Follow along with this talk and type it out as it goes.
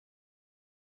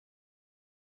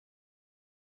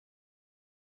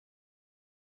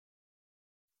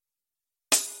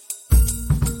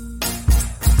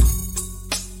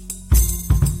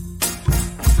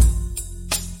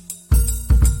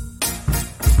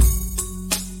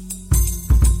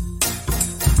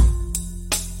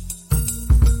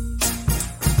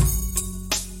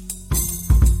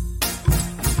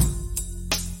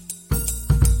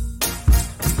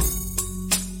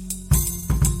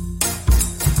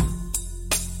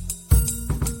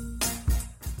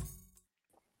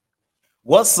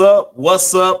What's up?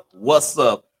 What's up? What's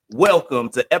up? Welcome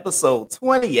to episode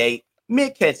 28,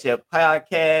 Mid Ketchup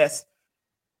Podcast.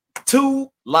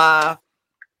 2 Live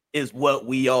is what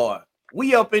we are.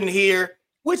 We up in here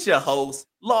with your host,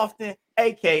 Lofton,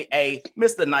 aka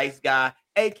Mr. Nice Guy,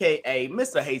 aka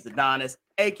Mr. Hazadonis,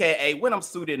 aka when I'm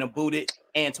suited and booted,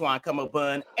 Antoine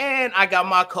Cummerbun, and I got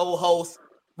my co-host,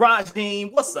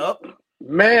 Rajim. What's up?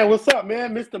 Man, what's up,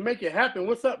 man? Mr. Make It Happen.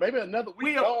 What's up, baby? Another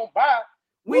week gone by.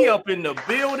 We up in the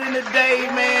building today,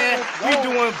 man. We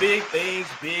doing big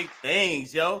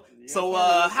things, yo. Yes, so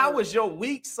how was your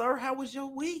week, sir? How was your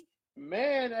week?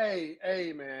 Man,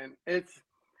 hey, man. It's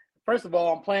first of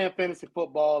all, I'm playing fantasy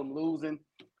football. I'm losing.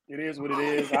 It is what it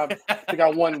is. I think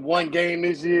I won one game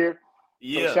this year.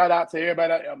 Yeah. So shout out to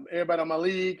everybody on my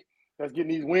league that's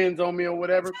getting these wins on me or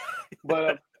whatever.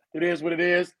 But it is what it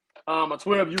is. A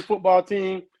 12U football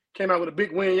team came out with a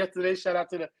big win yesterday. Shout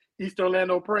out to the East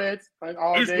Orlando Preds.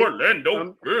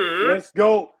 Orlando Preds. Let's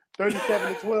go.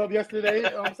 37-12 yesterday. You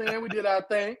know what I'm saying? We did our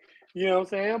thing. You know what I'm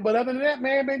saying? But other than that,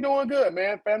 man, been doing good,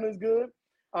 man. Family's good.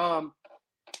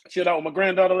 Chilled out with my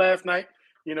granddaughter last night.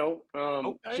 You know,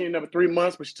 she ain't never 3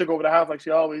 months, but she took over the house like she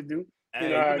always do. You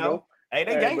know how it go. Hey,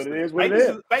 they gangsters. But it is what it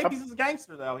is. Babies is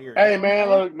gangsters out here. Hey, man,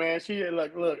 look, man.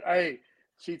 Hey,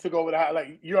 she took over the house.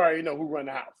 Like, you already know who run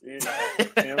the house. You know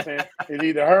what I'm saying? It's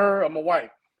either her or my wife.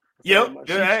 Yep.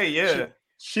 So,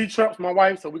 She trumps my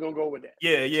wife, so we're gonna go with that.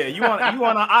 Yeah. You on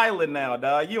an island now,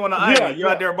 dog. You on an island. You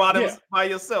out there by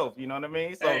yourself. You know what I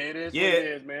mean? So hey, it is what it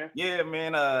is, man. Yeah,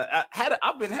 man.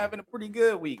 I've been having a pretty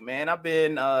good week, man. I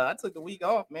took the week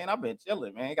off, man. I've been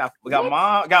chilling, man. Got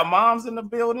moms in the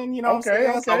building. You know what I'm saying?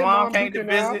 Okay. So mom came to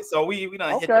visit. So we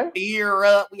done hit the pier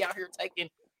up. We out here taking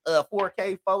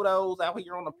 4K photos out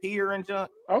here on the pier and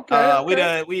junk.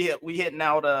 Okay. We hitting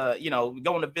out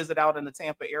going to visit out in the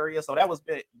Tampa area. So that was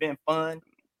been fun.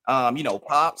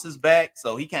 Pops is back.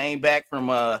 So he came back from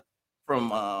out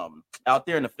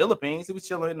there in the Philippines. He was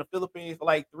chilling in the Philippines for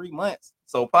like 3 monts.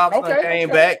 So Pops came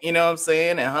back, you know what I'm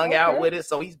saying, and hung out with it.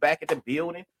 So he's back at the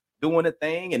building doing the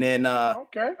thing. And then my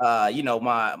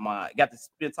got to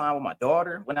spend time with my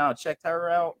daughter, went out and checked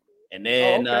her out. And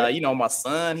then my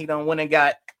son, he done went and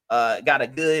got a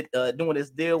good doing this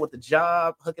deal with the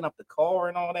job, hooking up the car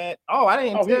and all that. Oh, I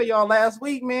didn't tell y'all last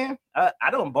week, man. I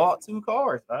done bought 2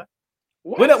 cars, huh?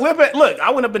 Look,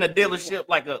 I went up in a dealership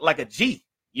like a G.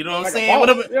 You know what I'm saying?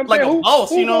 A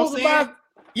boss, you know what I'm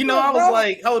saying? I was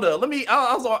like, hold up,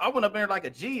 I went up there like a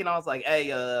G, and I was like,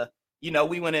 hey,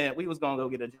 we went in, we was gonna go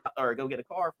get a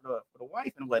car for the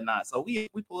wife and whatnot. So we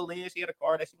pulled in. She had a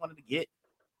car that she wanted to get.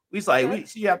 We was like,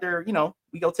 she out there,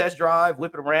 we go test drive,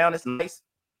 whip it around. It's nice.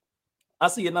 I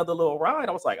see another little ride.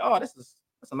 I was like, oh, that's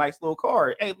a nice little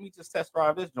car. Hey, let me just test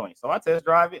drive this joint. So I test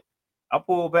drive it. I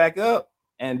pull back up,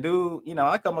 and dude,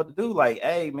 I come up to dude like,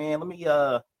 hey, man, let me,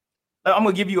 I'm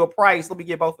gonna give you a price. Let me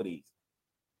get both of these.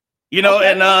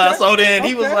 So then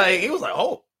he was like,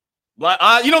 oh,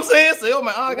 like, you know what I'm saying? So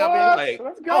man, I got me like,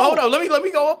 oh, hold on, let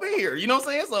me go up in here. You know what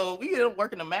I'm saying? So we ended up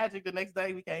working the magic. The next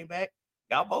day we came back.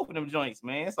 Got both of them joints,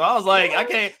 man. So I was like, I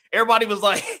can't. Everybody was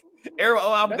like,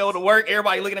 I'm going to work.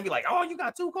 Everybody looking at me like, oh, you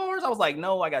got 2 cars? I was like,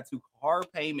 no, I got 2 car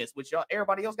payments, which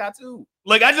everybody else got 2.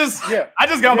 Like I just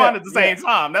got mine at the same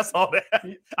time. That's all that.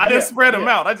 I just spread them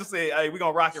out. I just said, hey, we're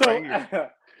gonna rock it right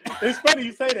here. It's funny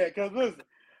you say that because listen,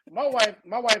 my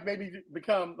wife made me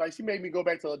become like she made me go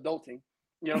back to adulting.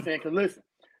 You know what I'm saying? Because listen,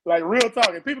 like real talk,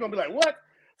 and people gonna be like, what?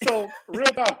 So real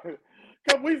talk. A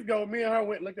couple weeks ago, me and her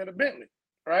went and looked at a Bentley.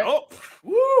 Right. Oh,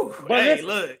 woo! But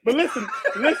listen.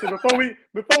 Before we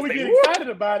get excited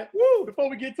about it,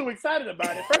 before we get too excited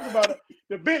about it, first of all,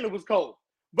 the Bentley was cold,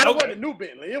 but it wasn't a new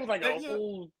Bentley. It was like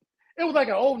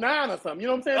an old 09 or something. You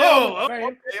know what I'm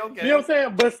saying? Okay. You know what I'm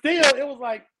saying? But still, it was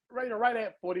like right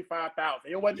at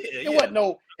 45,000. It wasn't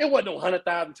no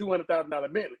 $100,000,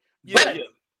 $200,000 Bentley. But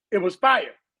it was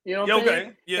fire. You know what I'm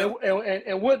saying? Yeah.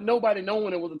 And wouldn't nobody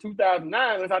knowing it was a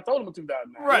 2009 unless I told him a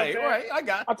 2009. Right. I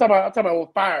got it. I'm talking about it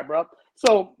was fire, bro.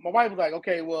 So my wife was like,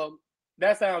 okay, well,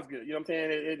 that sounds good. You know what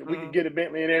I'm saying? We can get a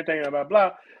Bentley and everything, blah, blah,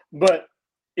 blah. But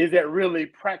is that really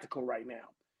practical right now?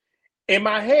 In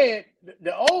my head,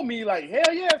 the old me, like,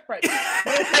 hell yeah, it's practical.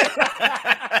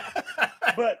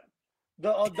 But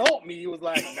the adult me was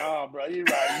like, nah, bro, you're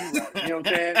right. You know what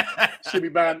I'm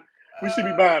saying? We should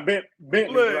be buying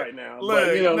Bentleys right now.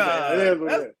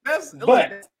 That's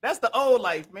the old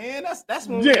life, man. That's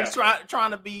when we was trying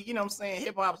to be, you know what I'm saying,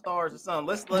 hip hop stars or something.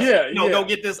 Let's go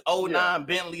get this 09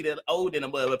 Bentley that old in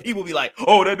them. But people be like,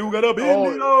 oh, that dude got a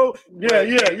Bentley. You know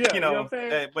what I'm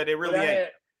saying? But it really ain't.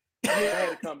 I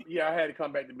had to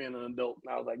come back to being an adult.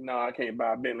 And I was like, no, I can't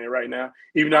buy a Bentley right now.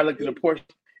 Even though I looked at the Porsche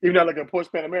Even though I look at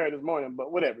Porsche Panamera this morning,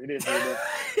 but whatever, it is.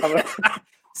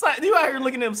 It's like you out here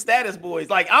looking at them status boys.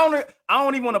 Like I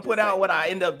don't even want to put out what I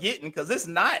end up getting because it's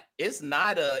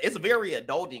a very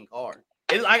adulting card.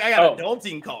 It's like I got an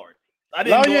adulting card. I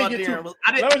didn't go out there.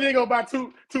 I didn't go buy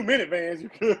two minivans. You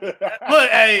could look,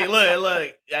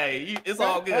 hey, it's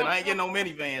all good. I ain't getting no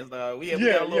minivans though. We have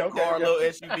a little car, little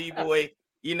SUV boy.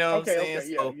 You know what I'm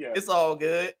saying? So it's all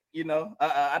good. You know,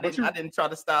 I didn't try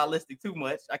to stylistic too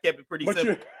much. I kept it pretty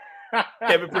simple.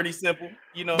 Kept it pretty simple.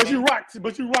 You know, but you rock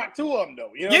two of them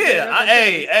though. You know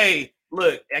hey,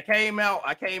 look, I came out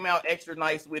extra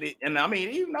nice with it, and I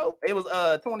mean, you know, it was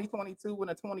 2022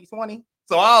 and a 2020.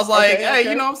 So I was like, hey,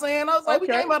 you know what I'm saying? I was like, we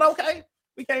came out okay.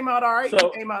 We came out all right.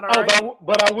 So, we came out all right.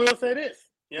 But I will say this.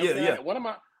 You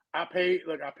know I paid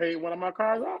one of my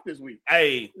cars off this week.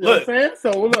 Hey, you know what I'm saying?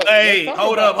 So look. Hey,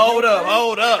 hold up.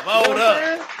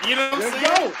 You know what I'm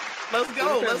saying?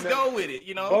 Let's go with it.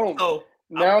 You know. Boom. So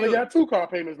now I only got 2 car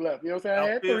payments left. You know what I'm saying?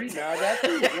 I had 3. Now I got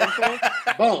 2. You know what I'm saying?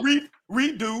 Boom.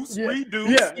 Reduce. Yeah.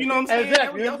 You know what I'm saying?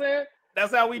 Exactly. You know what I'm saying?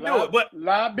 That's how we do it. But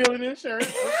liability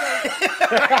insurance.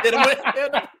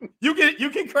 you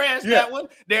can crash that one.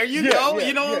 There you go.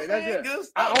 You know what I'm saying? Good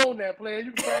stuff. I own that player.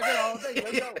 You can crash that all day.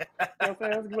 Let's go. You know what I'm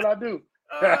saying? That's what I do.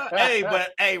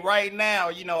 Hey, right now,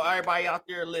 you know, everybody out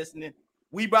there listening,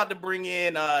 we about to bring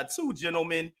in 2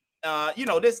 gentlemen. You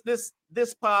know, this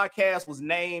podcast was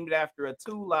named after a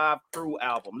 2 Live Crew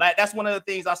album. That's one of the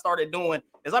things I started doing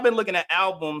is I've been looking at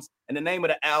albums and the name of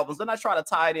the albums, and I try to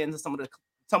tie it into some of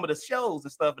the shows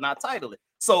and stuff, and I title it.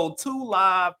 So 2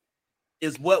 Live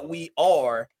is what we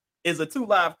are. Is a 2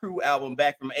 Live Crew album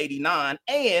back from '89,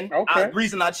 and the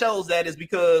reason I chose that is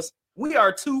because we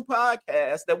are 2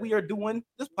 podcasts that we are doing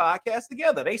this podcast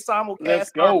together. They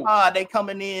simulcast our pod. They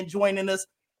coming in, joining us.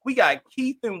 We got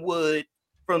Keith and Wood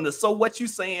from the So What You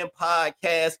Saying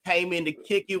podcast came in to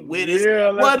kick it with us.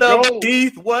 Yeah, what up,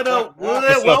 Keith? What up, Wood?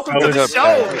 Welcome to the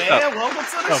show, man. Welcome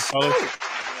to the show.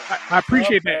 I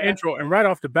appreciate that intro. And right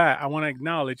off the bat, I want to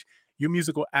acknowledge your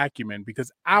musical acumen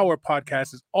because our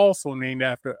podcast is also named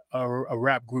after a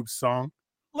rap group song.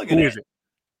 Look at that.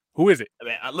 Who is it?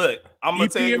 Man, look, I'm gonna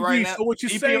tell you right now. So what you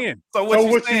saying? So what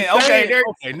you saying? Okay, there.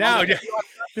 Okay, now. Look,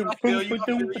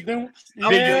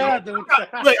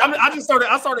 I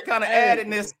started kind of adding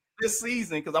this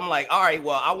season because I'm like, all right,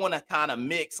 well, I want to kind of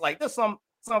mix. Like, there's some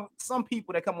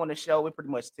people that come on the show. It pretty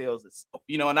much tells us,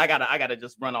 you know, and I gotta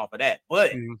just run off of that.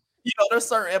 But you know, there's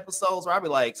certain episodes where I'll be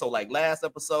like, so like last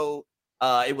episode,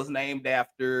 it was named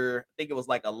after, I think it was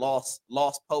like a Lost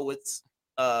Poets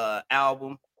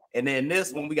album. And then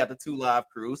this one, we got the 2 Live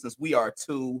Crews, since we are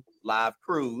 2 Live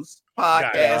Crews,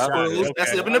 podcast crews. Okay.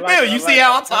 That's it in the bill. You see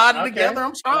how I tied it together?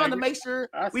 I'm trying to make sure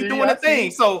we doing a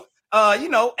thing. So, you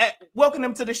know, welcome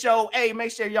them to the show. Hey,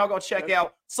 make sure y'all go check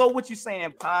out So What You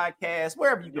Saying podcast,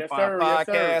 wherever you can find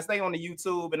podcasts. They on the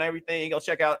YouTube and everything. Go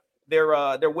check out their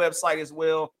website as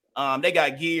well. They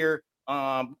got gear. You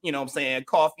know what I'm saying,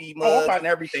 coffee mugs and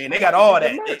everything. They got all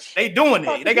that. They doing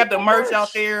it. They got the merch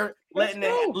out there, letting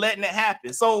it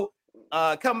happen. So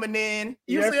coming in,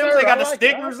 you see them? They got the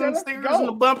stickers and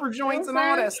the bumper joints and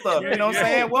all that stuff. You know what I'm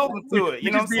saying? Welcome to it.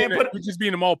 You know what I'm saying? We just be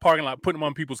in the mall parking lot, putting them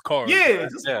on people's cars. Yeah,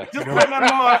 just putting them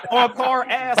on car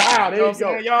asses. You know what I'm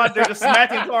saying? Y'all out there just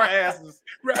smacking car asses.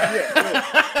 Right.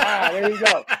 There you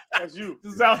go. That's you.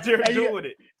 Just out there doing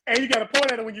it. And you got to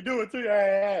point at it when you do it too.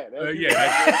 That's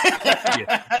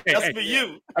for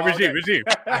you. Regime.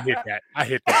 I hit that.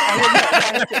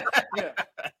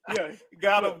 Yeah.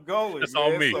 Got them going. That's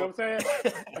all me. You know what I'm saying?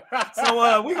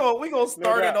 So we gonna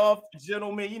start it off,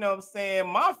 gentlemen. You know what I'm saying?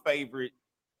 My favorite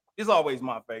is always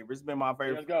my favorite. It's been my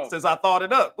favorite since I thought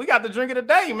it up. We got the drink of the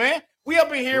day, man. We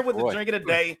up in here with the drink of the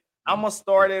day. I'm gonna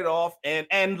start it off,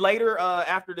 and later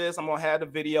after this, I'm gonna have the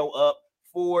video up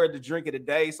for the drink of the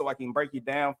day so I can break it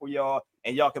down for y'all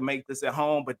and y'all can make this at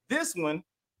home. But this one,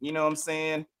 you know what I'm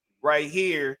saying, right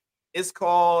here, it's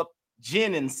called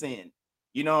Gin and Sin.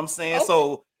 You know what I'm saying?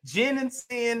 So Gin and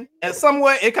Sin, and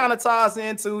somewhat it kind of ties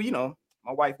into, you know,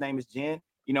 my wife's name is Jen,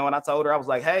 you know, and I told her, I was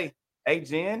like, hey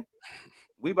Jen,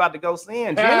 we about to go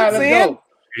sin. Gin and Sin.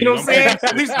 You know what I'm saying?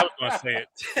 I was gonna say it.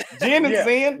 Gin and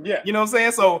Sin. Yeah. You know what I'm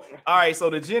saying? So, all right, so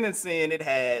the Gin and Sin, it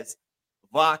has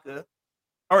vodka.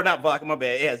 Or not vodka, my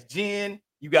bad. It has gin.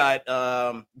 You got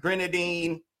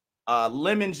grenadine,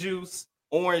 lemon juice,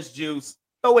 orange juice.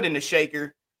 Throw it in the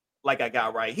shaker like I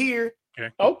got right here.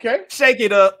 Okay. Shake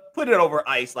it up. Put it over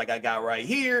ice like I got right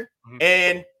here.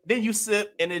 And then you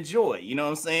sip and enjoy. You know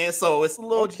what I'm saying? So it's a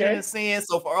little Gin and Sin.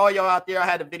 So for all y'all out there, I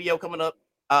had a video coming up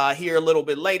here a little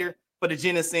bit later for the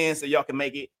Gin and Sin so y'all can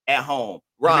make it at home.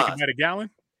 Make it at a gallon?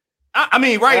 I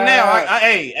mean, right now,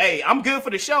 hey, I'm good for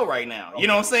the show right now. You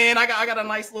know what I'm saying? I got a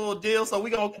nice little deal, so we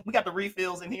got the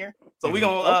refills in here, so we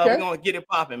gonna get it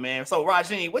popping, man. So,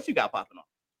 Rajeen, what you got popping on?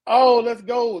 Oh, let's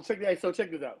go. Check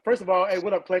this out. First of all, hey,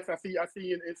 what up, Plex? I see you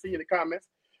in the comments.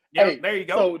 Yeah, hey, there you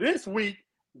go. So this week,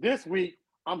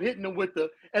 I'm hitting them with the.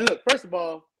 And look, first of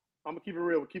all, I'm gonna keep it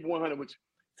real, keep it 100 with you.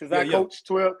 Since I coach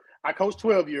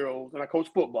 12-year-olds and I coach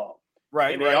football.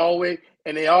 Right, and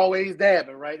they always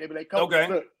dabbing, right? They be like, coach, okay.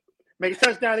 Look, make a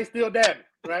touchdown, they still dabbing,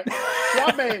 right? So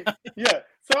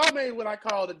I made what I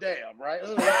call the dab, right?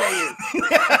 So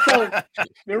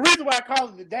the reason why I call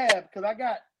it the dab, because I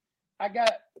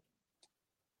got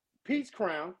peach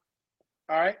crown,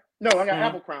 all right? No, I got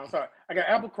apple crown, sorry. I got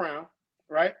apple crown,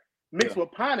 right? Mixed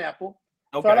with pineapple.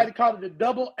 Okay. So I like to call it the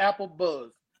double apple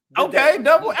buzz.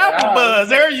 Double apple buzz.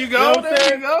 There you go. You know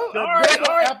there you go. All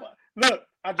right. Apple. Look,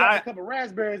 I dropped a couple of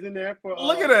raspberries in there for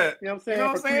look at that. You know what I'm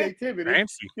saying? For creativity.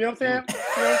 Fancy. You know what I'm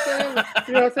saying?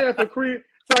 You know what I'm saying?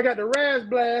 So I got the ras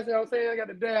blast, you know what I'm saying? I got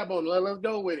the dab on it. Let's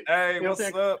go with it. Hey, you know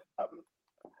what's up?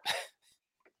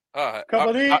 Couple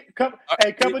of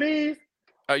these.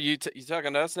 Are you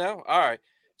talking to us now? All right.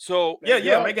 So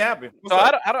yeah, make it happen. So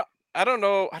I don't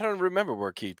know. I don't remember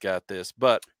where Keith got this,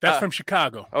 but that's from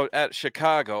Chicago. Oh, at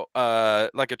Chicago.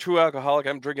 Like a true alcoholic,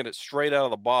 I'm drinking it straight out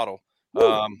of the bottle.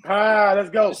 Let's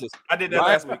go. I did that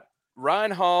last week.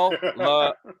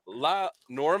 Reinhall La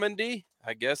Normandy,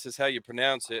 I guess is how you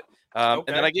pronounce it. And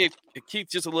then I gave Keith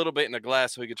just a little bit in a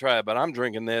glass so he could try it, but I'm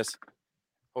drinking this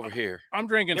over here. I'm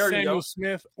drinking Samuel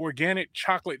Smith Organic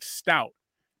Chocolate Stout.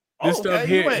 This stuff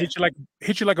here hit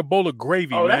you like a bowl of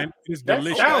gravy, man. It's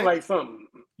delicious. That sounds like something.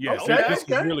 Yes, this is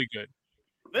really good.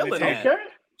 Okay.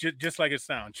 Just like it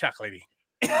sounds, chocolatey.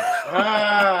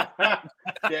 That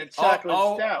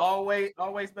chocolate stout.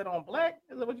 Always bet on black.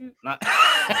 Is that what you?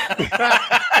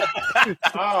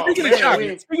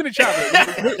 Speaking of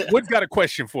chocolate, Wood's got a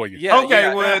question for you.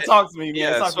 Wood, talk to me, man.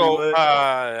 Yeah,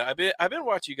 I've been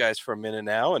watching you guys for a minute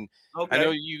now, and I know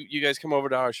you guys come over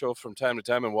to our show from time to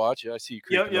time and watch. I see you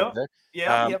creeping over there.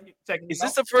 Yeah. Is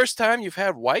this the first time you've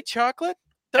had white chocolate?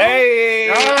 Hey,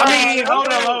 I mean, hold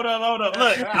up.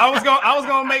 Look, I was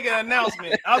gonna make an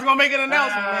announcement.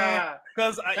 Man,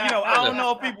 because I don't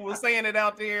know if people were saying it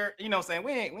out there. You know, saying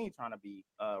we ain't trying to be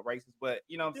racist, but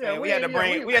you know, what I'm saying we had to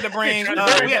bring. We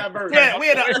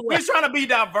was trying to be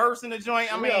diverse in the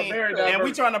joint. I mean, and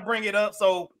we trying to bring it up.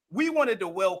 So we wanted to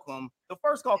welcome the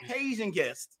first Caucasian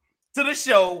guest to the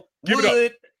show.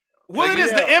 Wood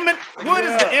is the Eminem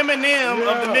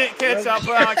of the Mint Ketchup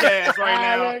podcast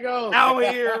right now. Out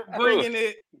here bringing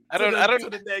it. I don't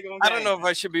know if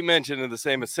I should be mentioned in the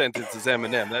same sentence as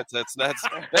Eminem. That's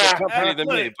better company than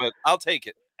me, but I'll take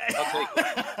it. He the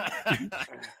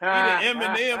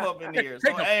Eminem up in here.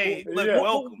 So hey,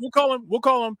 welcome. We'll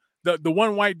call him the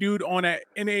one white dude on that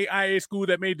NAIA school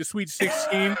that made the Sweet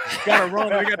 16. Got it wrong.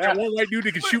 They got that one white dude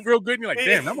that can shoot real good, and you're like,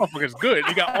 damn, that motherfucker's good.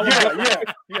 He got all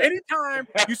Anytime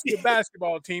you see a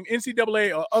basketball team,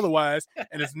 NCAA or otherwise,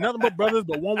 and it's nothing but brothers,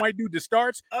 but one white dude that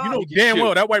starts, you know damn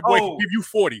well that white boy can give you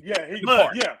 40.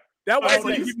 That white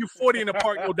boy can give you 40 in the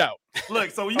park, no doubt. Look,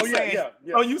 so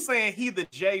you saying he the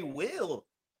Jay Will?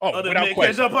 Oh, the Mint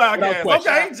Ketchup podcast.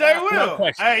 Okay, Jay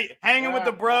Will. Hey, hanging with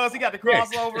the bros. He got the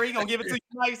crossover. He gonna give it to you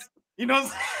nice. You know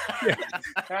what I'm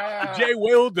saying? Jay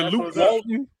Will, the Luke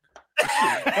Walton.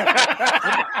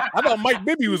 I thought Mike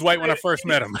Bibby was white when I first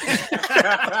met him.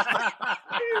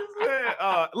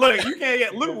 Look, you can't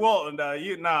get Luke Walton, though.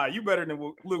 You better than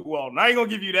Luke Walton. I ain't gonna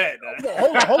give you that.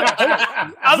 Hold on.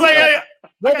 I was like,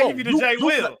 I can't give you the Jay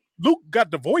Will. Luke got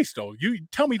the voice though. You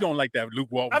tell me you don't like that Luke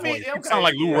Walton voice. It sound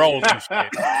like Lou Rawls and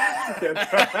shit.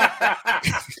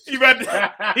 He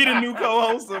the new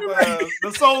co-host of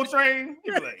the Soul Train. He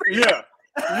like, yeah.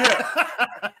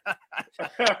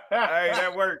 Hey,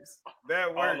 that works.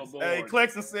 Hey,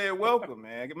 Clexon said, "Welcome,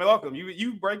 man. Welcome.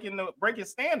 You breaking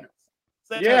standards.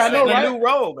 I know, right? New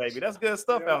role, baby. That's good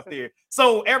stuff out there.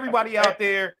 So everybody out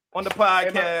there on the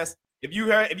podcast, if you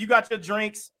got your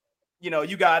drinks."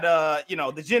 You got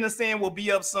the ginseng will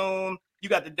be up soon. You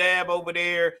got the dab over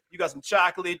there. You got some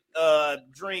chocolate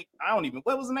drink.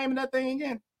 What was the name of that thing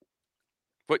again?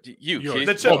 What Keith?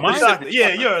 The chocolate.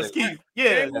 Yeah, yours, Keith.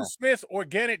 Yeah. Samuel Smith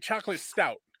Organic Chocolate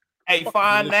Stout. Hey,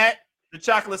 find that. The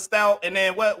chocolate stout. And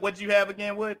then what'd you have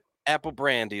again, Wood? Apple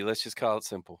brandy. Let's just call it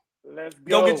simple. Let's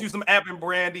go. Go get you some apple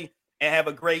brandy and have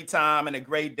a great time and a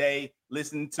great day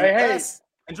listening to us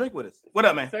and drink with us. What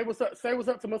up, man? Say what's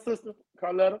up to my sister,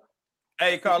 Carletta.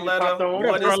 Hey, Carletta,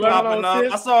 what is popping up?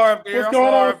 I saw her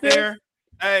up there.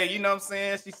 Hey, you know what I'm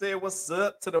saying? She said, what's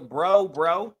up to the bro?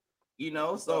 You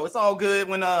know, so it's all good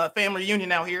when family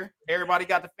reunion out here. Everybody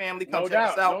got the family. Come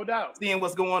check us out. No doubt. Seeing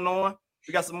what's going on.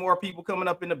 We got some more people coming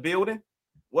up in the building.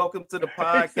 Welcome to the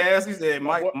podcast. He said,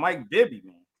 Mike Bibby,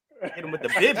 man. Hit him with the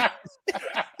Bibby.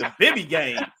 The Bibby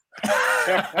game.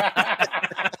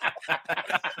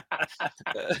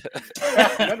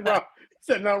 Nothing wrong.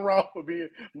 Said nothing wrong with being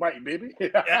Mike Bibby.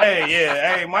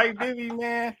 Hey, Mike Bibby,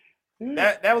 man.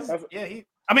 That was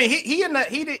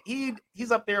he's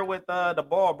up there with the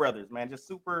Ball brothers, man. Just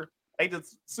super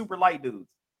light dudes.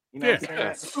 You know what I'm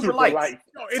saying? Super light.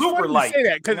 No, it's super light. Say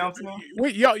that because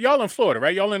y'all in Florida,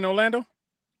 right? Y'all in Orlando?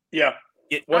 Yeah.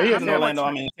 Well, he's in Orlando.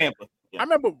 I'm in Tampa. Yeah. I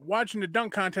remember watching the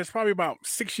dunk contest probably about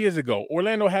 6 years ago.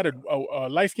 Orlando had a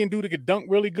light-skinned dude that could dunk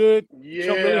really good. Yeah.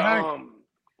 Really high.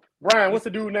 Brian, what's the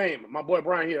dude's name? My boy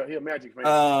Brian here. He a Magic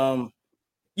fan.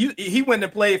 He went to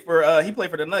play for he played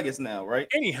for the Nuggets now, right?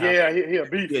 Anyhow, he a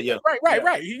beast. Yeah.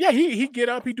 Right. Yeah, he get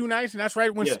up, he do nice, and that's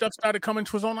right when stuff started coming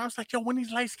to his own. I was like, yo, when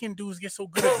these light skinned dudes get so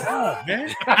good at ball, man.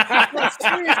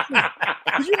 Seriously,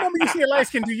 because you remember you see a light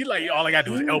skinned dude, you like all I gotta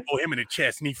do is elbow him in the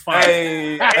chest, and he fine.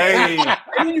 Hey. And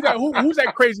then you got who's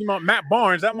that crazy Matt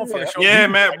Barnes? That motherfucker. Yeah,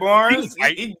 Matt Barnes.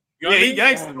 He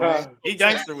gangster, man. He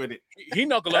gangster with it. He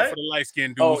knuckle up for the light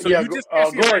skinned dude. Oh, so yeah, you just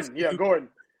Gordon. Yeah, Gordon.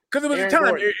 Because it was a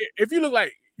time. If you look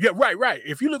like right.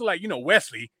 If you look like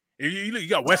Wesley, you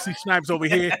got Wesley Snipes over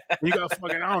here. And you got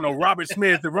fucking Robert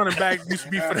Smith, the running back used to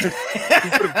be for the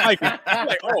Vikings. You're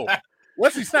like, oh,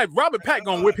 Wesley Snipes, Robert Pat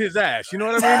gonna whip his ass. You know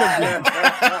what I mean?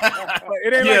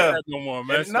 It ain't like that no more,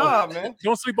 man. Nah, man.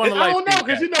 Don't sleep on the light. I don't know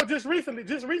because just recently,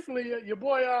 your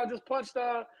boy just punched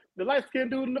the light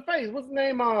skinned dude in the face. What's his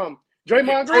name?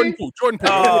 Draymond Green. Jordan Poole.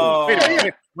 Oh.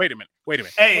 Wait a minute.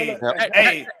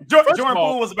 Hey, Jordan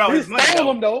Poole was about his money.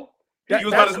 Him, though. He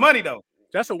was about his money though.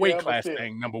 That's a weight class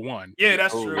thing, number one. Yeah,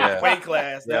 that's true. Yeah. Weight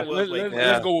class. That was weight class.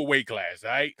 Let's go with weight class,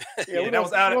 all right? Yeah, that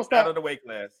was out of the weight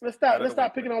class. Let's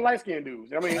stop picking on light skinned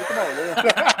dudes. I mean, come on, man.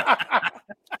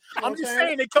 I'm just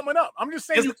saying they're coming up. I'm just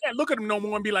saying you can't look at them no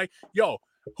more and be like, yo,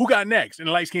 who got next? And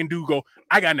the light skinned dude go,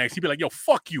 I got next. He'd be like, yo,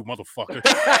 fuck you, motherfucker.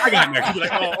 I got next. He'd be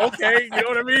like, oh, okay. You know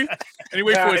what I mean? And he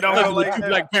wait for his two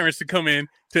black parents to come in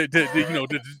to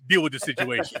deal with the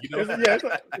situation. You know? There's a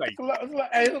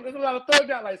lot of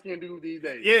thugged out light skinned dudes these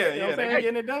days. Yeah, they're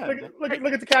getting it done. Look at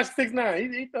the Tekashi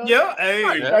 6ix9ine. He yeah,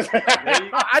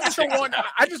 I just don't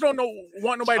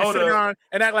want nobody to sit around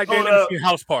and act like they're in a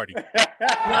house party. You know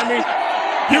what I mean?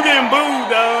 You getting booed,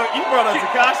 dog. You brought up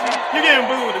Tekashi. You getting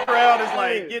booed. The crowd is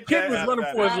like, kid was running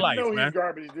for his life, man. He's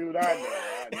garbage, dude. I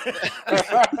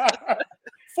know.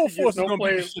 Full force is gonna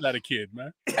beat the shit out of kid,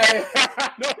 man.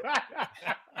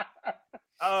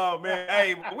 Oh man,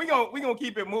 hey, we gonna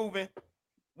keep it moving.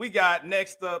 We got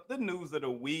next up the news of the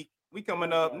week. We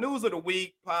coming up news of the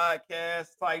week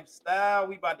podcast type style.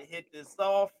 We about to hit this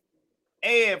off.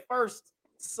 And first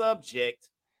subject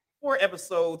for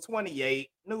episode 28,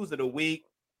 news of the week.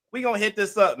 We gonna hit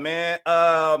this up, man.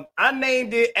 I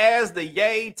named it as the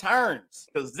Yay Turns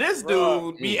because this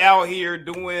dude be out here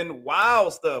doing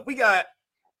wild stuff. We got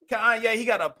Kanye. He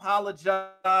got to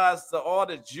apologize to all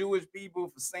the Jewish people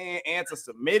for saying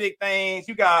anti-Semitic things.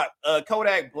 You got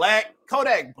Kodak Black.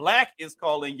 Kodak Black is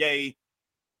calling Ye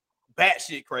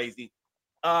batshit crazy.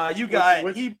 You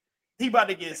got he about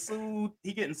to get sued.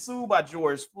 He getting sued by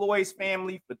George Floyd's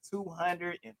family for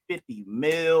 $250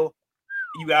 million.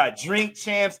 You got Drink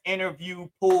Champs interview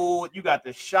pulled. You got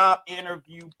the Shop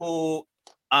interview pulled.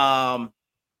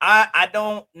 I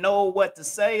don't know what to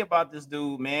say about this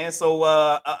dude, man.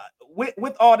 So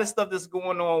with all this stuff that's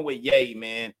going on with Ye,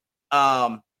 man.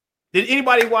 Did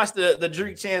anybody watch the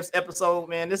Drink Champs episode,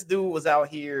 man? This dude was out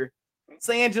here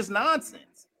saying just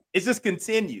nonsense. It just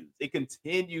continues. It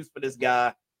continues for this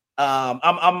guy.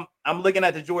 I'm looking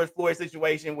at the George Floyd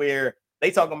situation where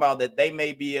they talking about that they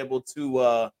may be able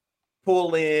to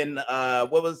pull in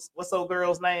what's old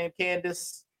girl's name?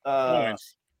 Candace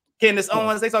Owens.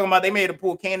 They talking about they made to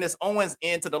pull Candace Owens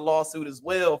into the lawsuit as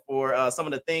well for some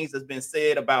of the things that's been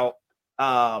said about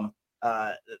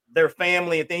their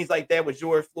family and things like that with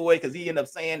George Floyd, because he ended up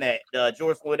saying that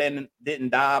George Floyd didn't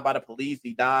die by the police.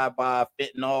 He died by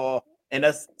fentanyl and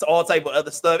that's all type of other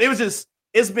stuff.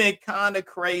 It's been kind of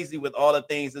crazy with all the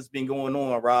things that's been going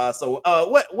on, Roz. So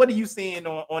what are you seeing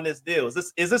on this deal?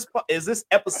 Is this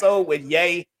episode with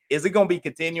Ye? Is it gonna be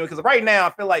continuing? Because right now I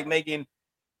feel like making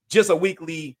just a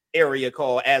weekly area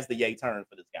call as the Ye turn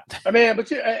for this guy. I mean, but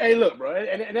hey, look, bro,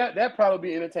 and that probably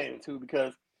be entertaining too,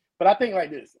 but I think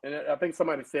like this, and I think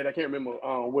somebody said, I can't remember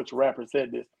which rapper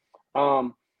said this.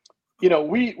 We're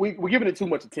giving it too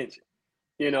much attention.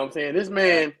 You know what I'm saying?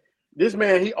 This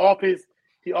man, he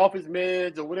off his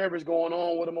meds or whatever's going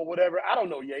on with him or whatever. I don't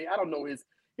know, Ye. I don't know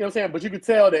know what I'm saying? But you could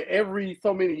tell that every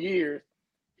so many years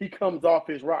he comes off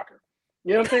his rocker.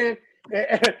 You know what I'm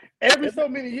saying? Every so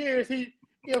many years he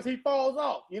falls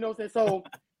off. You know what I'm saying? So,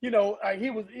 he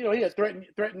was, he had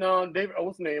threatened on David,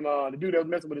 what's his name? The dude that was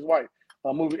messing with his wife,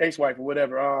 movie ex-wife or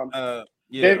whatever.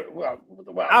 Yeah. David,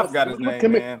 I forgot his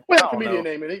name, man. What's the comedian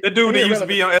name? The dude that used to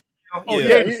be on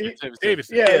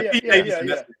Davidson. Yeah.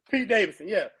 Pete Davidson.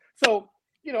 Yeah. So,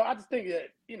 I just think that,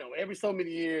 every so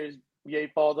many years, Ye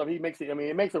falls off. He makes it,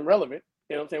 it makes him relevant.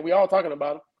 You know what I'm saying? We all talking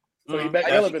about him. So he's back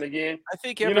relevant again. I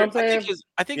think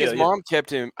his mom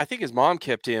kept him. I think his mom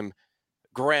kept him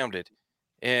grounded,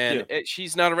 and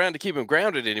she's not around to keep him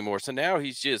grounded anymore. So now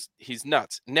he's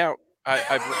nuts. Now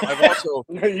I've also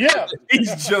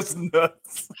he's just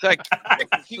nuts. Like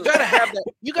you gotta have that.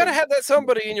 You gotta have that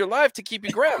somebody in your life to keep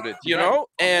you grounded.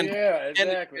 And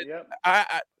exactly. And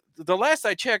the last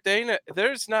I checked,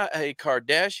 there's not a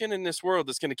Kardashian in this world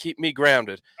that's going to keep me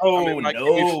grounded. Oh, I keep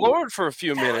me floored for a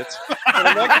few minutes.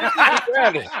 I'm not going to keep me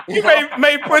grounded. He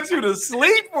may put you to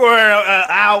sleep for an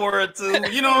hour or two.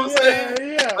 You know what I'm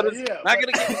saying? But it's not going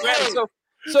to keep me grounded.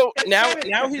 So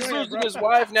now he's losing his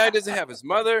wife. Now he doesn't have his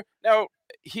mother. Now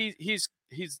he's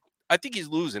I think he's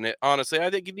losing it. Honestly, I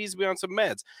think he needs to be on some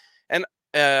meds. And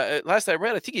last I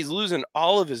read, I think he's losing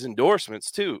all of his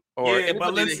endorsements too.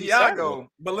 Balenciaga.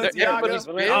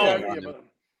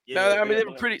 I mean, they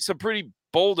were some pretty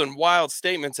bold and wild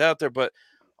statements out there, but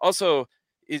also,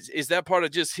 is that part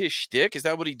of just his shtick? Is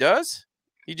that what he does?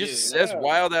 He just says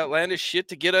wild, outlandish shit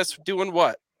to get us doing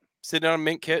what? Sitting on a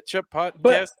mint ketchup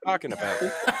podcast talking about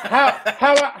it.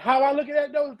 How I look at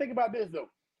that though, think about this though.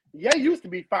 Ye used to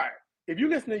be fired. If you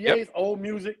listen to Ye's old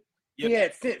music, he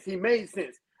had sense. He made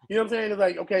sense. You know what I'm saying? It's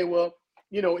like, okay, well,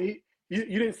 you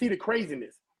didn't see the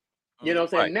craziness. You know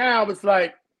what I'm saying? Right. Now it's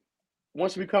like,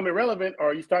 once you become irrelevant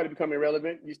or you start to become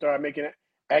irrelevant, you start making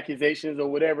accusations or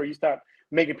whatever, you start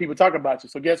making people talk about you.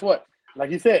 So guess what? Like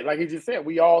he just said,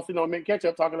 we all sitting on mint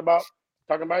ketchup talking about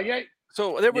Ye.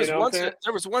 So there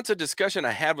was once a discussion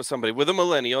I had with a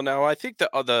millennial. Now I think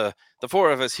the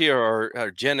four of us here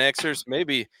are Gen Xers,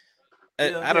 maybe.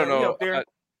 I don't know.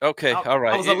 Okay, all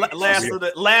right. I was the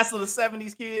last of the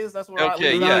 70s kids. That's what I was.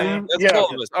 That's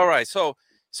all of us. All right. So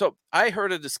I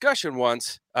heard a discussion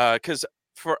once, because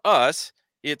for us,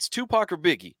 it's Tupac or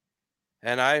Biggie.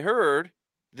 And I heard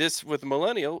this with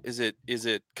millennial, is it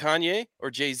Kanye or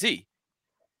Jay-Z?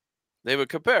 They would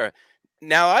compare it.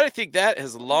 Now I think that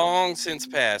has long since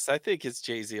passed. I think it's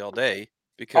Jay-Z all day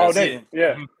because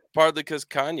partly because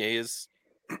Kanye is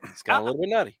it's got a little bit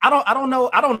nutty. I don't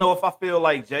know if I feel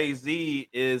like Jay-Z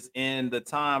is in the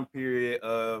time period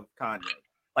of Kanye.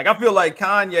 Like I feel like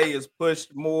Kanye is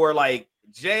pushed more. Like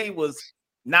Jay was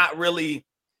not really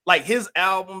like his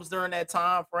albums during that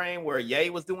time frame where Ye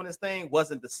was doing his thing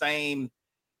wasn't the same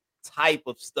type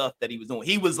of stuff that he was doing.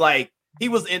 He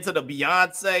was into the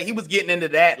Beyonce. He was getting into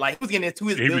that. Like he was getting into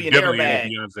his billionaire bag.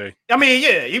 I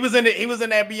mean, he was in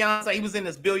that Beyonce. He was in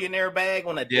this billionaire bag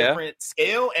on a different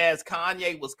scale as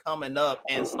Kanye was coming up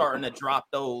and starting to drop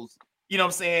those, you know what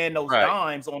I'm saying, those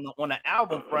dimes on the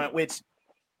album front, which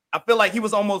I feel like he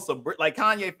was almost like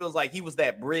Kanye feels like he was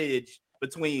that bridge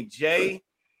between Jay.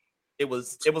 It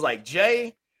was like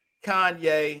Jay,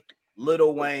 Kanye,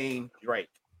 Lil Wayne, Drake.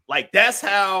 Like that's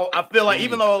how I feel like,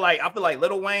 even though like I feel like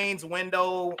Lil Wayne's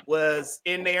window was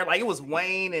in there, like it was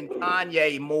Wayne and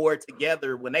Kanye more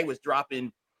together when they was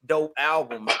dropping dope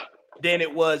albums than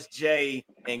it was Jay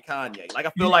and Kanye. Like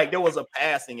I feel like there was a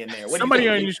passing in there. Somebody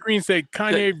on your screen said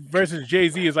Kanye versus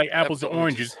Jay-Z is like apples to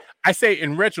oranges. I say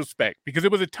in retrospect because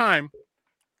it was a time,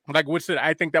 like what said,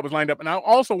 I think that was lined up, and I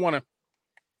also want to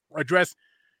address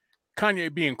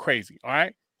Kanye being crazy. All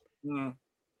right.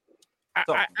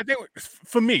 I think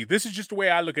for me, this is just the way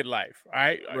I look at life. All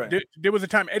right. There was a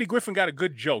time Eddie Griffin got a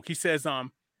good joke. He says,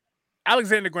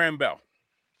 Alexander Graham Bell,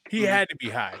 he had to be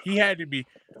high. He had to be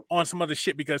on some other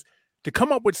shit because to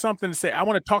come up with something to say, I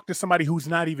want to talk to somebody who's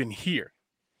not even here.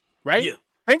 Right. Yeah.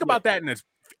 Think about that in the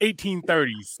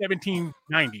 1830s, 1790s.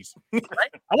 Right.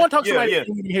 I want to talk to somebody who's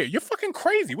not even here. You're fucking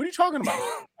crazy. What are you talking about?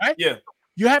 Right. Yeah.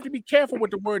 You have to be careful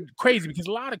with the word crazy because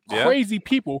a lot of crazy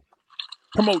people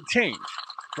promote change.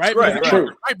 Right,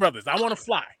 right, brothers. I want to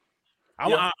fly.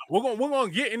 We're gonna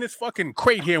get in this fucking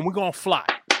crate here and we're gonna fly.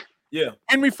 Yeah,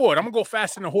 Henry Ford. I'm gonna go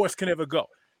faster than a horse can ever go.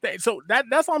 So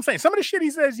that's all I'm saying. Some of the shit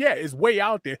he says, is way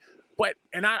out there. But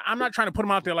I'm not trying to put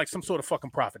him out there like some sort of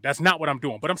fucking prophet. That's not what I'm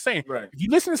doing. But I'm saying, if you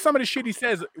listen to some of the shit he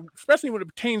says, especially when it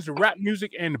pertains to rap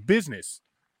music and business,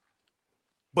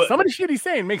 but some of the shit he's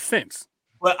saying makes sense.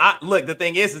 But the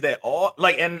thing is that all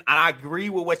and I agree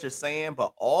with what you're saying,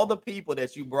 but all the people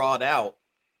that you brought out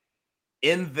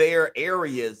in their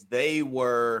areas, they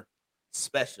were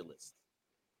specialists.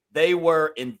 they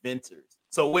were inventors.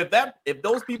 So if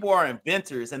those people are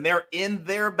inventors and they're in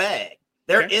their bag,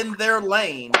 they're in their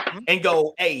lane and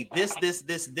go, hey, this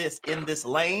in this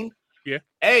lane. Yeah.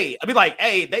 Hey, I'd be like,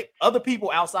 hey, other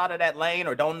people outside of that lane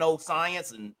or don't know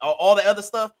science and all the other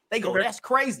stuff, they go, that's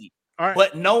crazy. All right.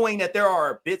 But knowing that there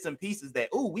are bits and pieces that,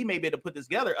 we may be able to put this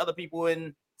together, other people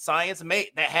in science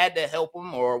that had to help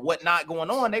them or whatnot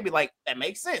going on, they'd be like, that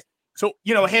makes sense. So,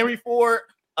 Henry Ford,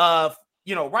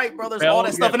 Wright brothers, all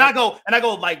that stuff. And I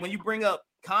go, like, when you bring up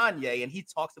Kanye and he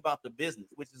talks about the business,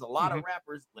 which is a lot of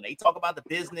rappers, when they talk about the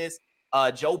business,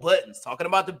 Joe Budden's talking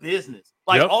about the business.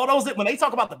 Like all those, when they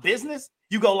talk about the business,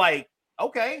 you go like,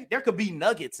 okay, there could be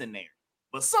nuggets in there.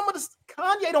 But some of the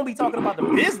Kanye don't be talking about the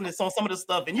business on some of the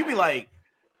stuff, and you be like,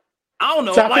 I don't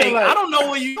know, so I don't know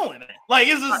what you're doing. Like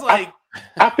it's just like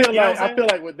I feel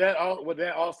like with that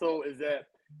also is that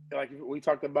like we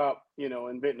talked about,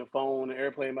 inventing a phone, an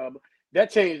airplane,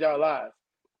 that changed our lives.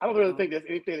 I don't really think there's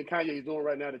anything that Kanye is doing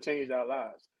right now to change our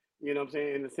lives. You know what I'm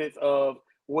saying? In the sense of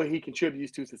what he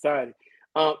contributes to society.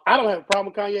 I don't have a problem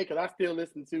with Kanye because I still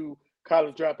listen to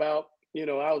College Dropout. I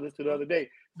was listening to the other day.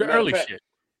 The early shit.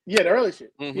 Yeah, the early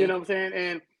shit. You know what I'm saying?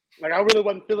 And like I really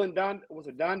wasn't feeling Donda.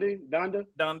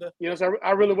 So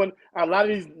I really wasn't. A lot of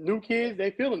these new kids,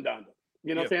 they feeling Donda.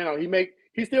 You know what I'm saying?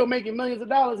 He's still making millions of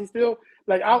dollars. He's still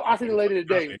like I seen the lady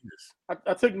today.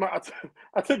 I took my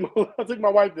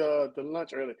wife to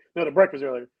lunch earlier. No, to breakfast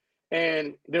earlier.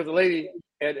 And there's a lady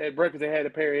at breakfast that had a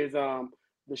pair of his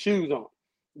the shoes on,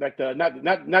 like the not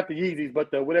the Yeezys,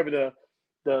 but the whatever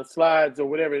the slides or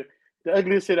whatever, the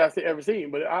ugliest shit I've ever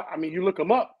seen. But I mean, you look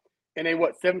them up, and they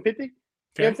 $750? You know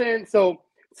what I'm saying? So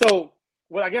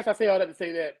well, I guess I say all that to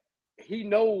say that he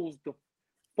knows the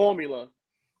formula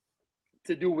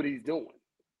to do what he's doing.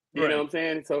 You know what I'm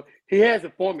saying? So he has a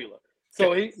formula.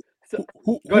 So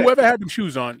whoever had them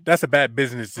shoes on, that's a bad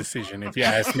business decision, if you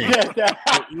ask me.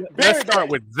 Let's start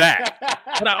with that.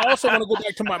 But I also want to go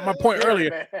back to my point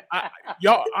earlier.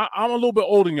 I'm a little bit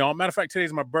older than y'all. Matter of fact,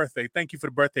 today's my birthday. Thank you for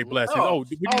the birthday blessing.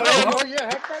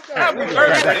 Yeah. Happy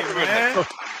birthday, man.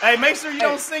 Hey, make sure you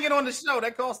don't sing it on the show.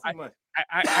 That costs too much.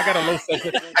 I got a low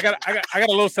I got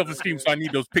a low self-esteem, so I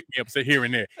need those pick-me-ups here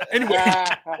and there. Anyway,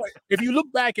 if you look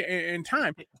back in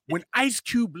time, when Ice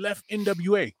Cube left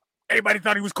NWA, everybody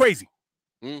thought he was crazy.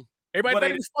 Everybody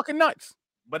thought he was fucking nuts.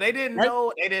 But they didn't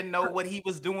know. They didn't know what he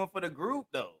was doing for the group,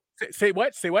 though. Say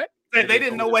what? They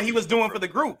didn't know what he was doing for the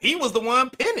group. He was the one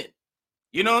pinning.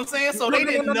 You know what I'm saying? So they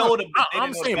didn't know.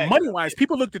 I'm saying money-wise,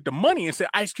 people looked at the money and said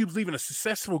Ice Cube's leaving a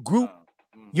successful group.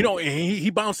 And he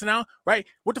bouncing out, right?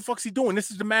 What the fuck's he doing?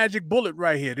 This is the magic bullet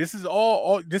right here. This is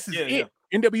all this is it.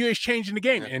 NWA is changing the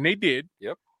game, and they did.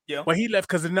 Yep. But he left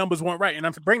because the numbers weren't right. And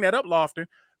I'm to bring that up, Lofton,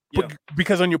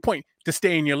 because on your point, to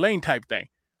stay in your lane type thing.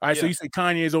 All right, so you say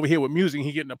Kanye is over here with music,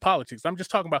 he getting into politics. I'm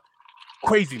just talking about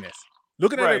craziness.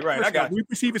 Look at that. Right. I got we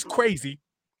perceive as crazy.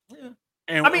 Yeah.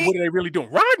 And what are they really doing?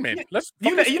 Rodman. Let's the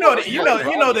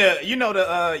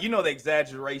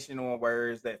exaggeration on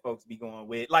words that folks be going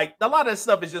with. Like a lot of this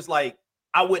stuff is just like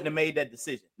I wouldn't have made that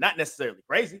decision. Not necessarily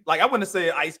crazy. Like I wouldn't have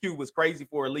said Ice Cube was crazy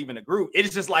for leaving the group.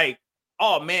 It's just like,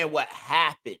 oh man, what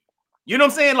happened? You know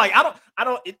what I'm saying? Like I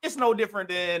don't. It's no different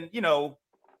than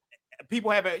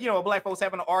people having black folks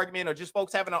having an argument or just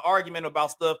folks having an argument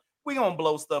about stuff. We gonna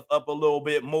blow stuff up a little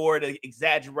bit more to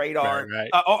exaggerate our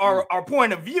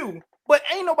point of view. But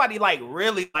ain't nobody like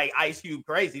really like Ice Cube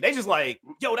crazy. They just like,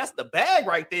 yo, that's the bag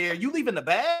right there. You leaving the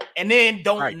bag, and then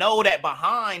don't know that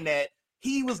behind that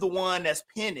he was the one that's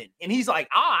pinning, and he's like,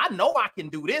 I know I can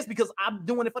do this because I'm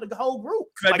doing it for the whole group.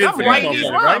 Like I'm writing these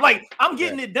rhymes, like I'm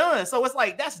getting it done. So it's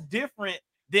like that's different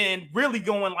than really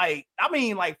going like. I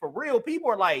mean, like for real, people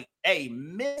are like, hey,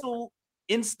 mental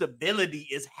instability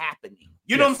is happening.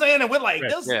 You know what I'm saying? And we're like,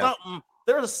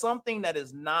 there's something that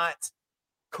is not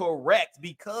correct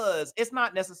because it's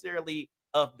not necessarily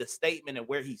of the statement and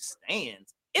where he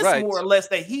stands. It's more or less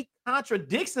that he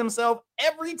contradicts himself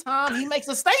every time he makes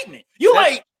a statement. You're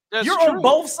on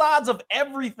both sides of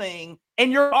everything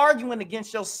and you're arguing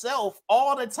against yourself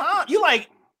all the time. You like,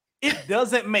 it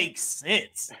doesn't make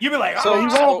sense. You be like, so you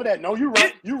wrong for that. No, you're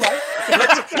right. You're right.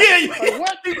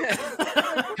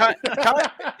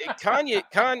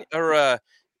 Kanye or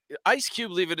Ice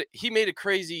Cube he made a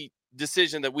crazy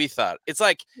decision that we thought. It's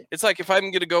like if I'm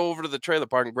going to go over to the trailer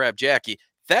park and grab Jackie,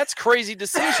 that's crazy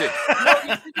decision.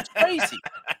 It's crazy.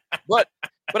 But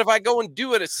if I go and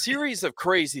do a series of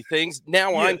crazy things,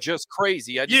 now I'm just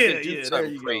crazy. I just didn't do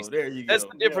something crazy. That's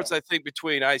the difference, I think,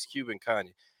 between Ice Cube and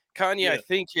Kanye. Kanye, I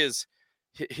think his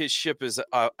ship is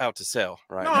out to sail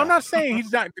now. I'm not saying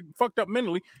he's not fucked up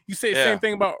mentally. You say the same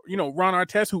thing about Ron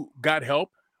Artest, who got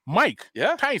help. Mike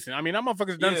Tyson. I mean, that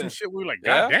motherfucker's done some shit where we're like,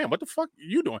 God damn, what the fuck are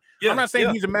you doing? I'm not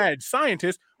saying he's a mad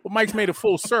scientist, but Mike's made a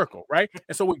full circle, right?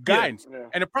 And so with guidance,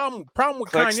 and the problem with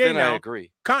Kanye now, I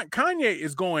agree. Kanye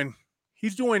is going,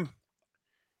 he's hitting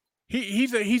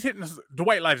the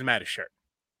White Lives Matter shirt.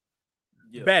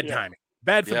 Bad timing,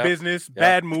 bad for business,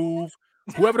 bad move.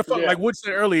 Whoever the fuck, like Wood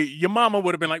said earlier, your mama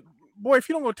would have been like, boy, if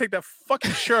you don't go take that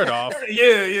fucking shirt off.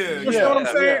 You know what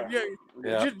I'm saying?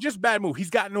 Just bad move. He's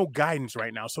got no guidance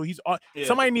right now. So he's on.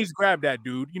 Somebody needs to grab that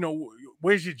dude. You know,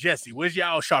 where's your Jesse? Where's your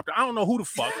Al Sharpton? I don't know who the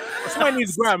fuck. But somebody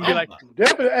needs to grab him and be like,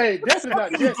 definitely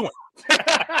not Jesse.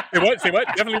 Say what?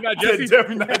 Definitely not Jesse.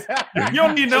 Definitely not. You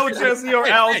don't need no Jesse or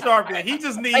Al Sharpton. He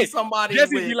just needs somebody.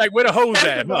 Jesse be like, where the hose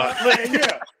at?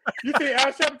 You see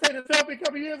Al Sharpton take a selfie a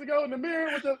couple years ago in the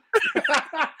mirror with the. What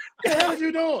the hell are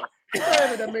you doing?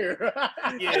 In the mirror.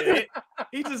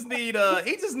 He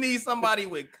just needs somebody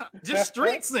with just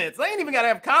street sense. They ain't even gotta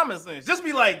have common sense. Just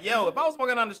be like, yo, if I was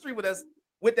walking down the street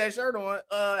with that shirt on,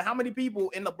 how many people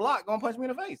in the block gonna punch me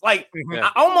in the face? Like,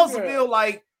 I almost feel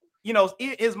like, you know,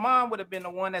 his mom would have been the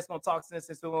one that's gonna talk sense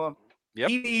into him.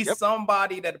 He needs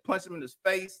somebody that punch him in his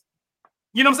face.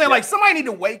 You know what I'm saying? Like, somebody need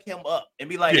to wake him up and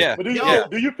be like, But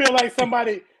do you feel like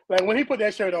somebody, like when he put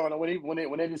that shirt on, or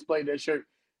when they displayed that shirt,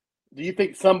 do you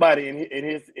think somebody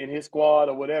in his squad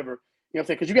or whatever, you know what I'm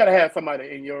saying? Because you got to have somebody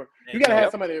you got to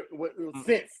have somebody with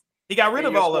sense. He got rid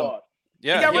of all of them.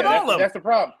 Yeah, he got rid of all of them. That's the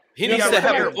problem. He needs to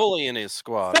have a bully in his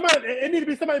squad. It needs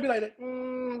to be somebody be like, I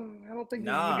don't think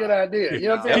this is a good idea. You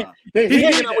know what I'm saying? He's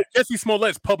hanging out with Jesse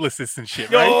Smollett's publicists and shit,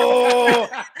 right? Yo,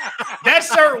 that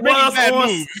shirt was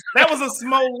that was a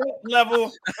Smollett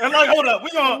level. And like, hold up, we're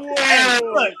gonna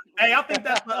I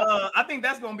think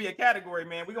that's gonna be a category,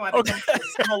 man. We're gonna have to make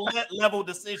Smollett level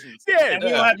decisions. And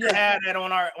we're gonna have to add that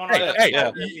on our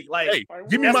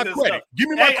give me my credit. Give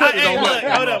me my credit.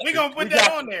 Hold up, we're gonna put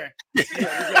that on there.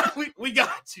 We got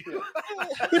you.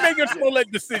 We're making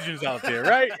Smollett decisions out there,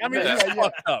 right? I mean, that's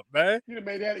fucked up, man. You done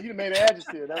made an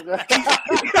adjective.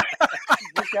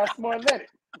 Just got Smollett.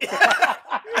 You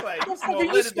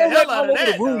Smollett all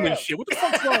over the room and shit. What the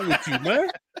fuck's wrong with you, man?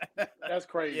 That's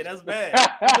crazy. Yeah, that's bad.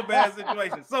 That's a bad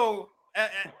situation. So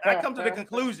I come to the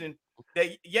conclusion that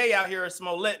Ye out here is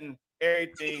Smolletting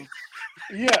everything.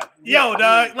 Yo,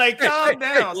 dog, like calm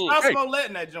down. Stop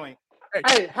Smolletting that joint.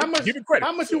 Hey, how much? Give me credit.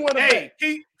 How much you want to pay?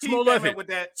 Keep with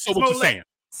that. So what you saying?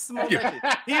 Smollett.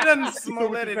 He doesn't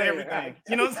Smollett everything.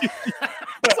 You know.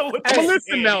 So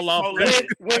listen now, Lawson.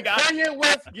 When Kanye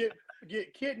West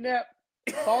get kidnapped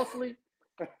falsely,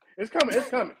 it's coming. It's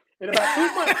coming. In about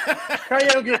 2 months,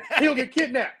 Kanye he'll get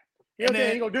kidnapped. You know what I'm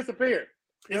saying? He's gonna disappear.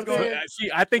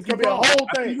 I think it's gonna be a whole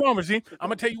thing. I'm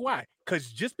gonna tell you why. Because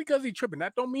just because he's tripping,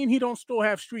 that don't mean he don't still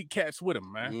have street cats with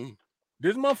him, man.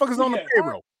 This motherfucker's on the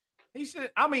payroll. He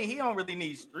should. I mean, he don't really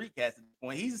need street cats at this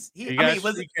point.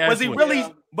 Was he really?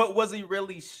 But was he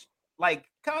really? Like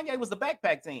Kanye was the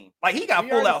backpack team. Like he got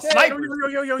full out snipers.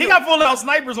 He got full out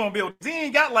snipers on buildings. He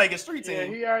ain't got like a street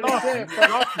team. He already said.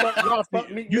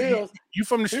 You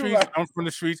from the streets? I'm from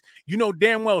the streets. You know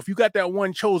damn well if you got that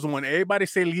one chosen one, everybody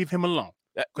say leave him alone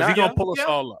because he's gonna pull us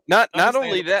all up. Not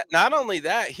only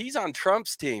that, he's on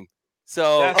Trump's team.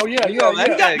 So that's why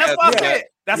I said.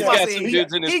 That's why I said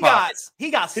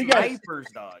he got snipers,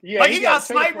 dog. Like he got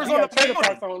snipers on the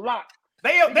building.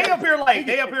 They up here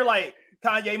like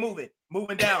Kanye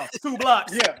moving down 2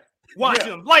 blocks. Watch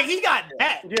him. Like he got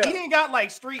that. He ain't got like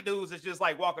street dudes that's just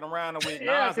like walking around with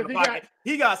knives in the pocket.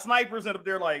 He got snipers up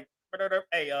there like,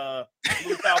 hey,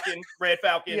 Blue Falcon, Red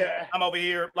Falcon. I'm over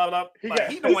here. Blah blah.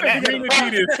 He doing that.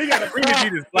 He got a green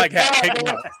Adidas black hat.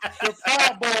 The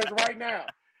Proud Boys right now.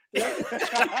 He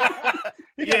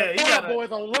got boys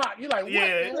on lock. You like, what the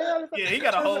hell? He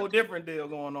got a whole different deal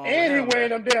going on. And he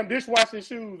wearing them damn dishwashing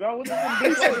shoes. Oh, the hell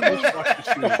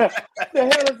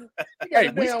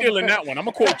is? We still in that one. I'm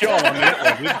gonna quote y'all on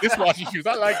that one. Dishwashing shoes.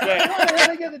 I like that. Why the hell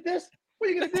they get where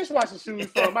you get the dishwashing shoes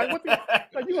from? Like,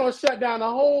 you gonna shut down the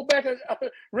whole back of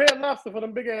Red Lobster for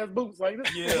them big ass boots? Like, this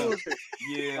is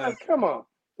bullshit. Like, come on.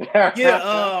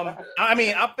 I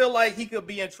mean, I feel like he could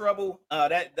be in trouble.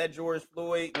 That George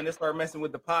Floyd, when they start messing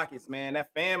with the pockets, man.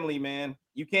 That family, man.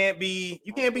 You can't be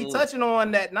touching on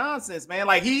that nonsense, man.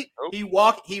 Like he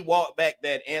walked back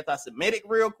that anti-Semitic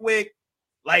real quick.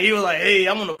 Like he was like, hey,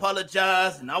 I'm gonna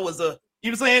apologize, and I was you know what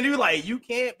I'm saying? He was like, you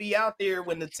can't be out there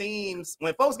when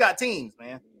folks got teams,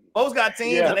 man. Folks got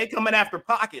teams and they coming after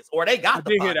pockets, or they got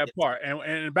the pockets. I did hear that part, and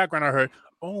in the background I heard,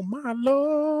 oh my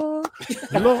Lord,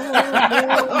 Lord.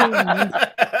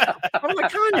 I was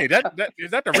like, Kanye, that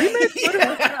is that the remix?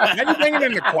 Are you bringing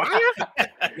in the choir?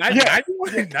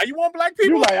 Now you want black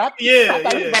people? You like, I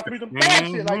thought it was about to be some bad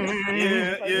shit. Like,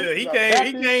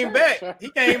 He came back. He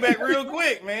came back real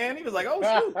quick, man. He was like, "Oh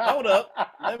shoot, hold up,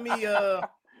 let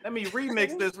me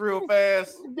remix this real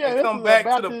fast and come back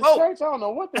to the Pope." Church. I don't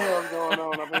know what the hell's going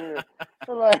on up here.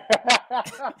 Like,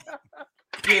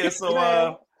 it's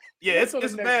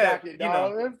bad.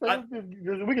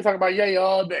 We can talk about Ye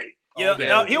all day.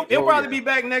 Yeah, he'll probably be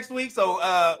back next week. So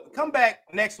come back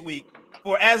next week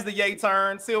for As the Ye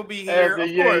Turns. He'll be here. Of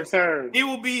course, he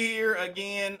will be here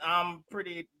again. I'm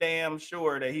pretty damn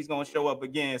sure that he's gonna show up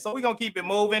again. So we're gonna keep it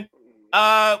moving.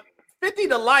 50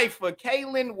 to Life for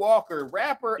Kalen Walker,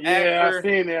 rapper, actor. I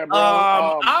seen that, bro.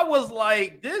 I was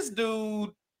like, this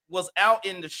dude was out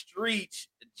in the streets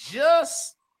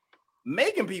just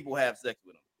making people have sex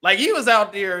with him. Like he was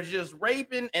out there just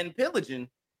raping and pillaging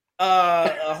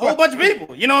a whole bunch of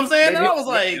people. You know what I'm saying? And I was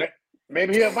like,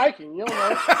 maybe he a Viking. You don't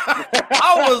know.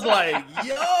 I was like,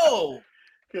 yo,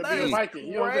 could be a Viking.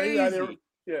 You know what I'm saying?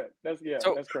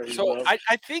 That's crazy. So I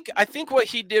think what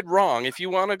he did wrong. If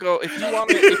you want to go NFL,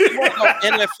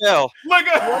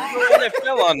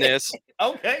 NFL on this.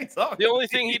 Okay, the only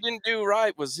thing he didn't do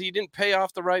right was he didn't pay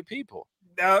off the right people.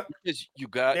 Because you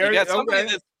got somebody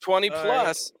that's 20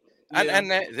 plus.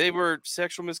 And they were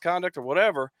sexual misconduct or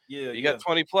whatever. Yeah, you got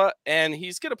 20 plus, and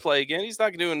he's gonna play again. He's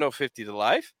not doing no 50 to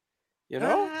Life, you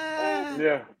know.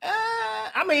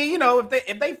 I mean, you know,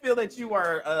 if they feel that you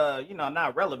are,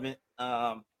 not relevant,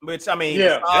 which I mean,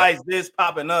 besides this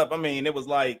popping up, I mean, it was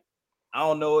like, I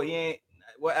don't know,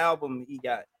 what album he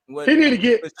got. What he need to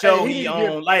get the show he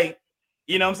owned, like,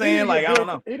 you know what I'm saying? Like, I don't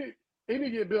know. He need to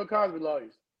get Bill Cosby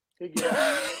lawyers. He get.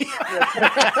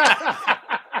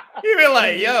 You were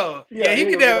like, yo, he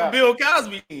need to have a Bill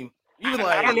Cosby team. He was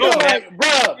like, I don't know, man.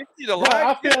 Bro, 50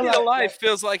 to Life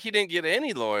feels like he didn't get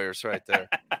any lawyers right there.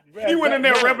 He went in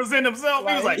there to represent himself.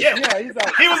 He was like,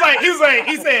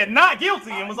 he said not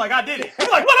guilty and was like, I did it. He was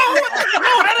like, what?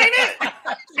 No, that ain't it.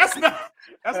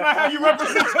 That's not how you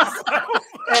represent yourself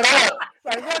at all.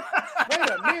 Like, what? Wait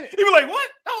a minute. He was like, what?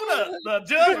 Hold up. The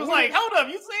judge was like, hold up.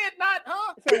 You said not,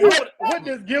 huh? So what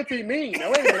does guilty mean?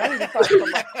 Now, wait a minute. I need to talk to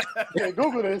somebody.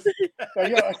 Google this. So,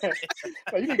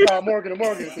 you can call Morgan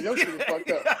because your shit is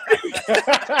fucked up.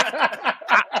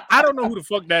 I don't know who the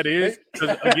fuck that is.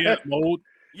 Because, again, I'm old.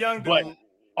 Young dude.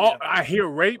 But I hear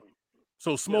rape.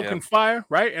 So smoke and fire,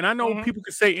 right? And I know people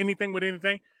can say anything with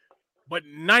anything. But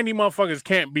 90 motherfuckers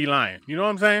can't be lying. You know what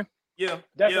I'm saying? Yeah,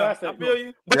 that's what I said. I feel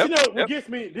you. But what gets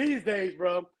me these days,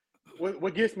 bro,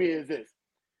 what gets me is this.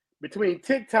 Between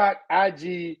TikTok,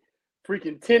 IG,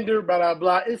 freaking Tinder, blah, blah,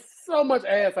 blah, it's so much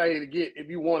ass I need to get if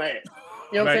you want ass.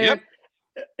 You know what I'm saying? Yep.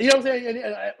 You know what I'm saying?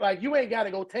 And, like, you ain't got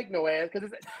to go take no ass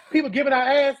because people giving out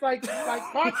ass like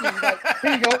parties. Like,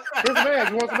 here you go. Here's some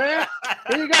ass. You want some ass?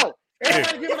 Here you go.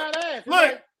 Everybody giving out ass. Look,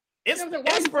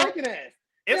 why are you taking ass?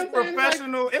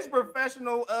 It's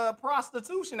professional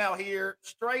prostitution out here,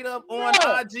 straight up on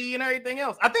IG and everything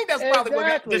else. I think that's probably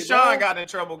what Deshaun got in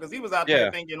trouble because he was out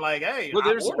there thinking like, "Hey,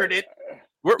 I ordered it."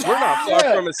 We're not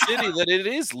far from a city that it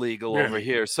is legal over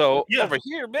here. So over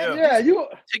here, man, you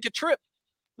take a trip.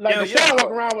 Like Deshaun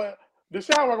walk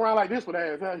around like this with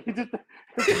ass. Huh? He just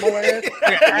more ass,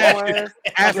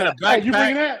 ass in a backpack. You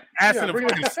bring that? Ass in a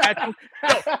fucking statue.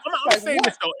 I'm saying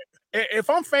this though. If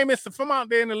I'm famous, if I'm out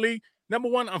there in the league. Number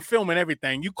one, I'm filming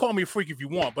everything. You call me a freak if you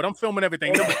want, but I'm filming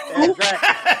everything. Number two,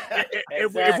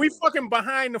 if we fucking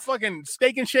behind the fucking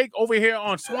Steak and Shake over here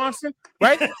on Swanson,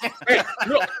 right? Hey,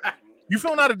 look, you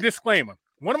filling out a disclaimer.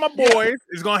 One of my boys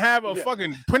is gonna have a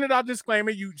fucking printed out disclaimer.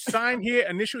 You sign here,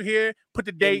 initial here, put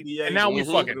the date, and now we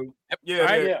fucking.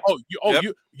 Right? Oh,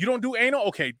 you don't do anal?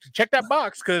 Okay, check that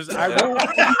box because I will in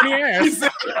the ass.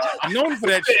 I'm known for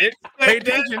that shit. Pay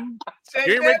attention.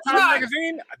 You ain't read Time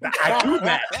Magazine? I do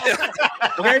that.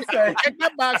 Okay, check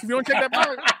that box. If you don't check that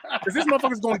box, because this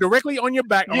motherfucker's going directly on your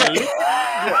back. Hey,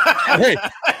 I'm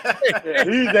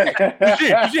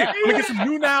gonna get some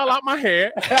new nail out my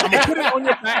hair. I'm gonna put it on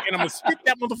your back, and I'm gonna stick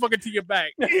that motherfucker to your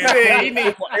back. He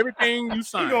needs everything you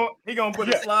sign. He gonna put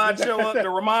a slideshow up to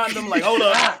remind them, like, hold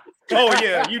up. Oh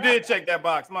yeah, you did check that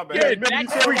box. My bad. Yeah,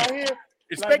 Dax Grease.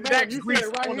 Expect Dax Grease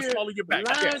on the small of your back.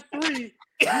 Line 3.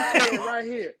 You said it right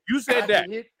here. You said that.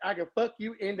 I can fuck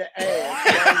you in the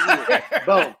ass. Right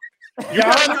boom.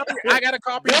 I got a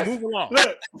copy. Move along.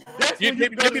 Look, you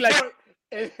be like,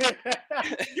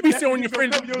 you be showing your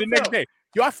friends the next day.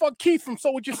 Yo, I fucked Keith from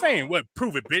So What You Saying. Well,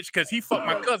 prove it, bitch, because he fucked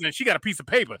my cousin and she got a piece of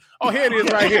paper. Oh, here it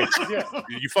is right here.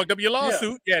 You fucked up your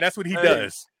lawsuit. Yeah, that's what he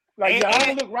does. Like, I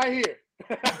don't look right here.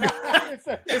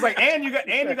 It's like, and you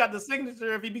got the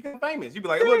signature if he become famous. You be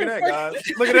like, look at that, guys.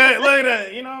 Look at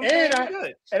that. You know, and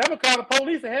I'm gonna call the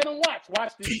police and have them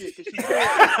watch this shit because she said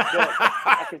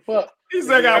I can fuck. He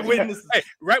said, I got witnesses. Hey,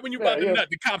 right when you about to nut,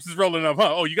 the cops is rolling up,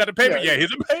 huh? Oh, you got the paper? Yeah,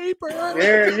 here's a paper.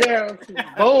 Yeah.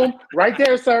 Boom, right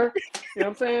there, sir. You know what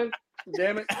I'm saying?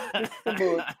 Damn it. This is some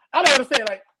bull. I don't understand.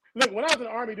 Like, look, when I was in the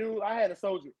Army, dude, I had a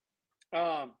soldier.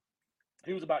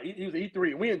 He was an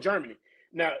E3. We in Germany.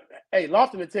 Now, hey,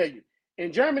 Lawson will tell you.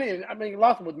 In Germany, and I mean,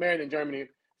 Lawson was married in Germany,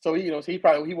 so he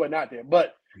wasn't out there.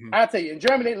 But I tell you, in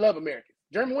Germany, they love Americans.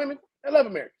 German women, they love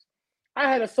Americans.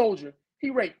 I had a soldier. He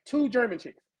raped 2 German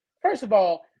chicks. First of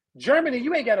all, Germany,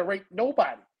 you ain't got to rape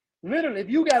nobody. Literally, if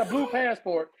you got a blue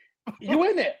passport, you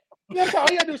in there. You know what I'm saying?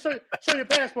 All you got to do is show your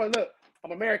passport. Look,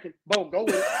 I'm American. Boom, go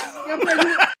with it. You know what I'm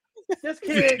saying? This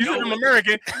kid. I'm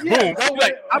American. Boom.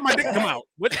 Like, how'd my dick come out?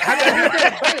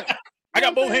 I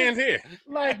got both hands here.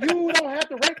 Like, you don't have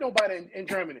to rape nobody in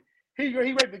Germany. He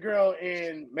raped the girl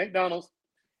in McDonald's.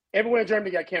 Everywhere in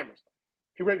Germany got cameras.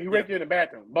 He raped her in the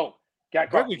bathroom. Boom. Got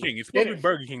caught. Burger King. It's supposed to be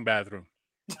Burger King bathroom.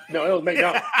 No, it was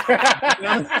McDonald's.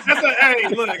 Hey,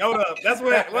 look, hold up. That's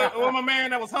what my man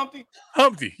that was Humpty?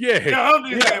 Humpty, yeah.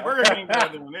 Humpty said Burger King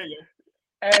bathroom. There you go.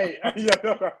 Hey,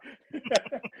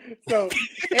 so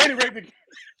Andy raped the.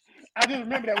 I just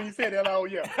remember that when you said that. Oh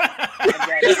yeah.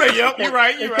 You said, "Yep, you're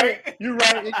right. You're right. You're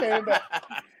right." It came back.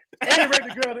 Andy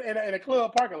raped the girl in a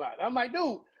club parking lot. I'm like,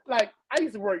 dude, like I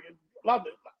used to work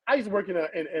as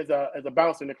a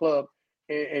bouncer in the club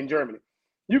in Germany.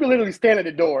 You can literally stand at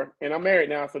the door, and I'm married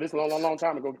now, so this is a long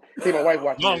time ago. See my wife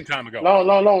watching. Long time ago.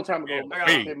 Long time ago.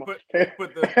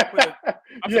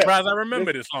 I'm surprised I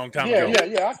remember this long time ago.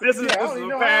 Yeah. This is a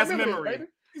past memory.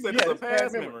 He said it's a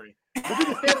past memory. But you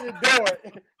can stand at the door.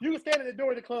 You can stand at the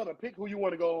door of the club and pick who you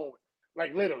want to go home with.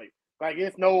 Like literally. Like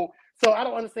it's no. So I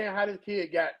don't understand how this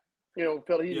kid got,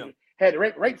 felt he had to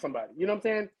rape somebody. You know what I'm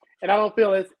saying? And I don't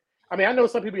feel it's. I mean, I know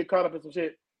some people get caught up in some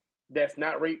shit that's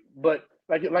not rape, but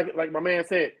like my man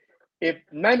said, if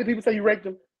 90 people say you raped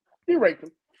them, you raped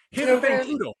them. Here's the thing,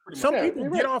 too, though. Some people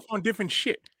get off on different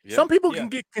shit. Yep. Some people can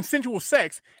get consensual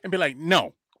sex and be like,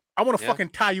 no, I want to fucking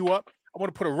tie you up. I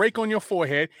want to put a rake on your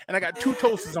forehead, and I got 2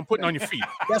 toasters I'm putting on your feet.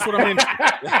 That's what I'm into.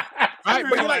 Right?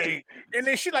 But you're like, and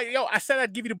then she's like, yo, I said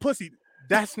I'd give you the pussy.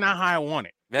 That's not how I want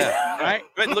it. Yeah. Right?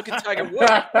 But look at Tiger Woods.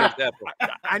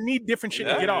 I need different shit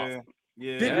to get off.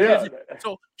 Yeah.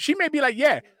 So she may be like,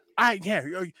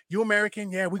 you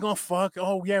American? Yeah, we gonna fuck.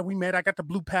 Oh yeah, we met. I got the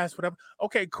blue pass, whatever.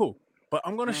 Okay, cool. But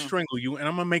I'm gonna strangle you, and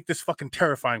I'm gonna make this fucking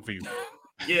terrifying for you.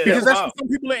 Yeah, because that's what some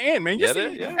people are in, man.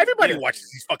 Everybody watches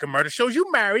these fucking murder shows.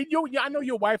 You married? I know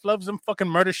your wife loves them fucking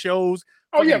murder shows.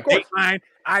 Oh yeah, of course. Dateline,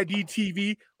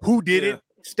 IDTV, Who Did It,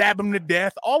 Stab Him to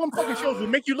Death. All them fucking shows will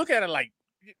make you look at it like,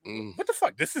 what the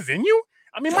fuck? This is in you?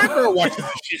 I mean, my girl watches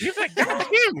this shit. She's like,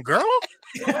 damn, girl.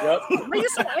 Why are you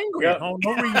so angry? Oh,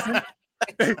 no reason.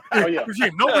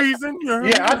 No reason.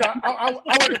 I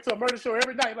went into a murder show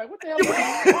every night. Like, what the hell?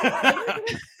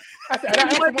 I said,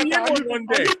 one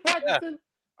day.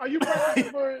 Are you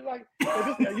practicing for like?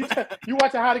 You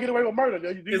watching How to Get Away with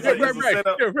Murder? You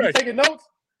taking notes?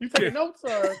 You taking notes,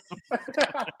 or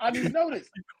I need to know this.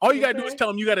 All you gotta do is tell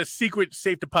them you got a secret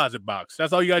safe deposit box.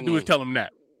 That's all you gotta do is tell them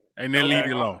that, and then leave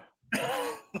you alone.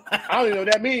 I don't even know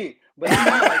what that means. But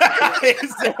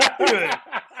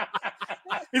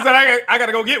he said, I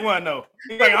gotta go get one though.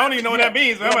 He's like, I don't even know what that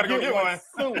means, but I'm about to go get one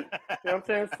soon. You know what I'm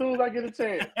saying? As soon as I get a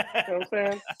chance. You know what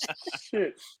I'm saying?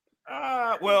 Shit.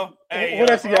 Well, hey, what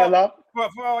else you got, Love?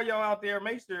 For all y'all out there,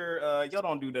 make sure y'all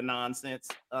don't do the nonsense.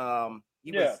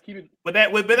 Keep it. Would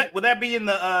that be in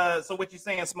the so what you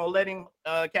saying Smoletting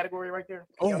category right there?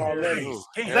 Oh,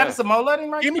 is that a Smoletting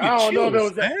right there? I don't know if it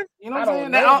was that. You know what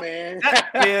I'm saying?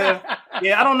 Man.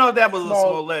 I don't know if that was a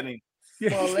Smoletting.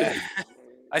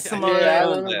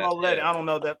 I don't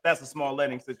know that that's a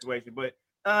Smoletting situation, but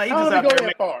he just out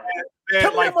there far.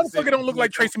 Tell me that motherfucker don't look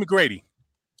like Tracy McGrady.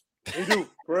 He do,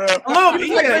 bro. Yeah.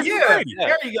 There you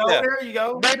go. Yeah. There you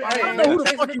go. Baby, I don't know who the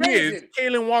fuck he is.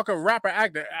 Kalen Walker, rapper,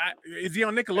 actor. Is he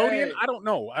on Nickelodeon? Hey. I don't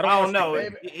know. I don't know.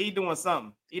 He doing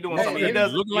something. He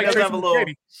does look like have a little.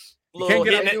 He can't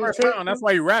get that first round. That's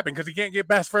why he's rapping, because he can't get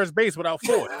past first base without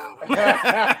Floyd.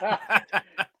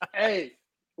 Hey,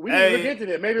 we need to look into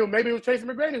that. Maybe it was Tracy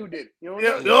McGrady who did it. You know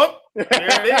what There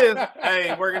it is.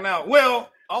 Hey, working out.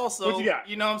 Well, also, what you got?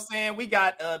 You know what I'm saying? We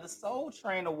got the Soul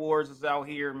Train Awards is out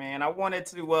here, man. I wanted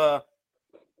to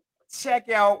check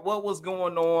out what was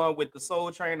going on with the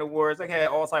Soul Train Awards. They had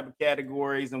all type of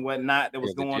categories and whatnot that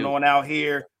was going on out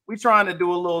here. We trying to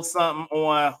do a little something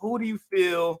on who do you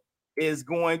feel is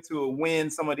going to win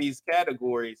some of these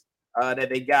categories that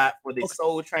they got for the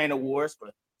Soul Train Awards for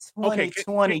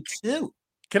 2022.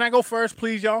 Can I go first,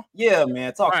 please, y'all? Yeah,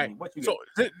 man. Talk to me. What you got?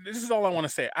 So this is all I want to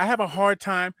say. I have a hard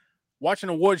time watching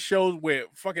award shows where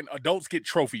fucking adults get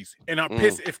trophies and are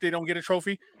pissed if they don't get a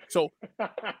trophy. So,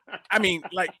 I mean,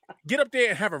 like, get up there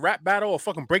and have a rap battle or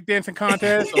fucking breakdancing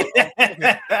contest or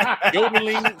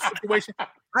yodeling situation.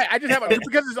 I just have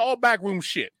because it's all backroom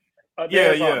shit. I'll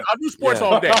do sports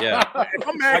all day. Yeah. If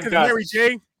I'm mad because Mary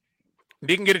J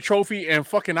didn't get a trophy and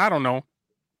fucking, I don't know.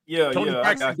 Tony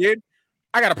Braxton did.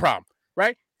 I got a problem,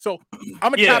 right? So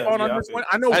I'm gonna tap on this one.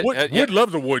 I know Wood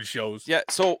loves award shows. Yeah.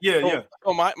 So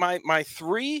So my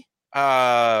three,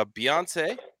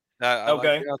 Beyonce. Like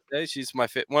Beyonce. She's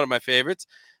one of my favorites.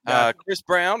 Chris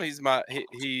Brown.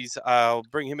 I'll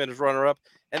bring him in as runner up.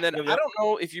 And then I don't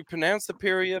know if you pronounce the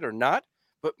period or not,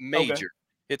 but Major. Okay.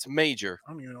 It's Major.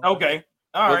 Okay.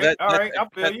 All right. I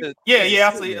feel you.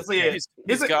 I see it.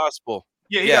 It's gospel.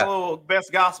 Yeah, he got a little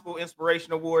best gospel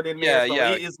inspiration award in there.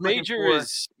 So Major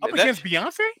is up against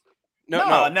Beyonce.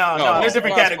 No. There's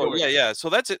different categories. Yeah. So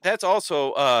that's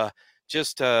also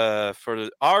just for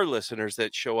our listeners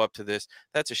that show up to this.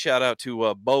 That's a shout out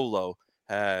to Bolo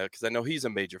because I know he's a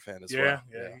major fan as well.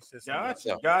 Yeah.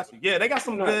 Gotcha. Yeah, they got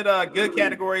some good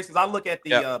categories. Because I look at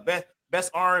the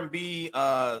best R&B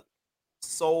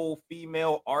soul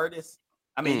female artist.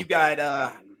 I mean, you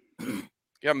got.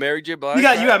 You got Mary J. Blige. You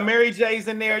got Mary J's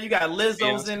in there. You got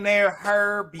Lizzo's in there.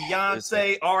 Her,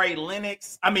 Beyonce, R.A.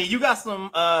 Lennox. I mean, you got some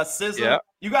SZA. Yeah.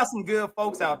 You got some good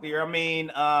folks out there. I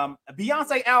mean,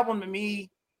 Beyonce album to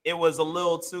me, it was a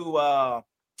little too.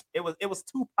 It was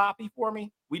too poppy for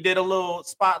me. We did a little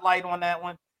spotlight on that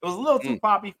one. It was a little too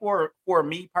poppy for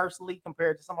me personally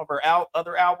compared to some of her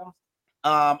other albums.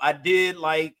 I did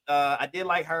like her. I did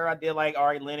like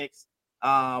R.A. Lennox.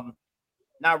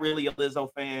 Not really a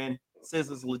Lizzo fan.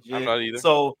 SZA's legit. I'm not either.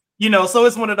 So so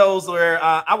it's one of those where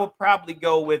I would probably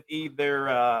go with either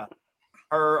her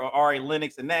or R.A.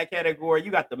 Lennox in that category.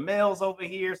 You got the males over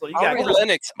here, so you got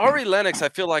R.A. Lennox. I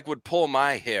feel like would pull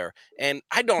my hair, and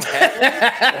I don't have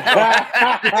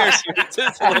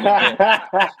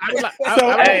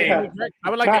I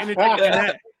would like to interject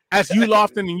that. As you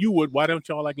Lofton and you would. Why don't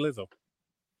y'all like Lizzo?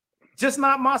 Just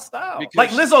not my style. Because like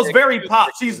Lizzo's very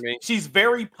pop. She's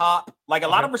very pop. Like a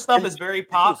lot of her stuff is very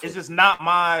pop. It's just not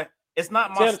my. It's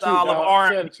not my style of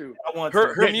R&B.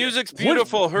 Her music's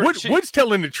beautiful. Wood's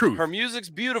telling the truth. Her music's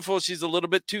beautiful. She's a little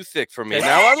bit too thick for me.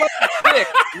 Now I like the thick.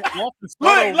 Look,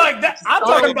 like that. I'm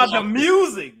talking about the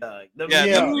music, Doug. The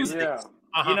music.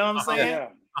 You know what I'm saying?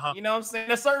 You know what I'm saying?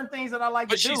 There's certain things that I like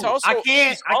to do. She's also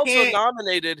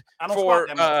nominated for.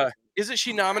 Isn't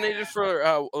she nominated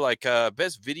for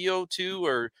best video too,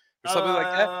 or something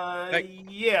like that?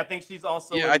 Yeah, I think she's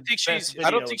also. Yeah, I think she's. I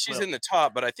don't think she's in the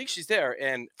top, but I think she's there.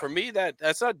 And for me,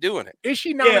 that's not doing it. Is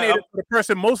she nominated for the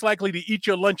person most likely to eat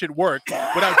your lunch at work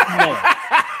without you knowing?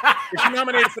 Is she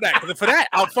nominated for that? Because for that,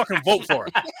 I'll fucking vote for her.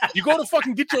 You go to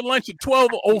fucking get your lunch at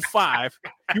 12:05.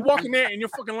 You walk in there and your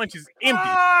fucking lunch is empty.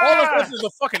 All of this is a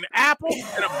fucking apple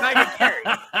and a bag of carrots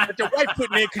that your wife put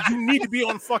in there because you need to be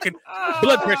on fucking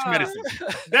blood pressure medicine.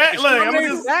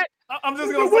 I'm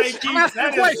just gonna say, Keith,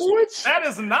 that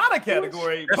is not a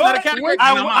category. That's not a category.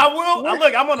 I will.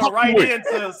 Look, I'm gonna write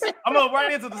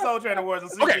into the Soul Train Awards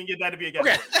and see if we can get that to be a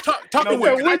category. Okay, talk to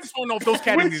Wood. I just don't know if those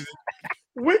categories.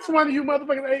 Which one of you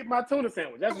motherfuckers ate my tuna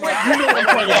sandwich? That's right. You know what I'm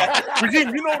talking about. Regine,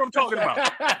 you know what I'm talking about.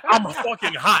 I'm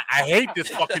fucking hot. I hate this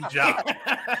fucking job.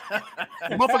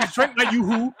 Motherfuckers drank my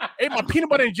Yoo-hoo, ate my peanut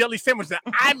butter and jelly sandwich that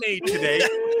I made today.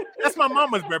 That's my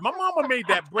mama's bread. My mama made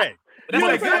that bread.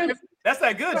 That's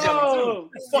that good jelly too.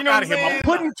 Fuck out of here. My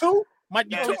pudding too?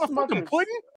 You took my fucking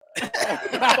pudding?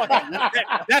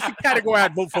 That's the category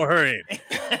I'd vote for her in.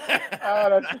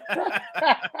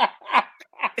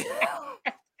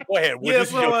 Go ahead. Yeah,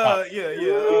 so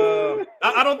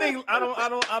I don't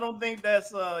think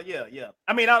that's I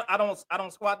mean, I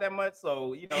don't squat that much,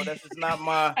 so that's just not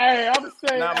my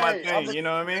my thing. You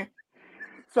know what I mean?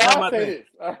 So I'll say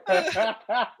this.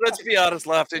 Let's be honest,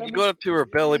 Lofton. You go up to her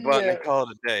belly button and call it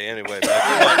a day. Anyway,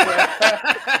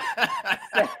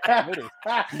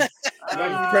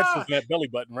 pretzels that belly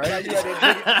button, right?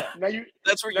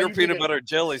 That's where your peanut butter and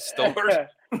jelly stored.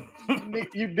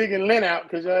 You digging Lynn out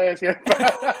because your ass here.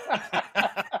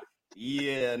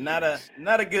 Yeah, not a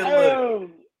good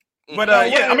look. But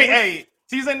I mean, hey,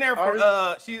 she's in there for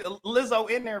Lizzo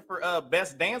in there for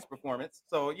best dance performance.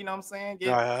 So you know what I'm saying?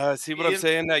 See what I'm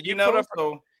saying? Now you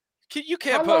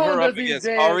can't put her up against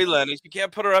R.A. Lennox. You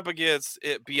can't put her up against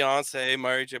Beyonce,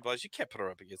 Mary J. Blige. You can't put her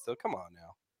up against them. Come on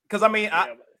now. Because I mean,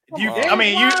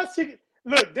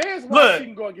 Look, there's why she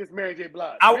can go against Mary J.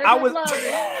 Blige. You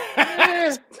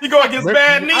go against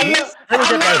Bad Knees.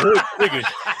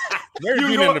 Mary You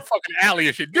being go- in the fucking alley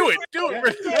and shit. Do it.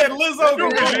 Yeah, Lizzo. Do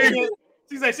it.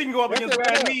 She said she can go up against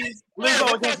bad knees.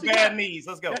 Lizzo against bad knees.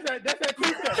 Let's go. That's that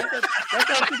two-step.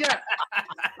 That's all she got.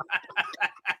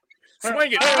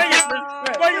 Swing it,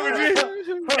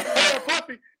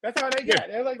 Puppy. That's how they got.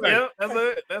 They're like, Yep, that's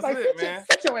it. That's like, it, man.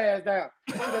 Sit your ass down.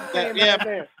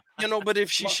 Yeah. You know, but if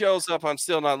she shows up, I'm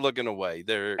still not looking away.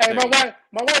 Hey, my wife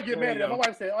get mad at that. My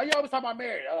wife said, "Oh, you always talk about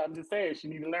Mary." I'm just saying, she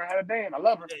need to learn how to dance. I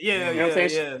love her. Yeah, you know what I'm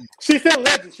saying? yeah. She's still a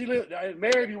legend. She live.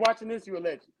 Mary, if you watching this, you a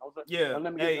legend. I was like, Yeah.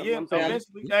 let me Hey, get, yeah.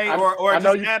 eventually. Hey, I or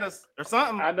know just add us or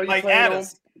something. I know you like playing add on-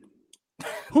 us.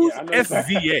 Who's Yeah, I know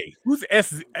SZA? Who's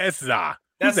SZA?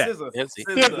 That's that?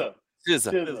 SZA.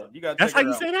 SZA. You got. That's how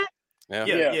you say that?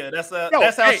 Yeah. That's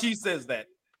how she says that.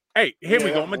 Hey, here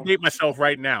we go. I'm gonna date myself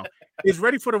right now. Is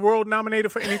Ready for the World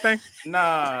nominated for anything?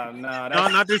 Nah. No,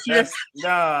 not this year.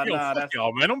 Nah. That's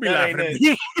y'all, man. Don't be that laughing ain't at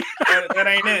me. That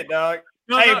ain't it, dog.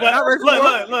 No, Hey, no, but not Ready for the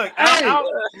World. look.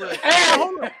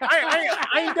 Hold on.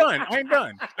 I ain't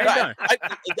done.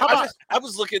 I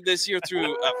was looking this year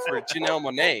through for Janelle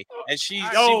Monáe, and she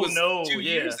Oh, was no, 2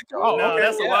 years ago. Oh, no, okay.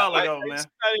 that's a while ago, man. It's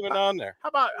not even on there. How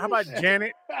about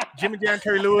Janet, Jimmy Jam,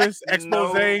 Terry Lewis,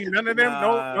 Expose? None of them.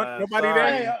 Nah, Nobody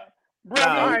sorry. there. Bro,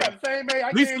 Nah. you got the same age. I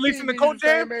Lisa guarantee and the you Cold the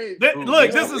same Jam? age.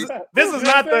 Look, this is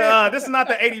not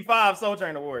the 85 Soul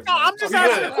Train Awards. No, man. I'm just You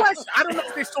asking good. a question. I don't know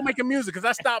if they still making music because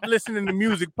I stopped listening to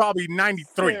music probably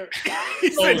 '93.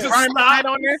 He So said is just Brian stop. McKnight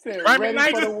on there? Said, Brian ready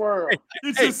McKnight? for the world.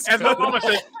 You Hey, just as my stop. mama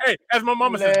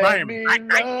says, Let Brian me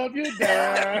McKnight. love you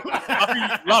down.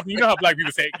 Love, you know how black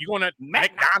people say, you going to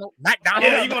McDonald's?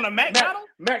 Yeah, you going to McDonald's?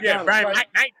 Yeah, Brian right.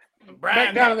 McKnight.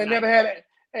 McDonald's ain't never had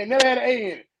an A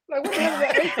in it. Like, where the hell is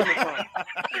that A coming from?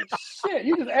 Shit,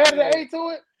 you just added an A to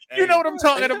it. You know what I'm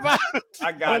talking about.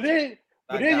 I got you.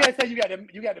 But then you say you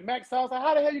got the Mac sauce.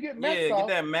 How the hell you get Mac Yeah, sauce? get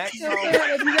that Mac You know what I'm sauce.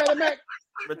 saying? If you got a Mac.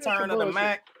 Return of the bullshit.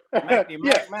 Mac.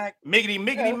 Yeah. Mac. Miggity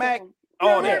Mac. Yeah,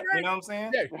 All that. right. You know what I'm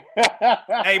saying? Yeah.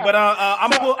 Hey, but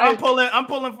I'm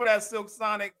pulling for that Silk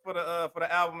Sonic for the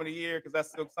album of the year because that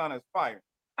Silk Sonic is fire.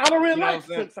 I don't really You know like what I'm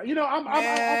saying? Silk Sonic. You know, I'm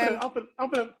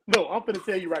finna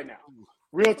tell you right now. Mm.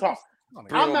 Real talk.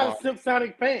 I'm not a Silk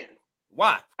Sonic fan.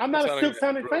 Why? I'm not a Silk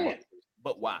Sonic fan.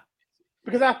 But why?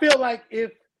 Because I feel like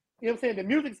if you know what I'm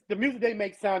saying, the music they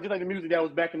make sound just like the music that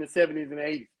was back in the 70s and the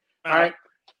 80s. All right.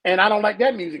 And I don't like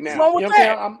that music now. What's wrong with you know what I'm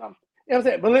saying? You know what I'm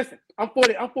saying? But listen, I'm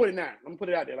 49. I'm gonna put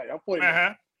it out there. Like I'm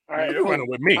 49. All right. You're running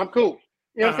with me. I'm cool.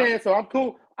 You know what I'm saying? So I'm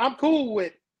cool. I'm cool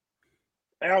with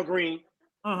Al Green. You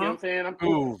know what I'm saying? I'm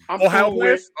cool. I'm Ohio cool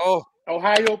players? with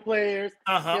Ohio players.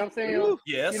 You know what I'm saying? Ooh,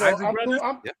 yes. You know, Isaac I'm Brothers?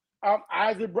 cool.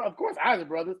 Isaac, of course, Isaac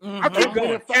Brothers. I keep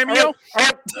going. Cameo?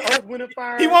 Earth, Wind and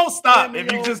Fire. He won't stop Cameo.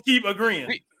 if you just keep agreeing.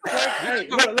 Hey,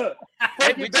 look.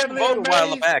 We took a vote a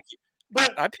while back.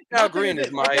 But I picked Al Green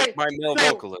as my male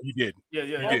vocalist. You did.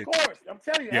 Yeah. Of course, I'm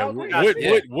telling you. Yeah, Al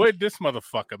Green. Wood, this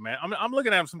motherfucker, man. I'm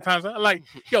looking at him sometimes. I'm like,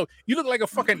 yo, you look like a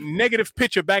fucking negative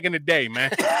picture back in the day,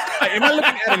 man. Like, am I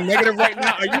looking at a negative right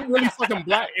now? Are you really fucking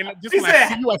black? And just when I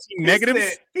see you, I see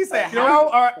negatives. He said,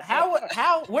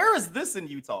 how? Where is this in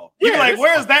Utah? Yeah, You're like,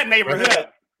 where is that neighborhood?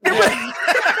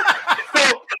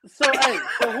 So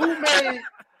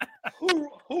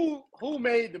who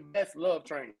made the best Love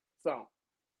Train song?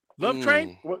 Love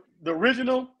Train? What, the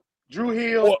original, Drew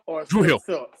Hill or Drew Hill?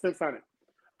 600.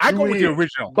 I go with the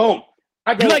original. Boom.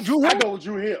 You like Drew Hill? I go with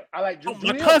Drew Hill. I like Drew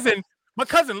Hill. My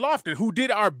cousin Lofton, who did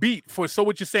our beat for So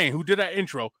What You're Saying, who did our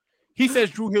intro, he says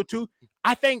Drew Hill too.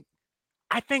 I think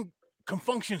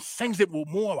Confunction sings it with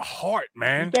more of a heart,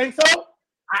 man. You think so?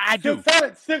 I do.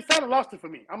 600 lost it for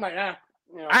me. I'm like,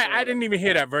 You know, I didn't even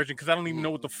hear that version because I don't even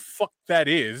know what the fuck that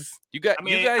is. You guys,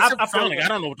 I feel like I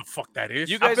don't know what the fuck that is.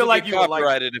 You guys feel will like be you would like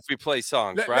copyrighted if we play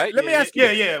songs, right? Let me ask you.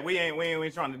 Yeah. We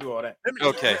ain't trying to do all that.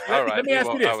 Okay, all right. Let me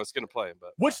ask you this. I was gonna play it,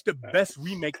 but what's the best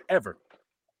remake ever?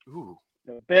 ooh,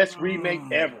 the best remake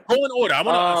ever. Go in order. So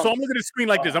I'm looking at the screen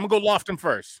like this. I'm gonna go Lofton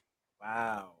first.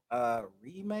 Wow.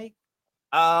 Remake.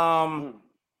 There's I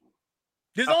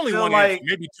only feel one, like-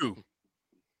 maybe two.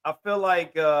 I feel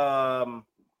like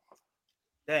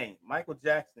Michael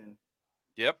Jackson.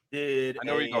 yep. Did I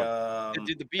know where you're going. It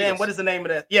did the Beatles. Damn, what is the name of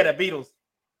that? Yeah, the Beatles.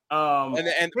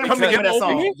 And Come Together that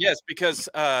song. Yes, because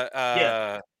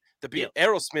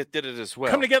Aerosmith did it as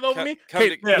well. Come Together Over Me?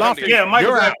 Yeah,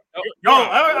 Michael Jackson.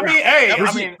 That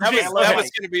was going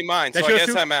to be mine, so I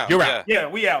guess I'm out. You're out. Yeah,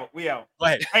 we out. Go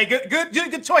ahead. Hey,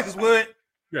 good choices, Wood.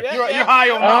 Yeah. You're high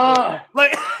on my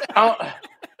like.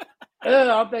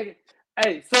 I'm thinking.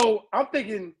 Hey, so I'm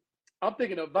thinking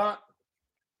Avant.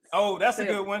 Oh, that's a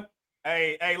good one.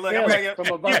 Hey, look, Yeah,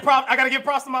 I gotta give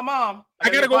props to my mom. I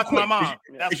gotta go to quick. my mom.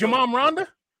 Is your mom Rhonda?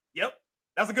 Yep.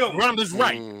 That's a good one. Your mama's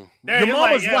right. Your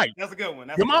mama's right. That's a good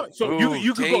one. Your mom. So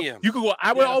you could go.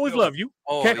 I will always love you.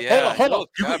 Oh, Hold on.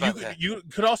 You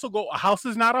could also go. A house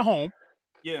is not a home.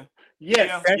 Yeah.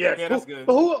 Yes. Yeah, that's good.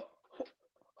 Who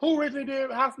originally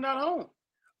did House Not Home?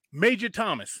 Major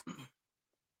Thomas.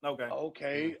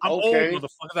 Okay. I'm old,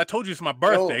 motherfuckers. I told you it's my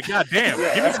birthday. God damn.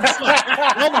 Give me some slack.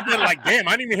 I was like, damn,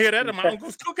 I didn't even hear that at my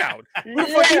uncle's cookout. What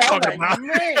the fuck you talking about?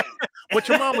 But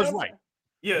your mom was right.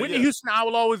 Whitney Houston, I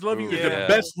Will Always Love You is the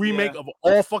best remake of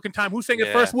all fucking time. Who sang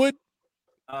it first, Wood?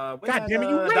 God damn it,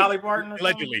 you right. Dolly Parton.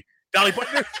 Allegedly. Dolly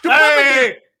Parton.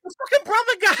 Hey! The fucking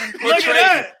brother guy. Look at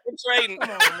that. I'm trading.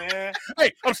 Come on, man.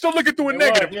 Hey, I'm still looking through a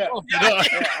negative.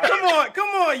 Come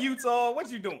on, Utah. What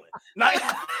you doing?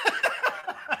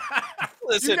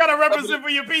 Listen, you gotta represent for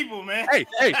your people, man. Hey,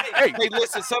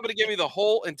 listen, somebody give me the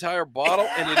whole entire bottle,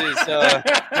 and it is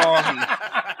gone.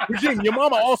 Virginia, your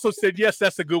mama also said, yes,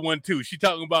 that's a good one, too. She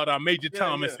talking about Major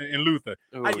Thomas and Luther.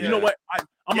 You know what?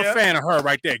 I'm a fan of her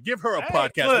right there. Give her a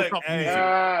podcast. Look,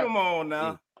 come on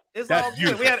now. It's all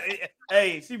good.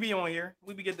 She be on here.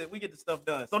 We get the stuff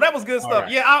done. So that was good stuff.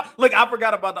 Right. Yeah, I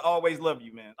forgot about the Always Love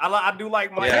You, man. I do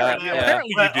like Mike. Apparently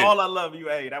you did. All I Love you.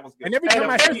 Hey, that was good. And every time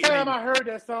the first time I heard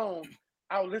that song,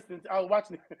 I was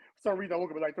watching for some reason. I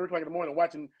woke up at like 3 o'clock in the morning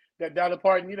watching that Dolly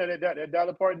Parton, that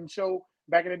Dolly Parton show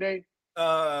back in the day.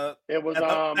 It was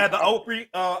at the Opry.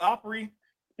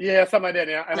 Yeah, something like that.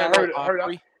 And I heard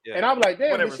and I was like,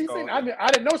 damn, did she sing? I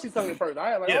didn't know she sung it first.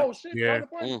 I was like, oh shit, Dolly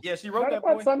Parton. Yeah, she wrote that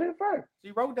boy. Sung it first. She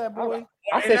wrote that boy.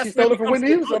 I said she stole it from Whitney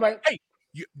Houston. I'm like, hey,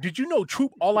 did you know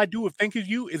Troop All I Do Is Think Of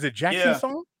You is a Jackson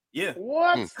song? Yeah.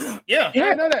 What? Yeah. I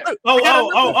didn't know that.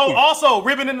 Also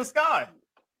Ribbon in the Sky.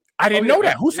 I didn't know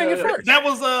that. Who sang it first? That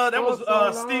was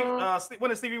Steve. When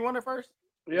did Stevie Wonder first?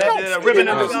 Yeah, Ribbon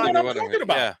in the Sky. What I'm talking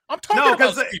about. I'm talking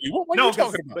about Stevie. What are you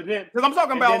talking about? Because I'm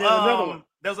talking about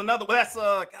there's another. That's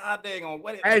God dang on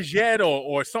what? As Yet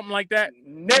or something like that.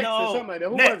 Next or something like that.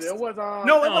 Who was it? It was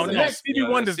no. Stevie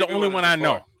Wonder's the only one I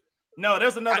know. No,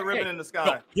 there's another Ribbon in the Sky.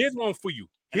 No, here's one for you.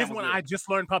 Here's one I just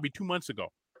learned probably 2 months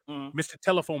ago. Mr.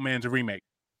 Telephone Man's a remake.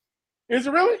 Is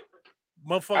it really?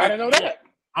 Motherfucker. I didn't know that.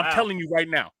 I'm telling you right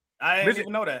now. I didn't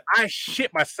even know that. I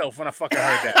shit myself when I fucking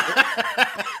heard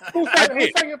that. Who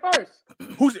sang it first?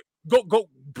 Who's it? Go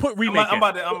put remake. I'm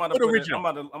about to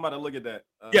look at that.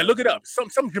 Yeah, look it up.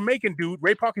 Some Jamaican dude,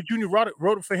 Ray Parker Jr.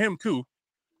 wrote it for him too.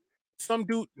 Some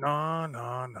dude,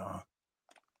 no.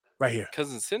 Right here.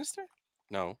 Cousin Sinister?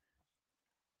 No.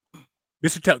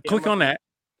 Click on that.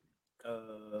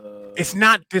 It's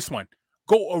not this one.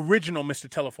 Go original, Mr.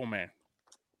 Telephone Man.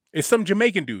 It's some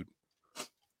Jamaican dude.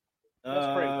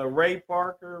 Ray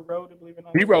Parker wrote it. Believe it or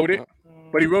not. He wrote it,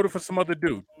 but he wrote it for some other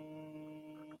dude.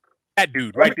 That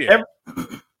dude right there.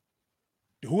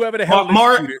 Whoever the hell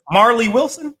Marley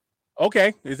Wilson.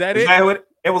 Okay, is that it?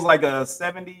 It was like a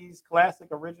 70s classic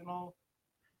original.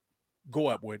 Go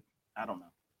up, Wood. I don't know.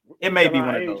 It may be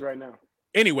one of those right now.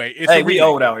 Anyway, we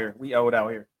old out here.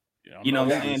 You know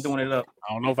what I'm saying? Doing it up.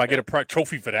 I don't know if I get a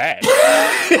trophy for that.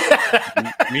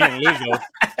 Me and Lizzo.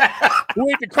 Who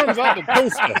ate the crumbs out the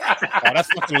toaster? Oh, that's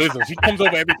fucking Lizzo. She comes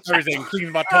over every Thursday and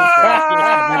cleans my toaster.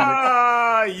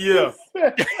 Yeah.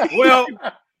 Well,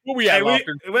 where we at,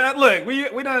 look,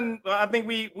 we done. I think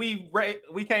we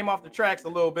came off the tracks a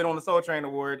little bit on the Soul Train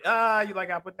Award. You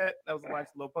like I put that? That was a nice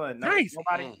little fun. No, nice.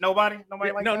 Nobody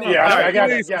like no, that? No. Yeah, I got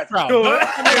it.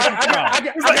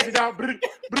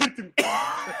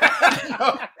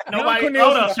 Nobody.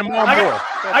 Hold up.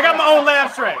 I got my own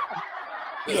laugh track.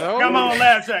 Got my own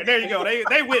laugh track. There you go.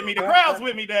 They with me. The crowd's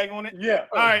with me, daggone it. Yeah.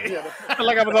 All right. Yeah. I feel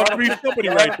like I was on Three's Company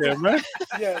right there, man.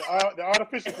 Yeah, the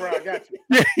artificial crowd got you.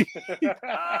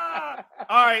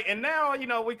 All right, and now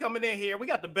we coming in here. We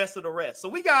got the best of the rest. So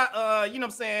we got what I'm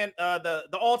saying,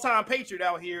 the all-time Patriot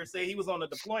out here say he was on the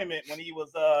deployment when he was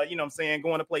what I'm saying,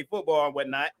 going to play football and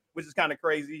whatnot, which is kind of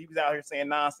crazy. He was out here saying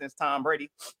nonsense, Tom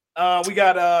Brady. We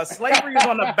got slavery is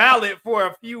on the ballot for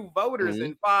a few voters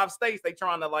in 5 states. They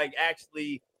trying to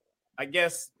actually, I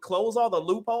guess, close all the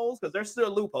loopholes because there's still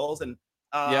loopholes. And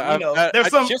there's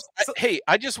some.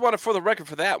 I just want to, for the record,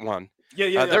 for that one.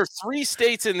 Yeah. There are 3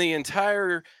 states in the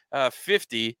entire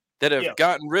 50 that have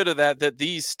gotten rid of that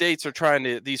these states are trying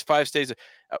to. These 5 states,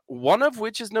 one of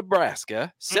which is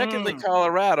Nebraska. Secondly,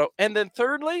 Colorado, and then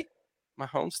thirdly, my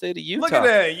home state of Utah. Look at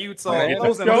that, Utah. Good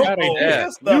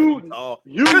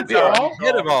job.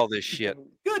 Get of all this shit.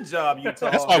 Good job,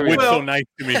 Utah. That's why Wood's so nice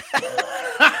to me.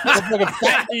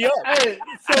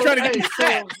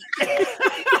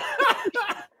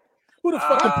 Who the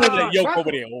fuck can pull that yoke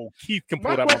over there? Oh, Keith can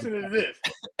pull that. My question is this.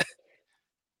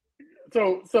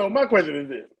 So my question is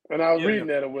this, and I was reading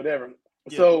that or whatever.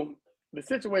 Yeah. So the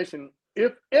situation,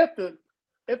 if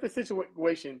if the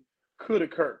situation could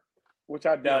occur, which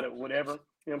I doubt it, whatever,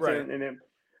 you know what I'm saying? And then, you know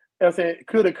what I'm saying, it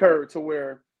could occur to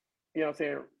where, you know what I'm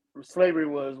saying, slavery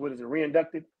was, what is it,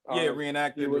 reinducted?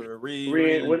 Reenacted or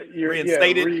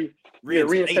reinstated.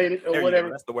 Reinstated or whatever.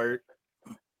 That's the word.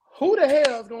 Who the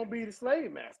hell is going to be the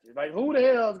slave master? Like, who the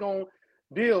hell is going to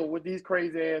deal with these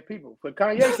crazy ass people? But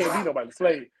Kanye can't be nobody's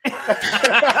slave.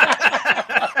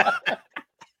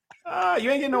 You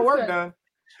ain't getting no work done.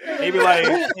 He be like,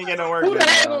 he ain't getting no work done. Who the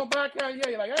hell gonna buy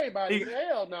Kanye? Like, everybody,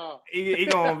 hell no. He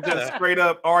gonna just straight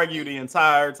up argue the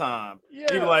entire time. He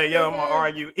be like, yo, I'm gonna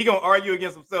argue. He gonna argue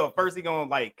against himself. First, he gonna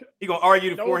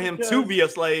argue for him to be a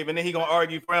slave, and then he gonna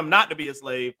argue for him not to be a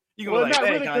slave. You gonna not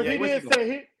really,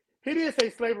 Kanye, he did say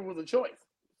slavery was a choice.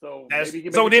 So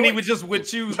then he would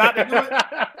choose not to do it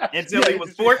until he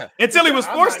was forced. Until he was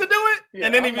forced to do it,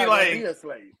 and then he'd be like, "Be a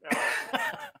slave."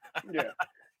 Yeah,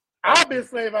 I'll be a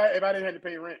slave if I didn't have to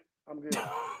pay rent. I'm good. I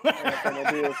don't pay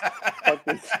no bills. Fuck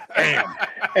this. Damn.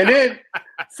 And then,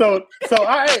 so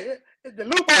the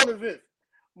loophole is this: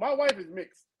 my wife is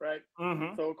mixed, right?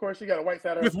 Mm-hmm. So of course she got a white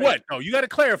side of her face. With what? No, you got to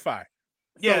clarify.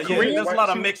 There's a lot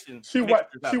of mixing. She white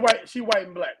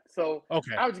and black. So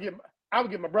okay, I would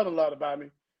get my brother-in-law to buy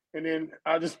me, and then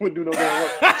I just wouldn't do no damn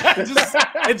work.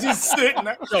 just sitting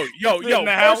there. Yo,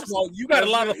 first of all, you got a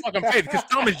lot of fucking faith because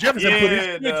Thomas Jefferson put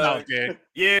his kids out there.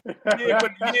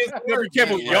 But be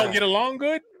careful. Y'all get along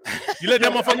good? You let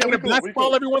that motherfucker play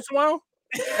basketball every once in a while?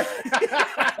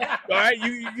 All right,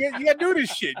 you gotta do this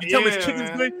shit. You tell me this chicken's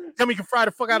good. Tell me you can fry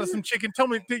the fuck out of some chicken. Tell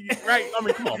me, right? I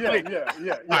mean, come on.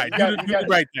 Yeah. All right, do the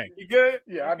right thing. You good?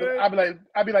 Yeah,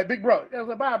 I'd be like, big bro. I was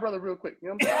like, bye, brother, real quick. You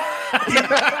know what I'm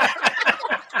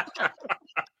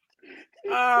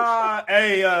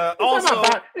saying? Also,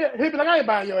 he'd be like, I ain't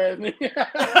buying your ass,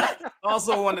 nigga.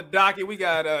 Also on the docket, we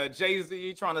got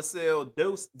Jay-Z trying to sell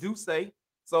Douce.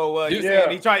 So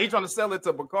he's trying to sell it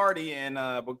to Bacardi, and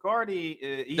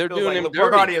Bacardi he feels like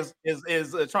Bacardi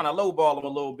is trying to lowball him a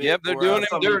little bit. Yep, they're doing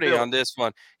him dirty on this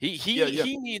one.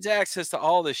 He needs access to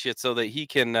all this shit so that he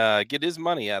can get his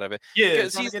money out of it. Yeah,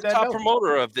 because he's the top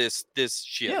promoter of this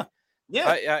shit.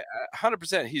 Yeah.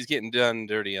 100% he's getting done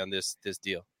dirty on this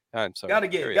deal. I'm sorry. Gotta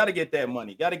get that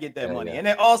money. Yeah. And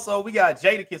then also we got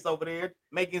Jadakiss over there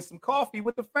making some coffee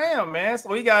with the fam, man.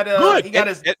 So he got his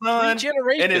son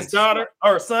and his daughter,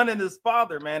 or son and his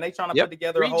father, man. They trying to put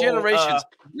together a whole generations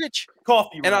rich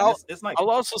coffee. And it's nice. I'll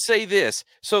also say this.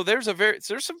 So there's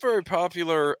some very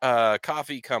popular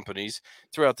coffee companies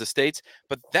throughout the states,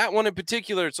 but that one in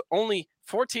particular, it's only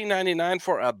 $14.99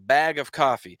 for a bag of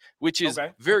coffee, which is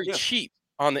very cheap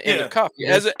on the end of coffee.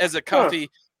 As a coffee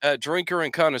drinker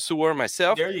and connoisseur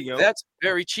myself, there you go. That's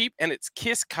very cheap, and it's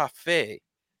Kiss Cafe.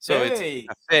 So it's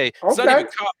cafe. It's not even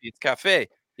coffee; it's cafe.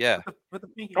 Yeah.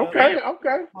 Okay.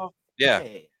 Yeah,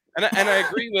 and I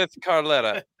agree with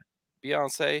Carletta.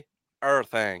 Beyonce, her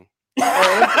thing. Hey,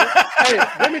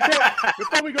 let me tell you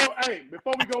before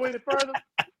we go any further.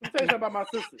 Let me tell you something about my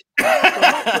sister.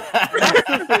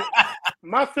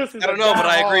 My sister's I don't know, but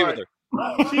I agree with her.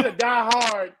 She's a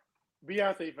diehard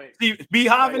Beyonce fan.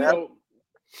 Beehive.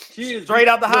 She is straight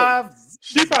out the hive.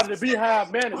 She's probably the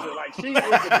Beehive manager. Like she is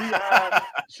the Beehive.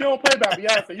 She don't play about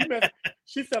Beyonce.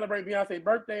 She celebrates Beyonce's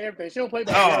birthday, everything. She don't play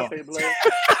about Beyonce, blood.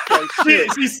 Like,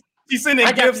 she's sending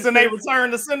gifts and they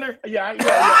return to sender. I got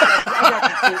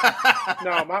you.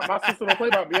 No, my sister don't play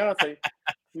about Beyonce.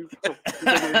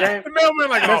 The mailman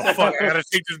like, oh fuck, I gotta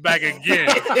take this back again.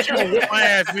 She gonna whip my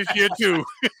ass this year too.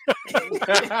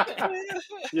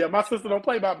 Yeah, my sister don't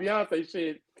play about Beyonce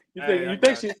shit. You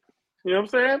think she? You know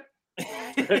what I'm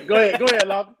saying? Go ahead,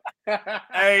 Love.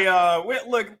 Hey,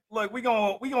 look, we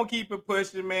gonna keep it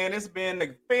pushing, man. It's been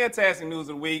a fantastic news of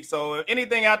the week. So if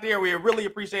anything out there, we really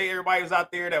appreciate everybody who's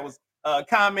out there that was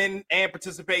commenting and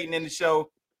participating in the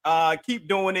show. Keep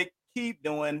doing it. Keep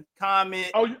doing comment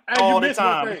all the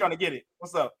time. We're trying to get it.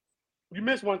 What's up? You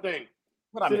missed one thing.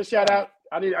 What I missed? Shout out.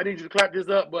 I need you to clap this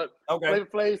up. But Flavor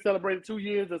Flav celebrated 2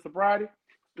 years of sobriety.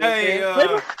 Hey,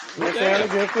 Flavor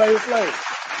Flav.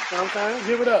 You know what I'm saying?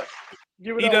 Give it up.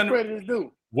 Give it up. Credit is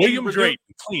due. William Drake,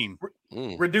 clean.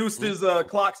 Reduced his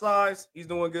clock size. He's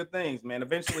doing good things, man.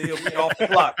 Eventually, he'll be off the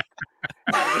clock.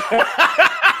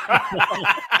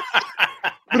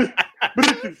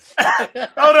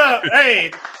 Hold up.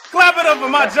 Hey, clap it up for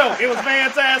my joke. It was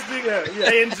fantastic. Yeah.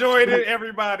 They enjoyed it.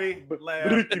 Everybody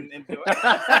laughed and enjoyed it.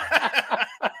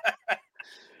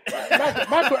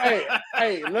 Michael,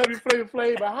 hey, love you, Flavor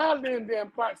Flav, but how many damn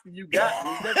clocks do you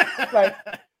got? Like,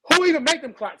 who even make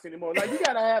them clocks anymore? Like, you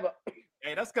gotta have a.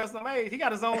 Hey, that's custom made. He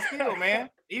got his own skill, man.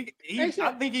 I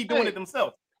think he's doing it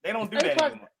himself. They don't do that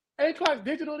anymore. 8 clock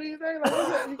digital these days. Like, what's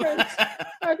that? You can't.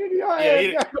 I think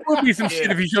There would be some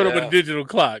shit if he showed up with a digital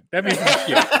clock. That'd be some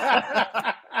shit.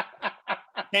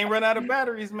 Can't run out of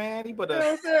batteries, man. He put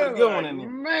a good one in there.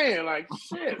 Man, like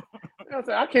shit.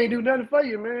 I can't do nothing for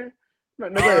you, man. All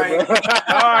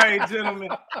right, gentlemen.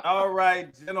 All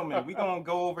right, gentlemen. We're gonna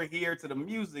go over here to the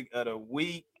music of the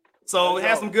week. So we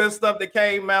had some good stuff that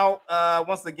came out.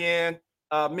 Once again,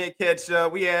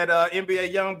 mid-ketchup. We had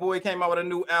NBA YoungBoy came out with a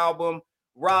new album,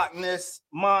 Rockness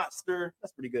Monster.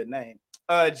 That's a pretty good name.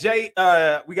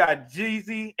 We got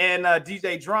Jeezy and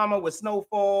DJ Drama with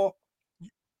Snowfall.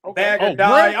 Bag or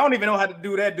Die. I don't even know how to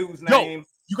do that dude's name.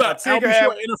 You got album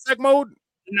short in effect mode?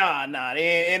 Nah,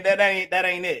 and that ain't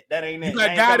it. That ain't it. You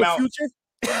got Guy the Future?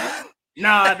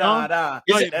 Nah.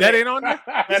 That ain't on there?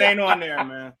 That ain't on there,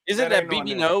 man. Isn't that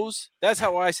BB Knows? That's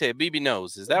how I say it. BB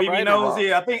Knows. Is that right? BB Knows,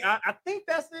 yeah. I think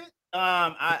that's it.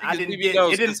 I didn't get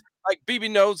it. Didn't like BB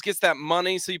Knows gets that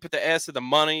money, so you put the S of the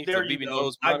money. There BB you go.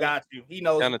 Knows money. I got you. He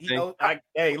knows.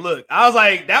 Hey, look, I was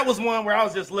like, that was one where I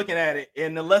was just looking at it,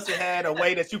 and unless it had a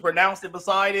way that you pronounced it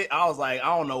beside it, I was like,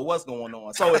 I don't know what's going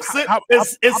on. So if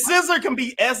scissor can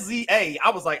be SZA,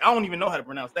 I was like, I don't even know how to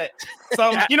pronounce that.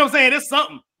 So you know what I'm saying? It's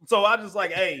something. So I just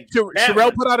like, hey,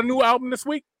 Sherelle put out a new album this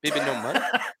week. BB No Money.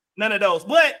 None of those,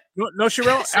 but no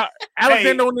Sherelle.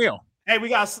 Alexander O'Neal. Hey, we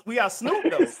got Snoop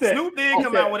though. Snoop did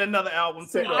come out with another album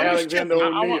too. Alexander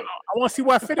O'Neal. I want to see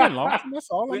where I fit in, Lawson. That's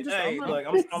all. I'm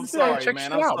sorry,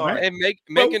 man. I'm sorry. And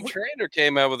Megan Trainor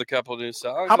came out with a couple new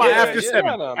songs. How about After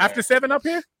Seven? After Seven up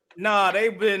here? Nah,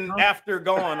 they've been after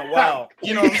gone a while.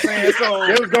 You know what I'm saying? So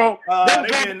they've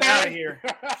been out of here.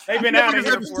 They've been out of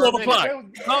here for 12 o'clock.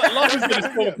 Lawson's been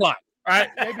at 12 o'clock. All right,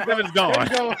 Seven's gone.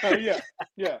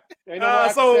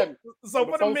 So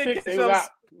for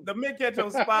the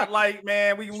mid-ketchup spotlight,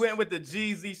 man, we went with the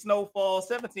Jeezy Snowfall,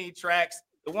 17 tracks.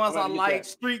 The ones I like,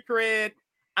 Street Cred,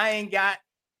 I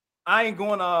ain't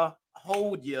gonna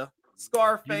hold you,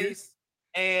 Scarface,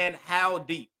 and How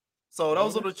Deep. So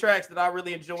those are the tracks that I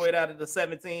really enjoyed out of the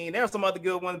 17. There are some other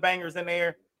good ones, bangers in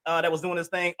there that was doing this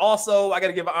thing. Also, I got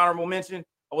to give an honorable mention.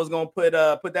 I was gonna put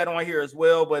that on here as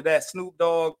well, but that Snoop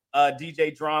Dogg,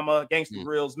 DJ Drama, Gangsta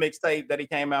Grills mixtape that he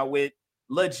came out with,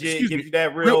 legit, gives you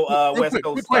that real West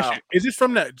Coast style. Question. Is this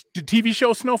from the TV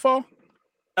show Snowfall?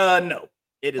 No,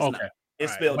 it is not.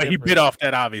 It's spelled but he bit off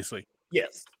that, obviously.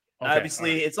 Yes. Okay.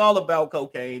 Obviously, it's all about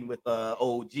cocaine with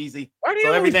old Jeezy.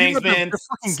 So everything's been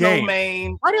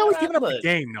Snowman. Why do they always give up the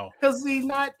game, though? Because he's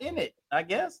not in it, I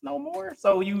guess, no more.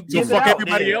 So you give it out,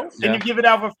 everybody else? Then you give it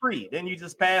out for free. Then you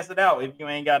just pass it out if you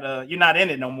ain't got you're not in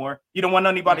it no more. You don't want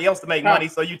anybody else to make money,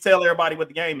 so you tell everybody what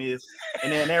the game is,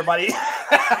 and then everybody,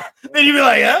 then you be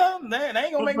like, man, they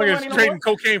ain't gonna make no money. Trading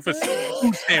cocaine for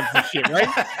food stamps and shit, right?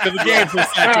 Because the game's so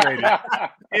saturated.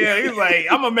 Yeah, he's like,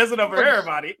 I'm gonna mess it up for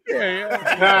everybody.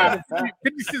 Yeah.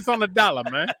 50 cents on the dollar,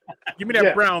 man. Give me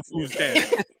that brown food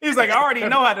stamp. He's like, I already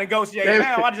know how to negotiate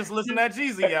now. I just listen to that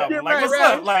Jeezy album. Like, what's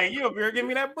up? Like, you up here give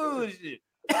me that bullshit.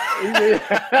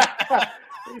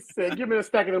 He said, give me a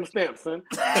stack of them stamps, son.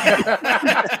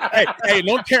 hey,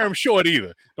 don't tear him short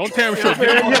either. Don't tear him short.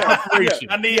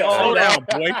 I need all down,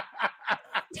 boy.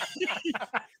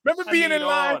 Remember being in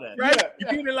line, right? You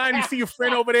being in line, you see your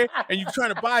friend over there, and you're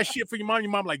trying to buy shit for your mom.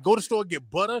 Your mom like, go to the store, get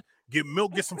butter, get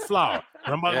milk, get some flour.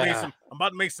 I'm about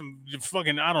to make some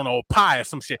fucking, I don't know, pie or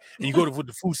some shit. And you go to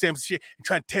the food stamps and shit and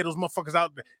try to tear those motherfuckers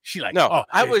out. She like, no,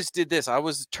 I always did this. I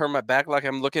always turn my back like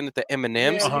I'm looking at the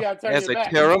M&Ms as I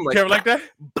tear them. Tear like that?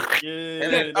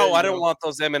 And then, I don't want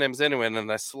those M&Ms anyway. And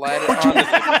then I slide it on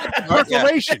the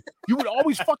perforation. You would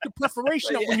always fuck the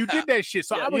perforation up when you did that shit.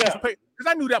 So I would just pay,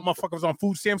 because I knew that motherfucker was on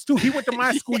food stamps too. He went to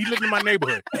my school. He lived in my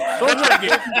neighborhood. Don't try to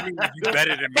get you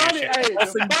better than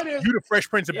me. You the Fresh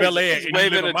Prince of Bel-Air and you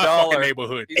live in my fucking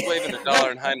neighborhood. He's waving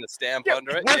 $1 and hiding the stamp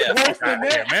under it. What's worse than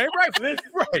that, man?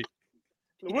 Right.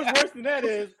 What's worse than that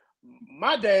is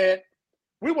my dad.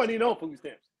 We wasn't even on food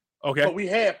stamps. Okay, but we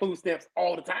had food stamps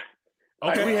all the time.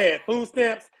 Okay, like we had food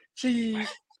stamps, cheese,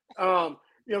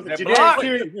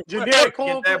 generic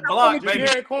corn,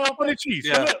 generic corn for the cheese.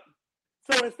 Yeah.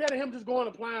 So instead of him just going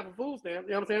applying for food stamps,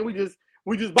 you know what I'm saying?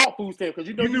 We just bought food stamps because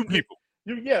you knew people.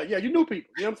 You knew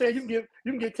people. You know what I'm saying? You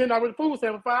can get $10 food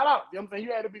stamp for $5. You know what I'm saying?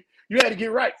 You had to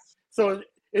get right. So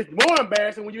it's more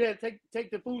embarrassing when you had to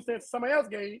take the food stamps somebody else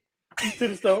gave to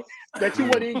the store that you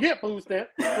wouldn't even get food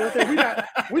stamps. You know what I'm saying?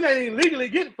 We not even legally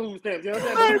getting food stamps. You know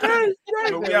what I'm saying?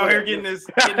 Right. We out here getting this.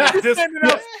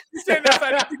 You standing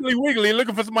outside Piggly Wiggly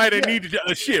looking for somebody that needed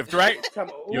a shift, right?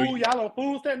 Ooh, y'all on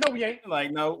food stamps? No, we ain't.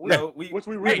 Like, no. We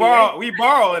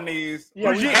borrowing these.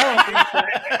 Yeah, we borrowing these.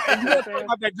 You know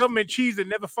about that government cheese that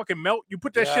never fucking melt? You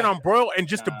put that shit on broil and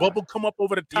just the bubble come up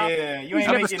over the top. Yeah, you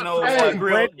ain't making no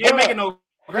grilled. You ain't making no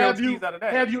grilled cheese out of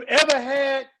that. Have you ever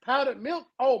had powdered milk?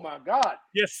 Oh my God.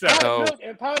 Yes, sir. Powdered milk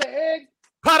and powdered eggs.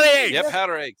 Powdered eggs. Yep,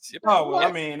 powdered eggs. Yep. Oh, well,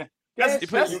 I mean, that's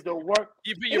the work.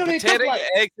 You put your potato, your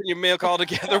eggs, and your milk all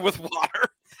together with water.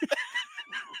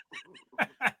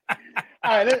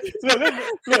 All right, look,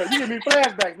 you give me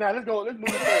flashbacks. Now let's go. Let's move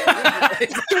forward.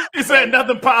 You said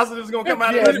nothing positive is gonna come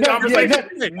out of this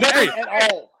conversation. Nothing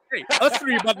at all. Hey, us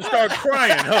three about to start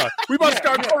crying, huh? We about to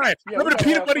start crying. Remember the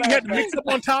peanut butter you had to mix up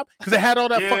on top because it had all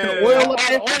that fucking oil up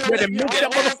there? You had to mix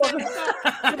that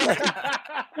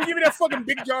motherfucker. We give you that fucking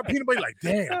big jar of peanut butter. You're like,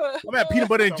 damn, I'm had peanut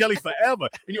butter and jelly forever.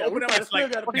 And you open it up, it's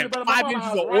like fucking 5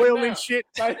 inches of oil and shit.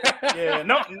 Yeah,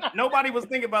 nobody was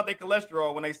thinking about their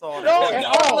cholesterol when they saw that. No, at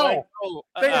all.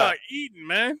 They are eating,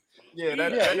 man. Yeah,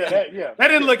 that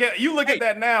didn't look at you. Look at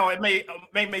that now. It may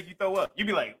make you throw up. You'd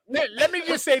be like, let me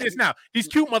just say this now. These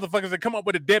cute motherfuckers that come up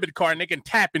with a debit card and they can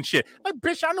tap and shit. Like,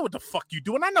 bitch, I know what the fuck you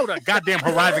doing. I know that goddamn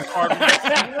Horizon card. Don't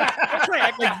try to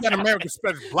act like you got American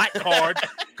Express black card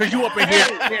because you up in here.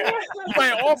 You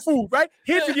buying all food, right?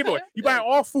 Here's the giveaway. You buying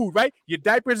all food, right? Your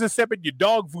diapers are separate, your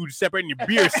dog food is separate, and your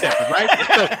beer is separate, right?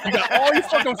 So you got all your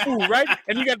fucking food, right?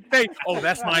 And you got to say, oh,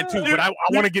 that's mine too, but I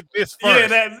want to get this first.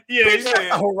 That's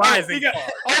the Horizon.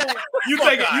 You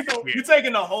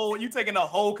taking the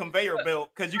whole conveyor belt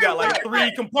because you got like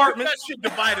 3 compartments. That shit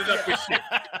divided up with shit.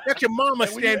 That's your mama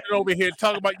standing over here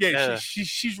talking about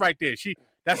she's right there.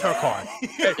 That's her card.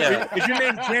 Is your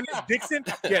name Janice Dixon?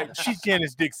 Yeah, she's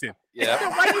Janice Dixon. Yeah.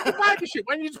 Why do you divide the shit?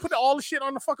 Why don't you just put all the shit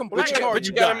on the fucking black card? But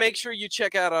you gotta make sure you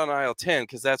check out on aisle 10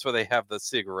 because that's where they have the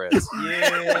cigarettes.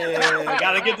 Yeah,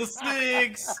 gotta get the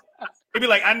cigs. He'd be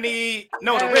like, I need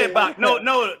the red box. No,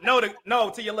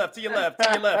 to your left. Now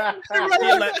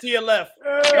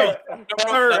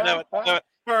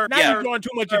you're drawing too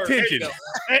much attention.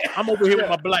 I'm over here with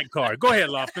my black card. Go ahead,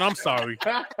 Lofton. I'm sorry.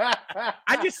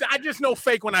 I just know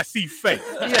fake when I see fake.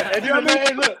 Yeah, you know what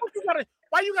I mean? Look.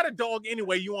 Why you got a dog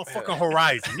anyway? You on fucking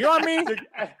Horizon? You know what I mean?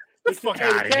 The fuck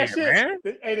out of here, man.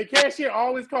 The cashier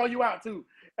always call you out too.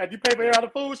 If you pay for all the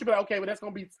food, she'll be like, okay, well that's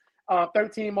gonna be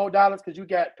 $13 more because you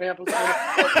got Pampers.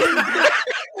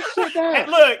 And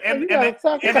look, and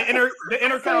the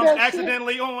intercom's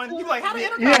accidentally on. You like, how the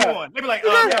intercom on? They be like,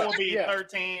 that will be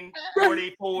 13,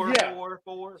 44,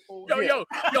 4. Yo.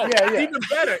 Even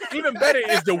better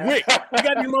is the wick. You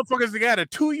got these motherfuckers that got a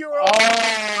 2-year-old,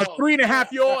 a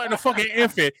 3.5-year-old, and a fucking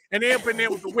infant, and they up in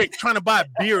there with the wick trying to buy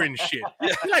beer and shit.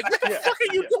 You're like, what the fuck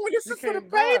are you doing? This is for the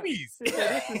babies.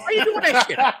 Why are you doing that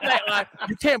shit? Like,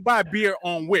 you can't buy beer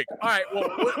on wick. All right,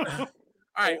 well.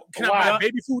 All right, can I buy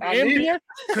baby food and beer?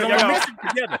 Because I'm gonna mix it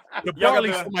together. The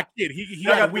barley's for my kid. He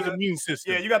got a weak immune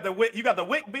system. Yeah, you got the wick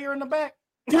beer in the back.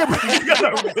 You got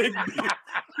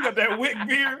that wick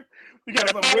beer. You got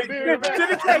some wick beer.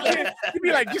 You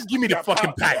be like, just give me the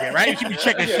fucking packet, right? You be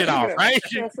checking shit off, right?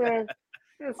 Act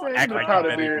like you're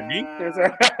better than me. Go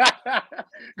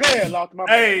ahead, Lofton.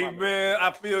 Hey, man,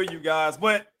 I feel you guys,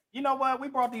 but. You know what? We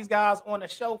brought these guys on the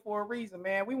show for a reason,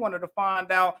 man. We wanted to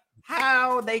find out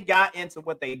how they got into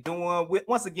what they doing.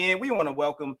 Once again, we want to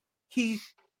welcome Keith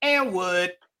and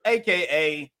Wood,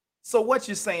 a.k.a. So What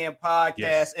You Saying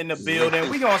podcast in the building.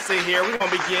 We're going to sit here. We're going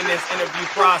to begin this interview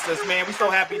process, man. We're so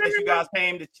happy that you guys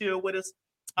came to chill with us.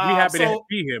 We happy to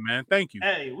be here, man. Thank you.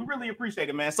 Hey, we really appreciate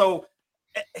it, man. So,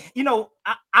 you know,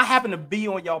 I happen to be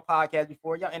on y'all podcast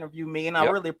before. Y'all interviewed me, and I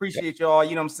really appreciate y'all,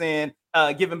 you know what I'm saying,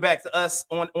 giving back to us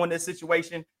on this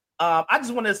situation. I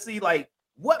just want to see, like,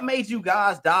 what made you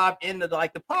guys dive into,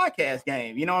 like, the podcast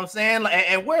game? You know what I'm saying?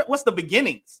 And what's the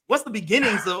beginnings? What's the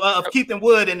beginnings of Keith and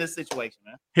Wood in this situation,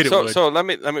 man? So let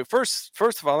me first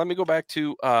of all, let me go back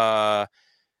to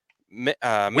May.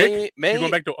 You're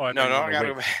going back to I gotta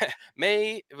go back.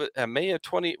 May of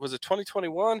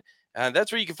 2021. And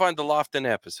that's where you can find the Lofton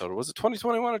episode. Was it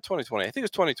 2021 or 2020? I think it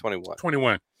was 2021.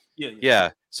 21.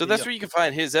 Yeah. So that's where you can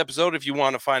find his episode if you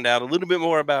want to find out a little bit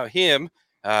more about him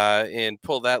and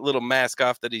pull that little mask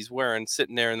off that he's wearing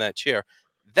sitting there in that chair.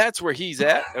 That's where he's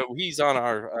at. He's on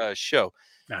our show.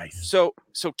 Nice. So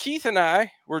Keith and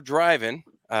I were driving.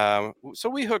 So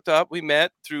we hooked up. We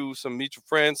met through some mutual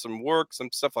friends, some work, some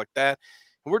stuff like that.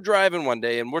 And we're driving one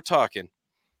day and we're talking.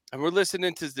 And we're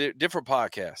listening to different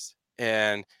podcasts.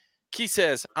 And Keith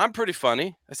says, I'm pretty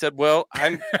funny. I said, well,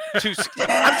 I'm too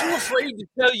afraid to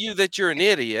tell you that you're an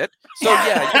idiot. So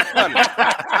yeah, you're funny.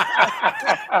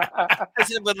 I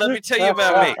said, but let me tell you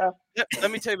about me.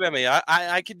 Let me tell you about me.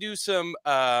 I could do some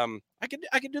I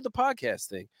could do the podcast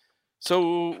thing.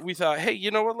 So we thought, hey, you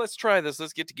know what? Let's try this.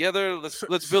 Let's get together.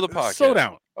 Let's build a podcast. Slow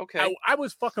down. Okay. I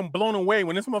was fucking blown away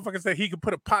when this motherfucker said he could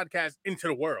put a podcast into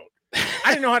the world. I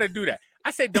didn't know how to do that. I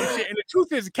said dumb shit. And the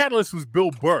truth is, the catalyst was Bill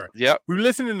Burr. Yep. We were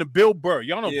listening to Bill Burr.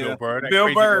 Y'all know Bill Burr.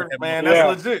 Bill Burr, man.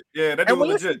 That's legit. Yeah, that dude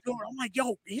legit. I'm like,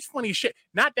 yo, he's funny as shit.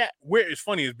 Not that we're as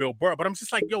funny as Bill Burr, but I'm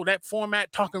just like, yo, that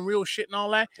format, talking real shit and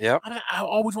all that. Yeah. I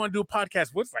always want to do a podcast.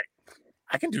 What's like,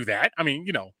 I can do that. I mean,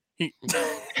 you know, look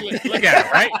at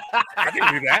it, right? I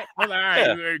can do that. I'm like, all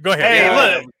right, go ahead.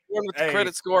 Hey, look. With the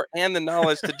credit score and the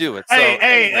knowledge to do it. So,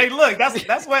 hey, look,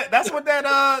 that's what that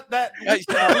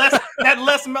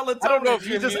less melatonin.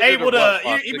 You're just able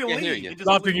to even leave.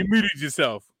 Lofton, you muted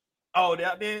yourself. Oh,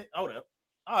 that did. Hold up.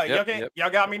 All right, y'all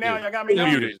got me now. Y'all got me now.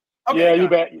 Muted. Okay, yeah, you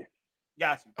bet.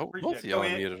 Got you. Oh, both of y'all are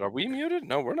muted. Are we muted?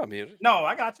 No, we're not muted. No,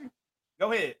 I got you.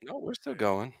 Go ahead. No, we're still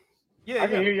going. Yeah, I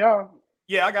can hear y'all.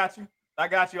 Yeah, I got you. I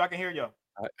can hear y'all.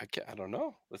 I don't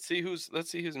know. Let's see who's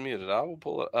muted. I will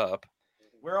pull it up.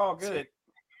 We're all good.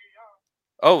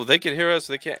 Oh, they can hear us.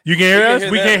 They can't. You can hear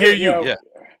us. We can't hear you. Yeah.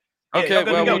 Okay.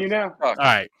 Well, you now. All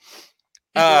right.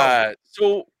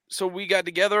 So we got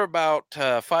together about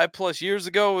 5+ years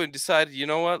ago and decided, you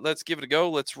know what? Let's give it a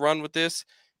go. Let's run with this.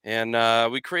 And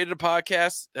we created a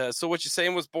podcast. So What You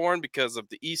Saying was born because of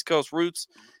the East Coast roots,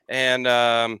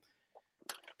 and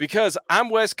because I'm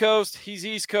West Coast, he's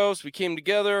East Coast. We came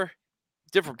together.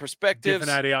 Different perspectives,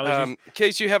 different ideologies. In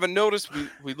case you haven't noticed,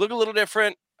 we look a little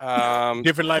different.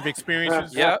 Different life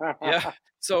experiences. Yeah.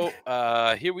 So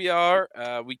here we are.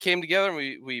 We came together and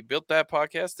we built that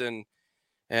podcast,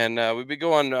 and we've been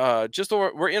going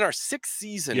we're in our 6th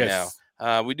season now.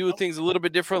 We do things a little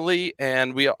bit differently,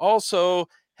 and we also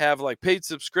have like paid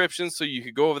subscriptions, so you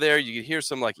could go over there. You could hear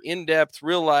some like in-depth,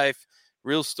 real life,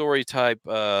 real story type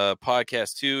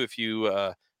podcast too, if you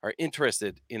are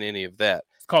interested in any of that.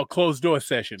 Called Closed Door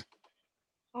Session.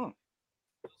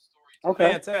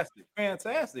 Okay.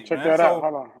 Fantastic. Check man. that out.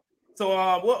 Hold on.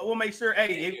 So we'll make sure,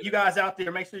 hey, if you guys out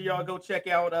there, make sure y'all go check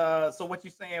out So What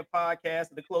You Saying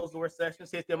podcast, the Closed Door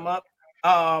Sessions, hit them up.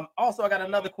 Also, I got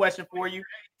another question for you.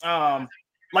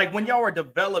 Like when y'all were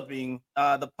developing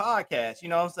the podcast, you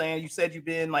know what I'm saying? You said you've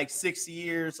been like 6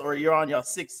 years or you're on your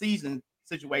 6th season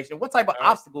situation. What type of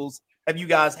obstacles have you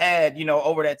guys had, you know,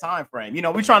 over that time frame? You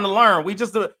know, we're trying to learn. We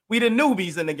the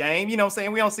newbies in the game, you know what I'm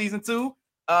saying? We on season 2.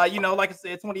 You know, like I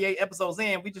said, 28 episodes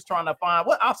in, we just trying to find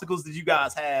what obstacles did you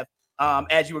guys have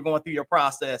as you were going through your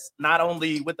process, not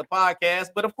only with the podcast,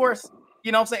 but of course,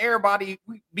 you know what I'm saying, everybody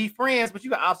we be friends, but you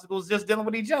got obstacles just dealing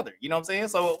with each other, you know what I'm saying?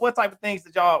 So what type of things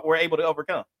that y'all were able to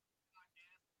overcome?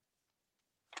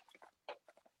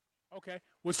 Okay.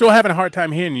 We're still having a hard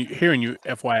time hearing you,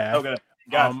 FYI. Okay.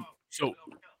 Got so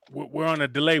we're on a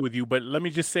delay with you, but let me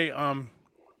just say,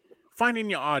 finding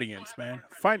your audience, man.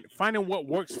 Finding what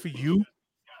works for you,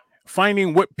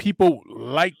 finding what people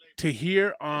like to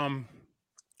hear, and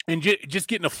just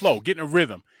getting a flow, getting a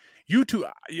rhythm. You two,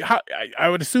 I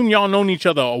would assume y'all known each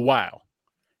other a while,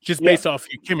 just based off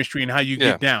your chemistry and how you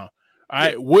get down. All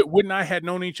right, Wood and I had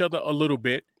known each other a little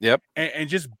bit. Yep. And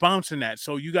just bouncing that.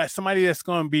 So you got somebody that's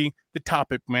going to be the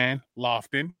topic man,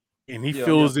 Lofton, and he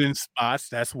fills in spots.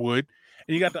 That's Wood.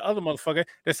 And you got the other motherfucker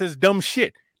that says dumb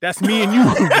shit. That's me and you.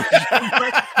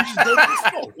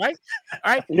 Right?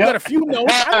 All right. You got a few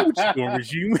notes. I know what you're doing,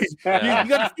 Regime. You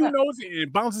got a few notes, and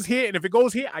it bounces here. And if it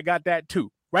goes here, I got that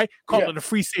too. Right? Call it a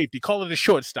free safety. Call it a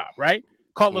shortstop. Right?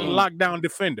 Call it a lockdown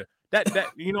defender.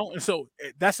 That you know. And so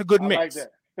that's a good mix. Like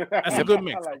that. That's a good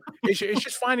mix. It's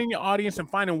just finding your audience and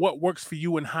finding what works for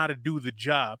you and how to do the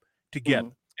job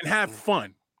together and have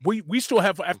fun. We still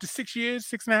have, after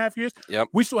 6.5 years,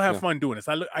 we still have fun doing this.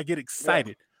 I get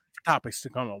excited for topics to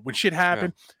come on. When shit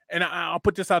happened, and I'll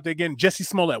put this out there again, Jesse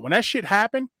Smollett, when that shit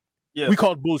happened, we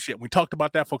called bullshit. We talked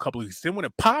about that for a couple of weeks. Then when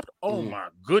it popped, oh my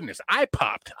goodness, I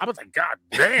popped. I was like, God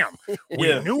damn,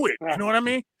 we knew it. You know what I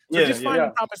mean? So just find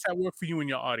topics that work for you and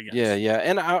your audience. Yeah.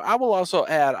 And I will also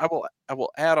add, I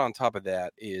will add on top of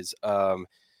that is,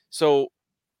 so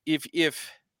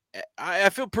if I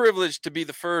feel privileged to be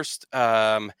the first,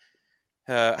 how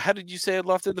did you say it,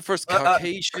 Lofton? The first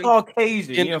Caucasian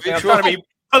you know, I'm trying to be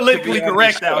politically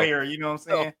correct out here. You know what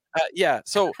I'm saying?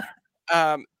 So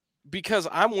because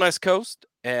I'm West Coast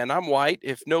and I'm white,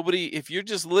 if you're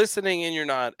just listening and you're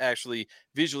not actually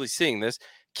visually seeing this,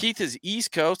 Keith is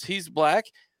East Coast, he's black.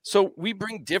 So we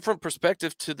bring different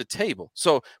perspectives to the table.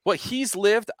 So what he's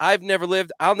lived, I've never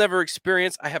lived, I'll never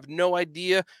experience. I have no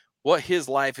idea what his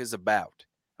life is about.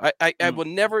 I will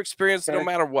never experience it no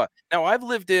matter what. Now I've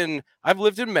lived in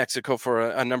Mexico for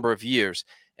a number of years,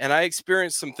 and I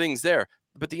experienced some things there.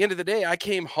 But at the end of the day, I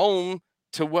came home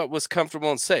to what was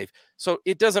comfortable and safe. So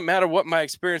it doesn't matter what my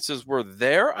experiences were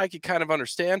there. I could kind of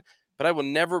understand, but I will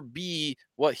never be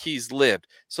what he's lived.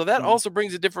 So that also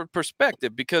brings a different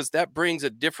perspective, because that brings a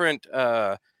different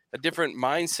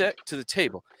mindset to the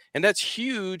table, and that's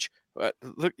huge.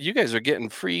 Look, you guys are getting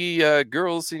free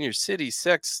girls in your city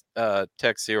sex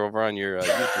text here over on your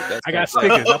YouTube. I got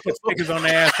stickers. I put stickers on the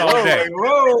ass all day.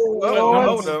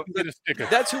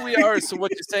 That's who we are. So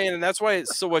what you're saying, and that's why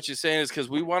it's so what you're saying is because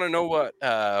we want to know what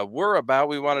we're about.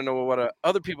 We want to know what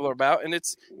other people are about, and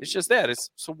it's just that. It's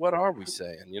so what are we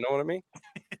saying? You know what I mean?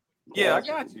 Yeah, I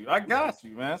got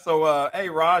you, man. So, hey,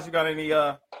 Raj, you got any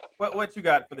what you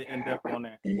got for the in-depth on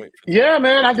there? Yeah,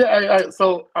 man.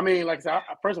 So I mean, like I said,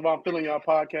 first of all, I'm feeling y'all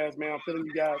podcast, man. I'm feeling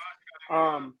you guys.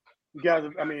 You guys,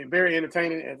 I mean, very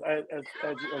entertaining, as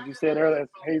you said earlier, as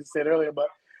Hayes said earlier. But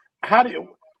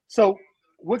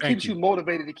what keeps you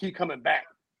motivated to keep coming back?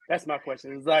 That's my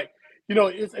question. It's like,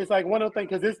 it's like one of the things,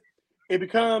 because it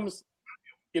becomes,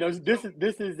 this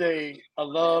is a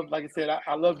love. Like I said,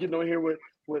 I love getting over here with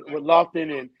Lofton, and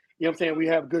you know what I'm saying, we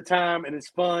have a good time and it's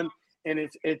fun, and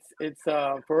it's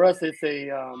for us it's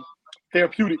a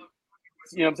therapeutic.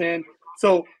 You know what I'm saying?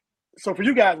 So for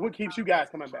you guys, what keeps you guys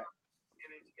coming back?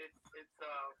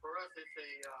 For us it's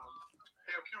a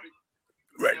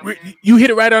therapeutic. Right, you hit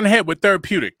it right on the head with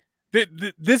therapeutic.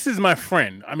 This is my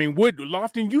friend. I mean,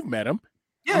 Lofton, you've met him.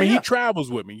 Yeah, he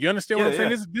travels with me. You understand what I'm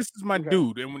saying? This is my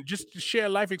dude, and just to share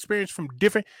life experience from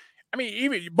different. I mean,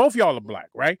 even both y'all are black,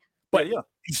 right? But you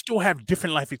still have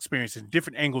different life experiences,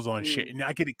 different angles on shit. And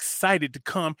I get excited to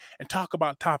come and talk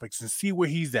about topics and see where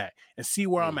he's at and see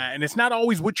where I'm at. And it's not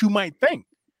always what you might think.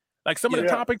 Like some of the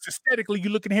topics aesthetically, you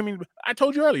look at him and I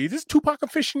told you earlier, this is Tupac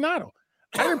aficionado.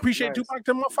 I didn't appreciate Tupac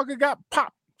till motherfucker got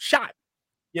popped, shot,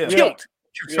 killed.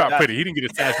 Shot pretty. He didn't get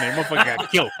assassinated. Motherfucker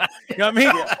got killed. You know what I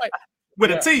mean? Like,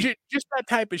 with a T. Just that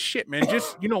type of shit, man.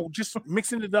 Just, just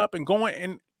mixing it up and going.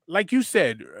 And like you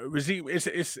said, Razee,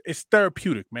 it's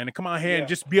therapeutic, man. To come out here and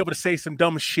just be able to say some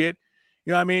dumb shit,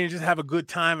 you know what I mean? Just have a good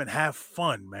time and have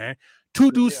fun, man.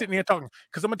 Two dudes sitting here talking.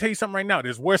 Because I'm going to tell you something right now.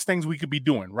 There's worse things we could be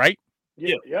doing, right?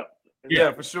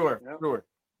 Yeah, for sure.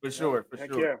 For sure.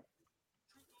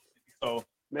 So,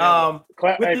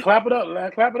 clap it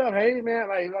up. Clap it up. Hey, man.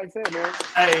 Like I said, man.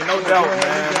 Hey, no doubt,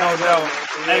 man. No doubt.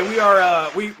 Hey, we are,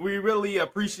 we really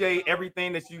appreciate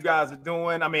everything that you guys are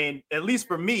doing. I mean, at least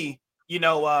for me,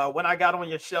 when I got on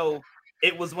your show,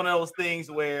 it was one of those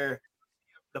things where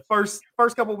the first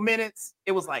couple of minutes,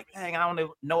 it was like, dang, I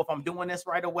don't know if I'm doing this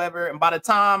right or whatever. And by the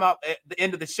time at the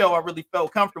end of the show, I really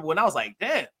felt comfortable. And I was like,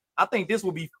 damn, I think this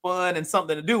will be fun and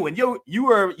something to do. And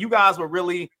you guys were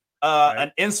really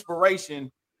an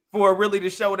inspiration for really to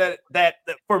show that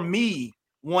for me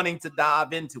wanting to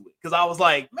dive into it. Because I was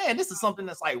like, man, this is something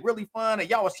that's like really fun. And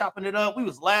y'all was chopping it up. We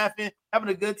was laughing, having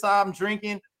a good time,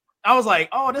 drinking. I was like,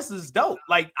 oh, this is dope.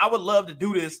 Like, I would love to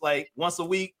do this like once a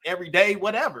week, every day,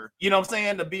 whatever. You know what I'm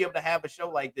saying? To be able to have a show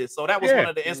like this. So that was one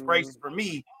of the inspirations for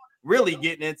me really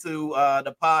getting into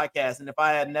the podcast. And if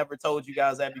I had never told you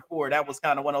guys that before, that was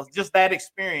kind of one of those, just that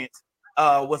experience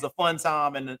was a fun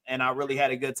time. And I really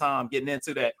had a good time getting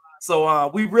into that.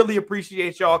 So we really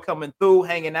appreciate y'all coming through,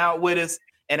 hanging out with us,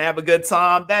 and have a good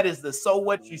time. That is the So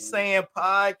What You Saying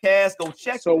podcast. Go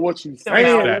check So What You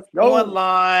Saying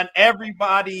online.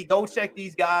 Everybody, go check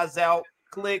these guys out.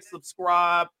 Click,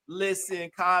 subscribe,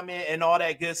 listen, comment, and all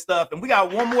that good stuff. And we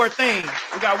got one more thing.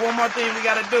 We got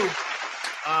to do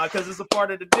because it's a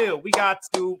part of the deal. We got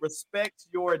to respect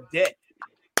your deck.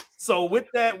 So with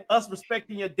that, us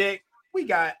respecting your deck, we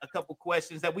got a couple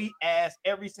questions that we ask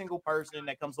every single person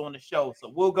that comes on the show.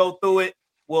 So we'll go through it.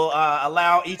 We'll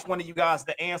allow each one of you guys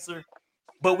to answer,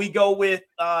 but we go with,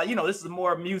 this is a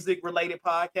more music-related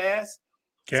podcast.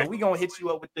 Okay. So we're going to hit you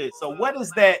up with this. So what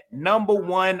is that number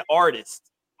one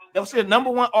artist? That's your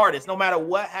number one artist, no matter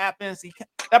what happens.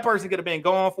 That person could have been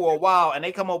gone for a while, and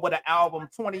they come up with an album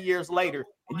 20 years later,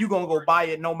 and you're going to go buy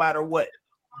it no matter what.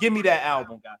 Give me that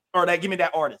album, guy. Or give me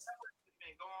that artist.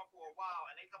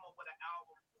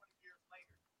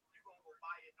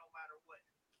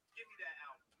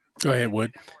 Go ahead,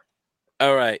 Wood.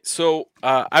 All right. So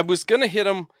I was gonna hit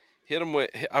him with.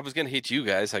 I was gonna hit you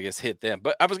guys. I guess hit them,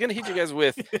 but I was gonna hit you guys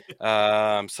with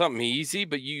something easy.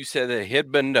 But you said that it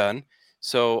had been done.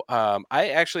 So I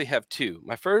actually have two.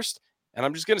 My first, and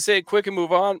I'm just gonna say it quick and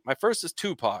move on. My first is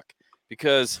Tupac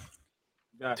because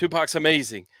Tupac's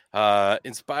amazing.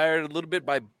 Inspired a little bit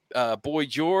by Boy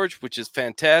George, which is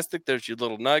fantastic. There's your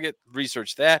little nugget.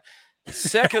 Research that.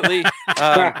 Secondly,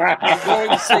 I'm going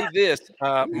to say this.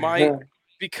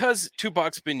 Because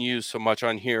Tupac's been used so much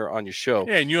on here on your show.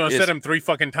 Yeah, and you said him 3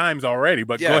 fucking times already,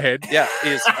 but go ahead. Yeah,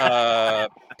 is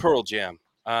Pearl Jam.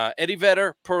 Eddie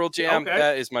Vedder, Pearl Jam,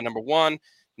 that is my number 1.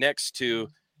 Next to,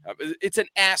 it's an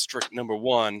asterisk number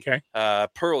 1. Okay.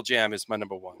 Pearl Jam is my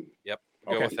number 1. Yep.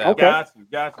 Go with that. Okay.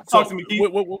 Got you. So,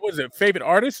 what was it? Favorite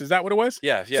artist? Is that what it was?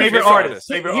 Yeah. Favorite artist.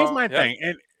 Here's my thing.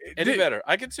 And Eddie Vedder.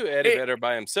 I could do Eddie Vedder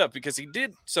by himself because he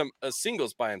did some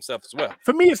singles by himself as well.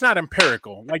 For me, it's not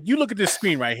empirical. Like, you look at this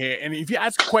screen right here, and if you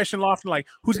ask a question, Lofton, like,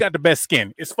 who's got the best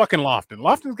skin? It's fucking Lofton.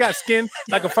 Lofton's got skin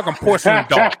like a fucking porcelain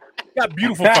doll. He got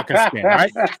beautiful fucking skin,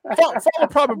 right? Followed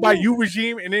probably by you,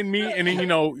 Regime, and then me, and then,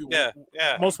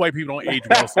 most white people don't age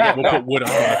well, so we'll put wood on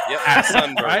their ass,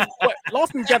 right? But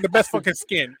Lofton's got the best fucking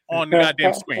skin on the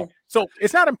goddamn screen. So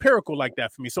it's not empirical like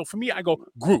that for me. So for me, I go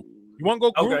group. You want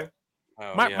to go group? Okay.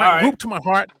 My group to my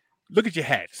heart. Look at your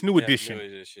hat. It's new edition.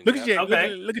 Look at your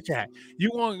look at your hat.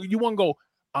 You want to go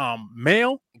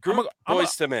male? Group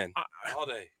Boys to Men all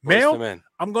day. Male?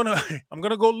 I'm gonna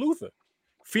go Luther.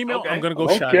 Female? I'm gonna go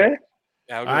Sade. Okay.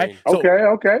 All right. So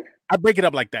okay. I break it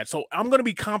up like that. So I'm gonna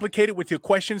be complicated with your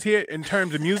questions here in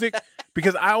terms of music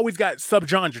because I always got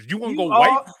subgenres. You want to go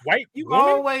white? You women?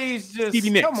 always just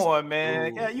come on,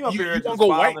 man. Yeah, you up here you just go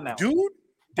white, out. dude?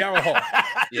 Daryl Hall.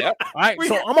 Yep. All right.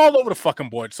 So I'm all over the fucking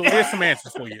board. So there's some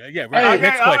answers for you. Yeah. Right. Okay,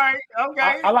 Next question.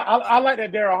 Okay. I like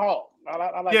that Daryl Hall.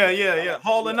 I like that.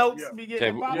 Hall and Oates.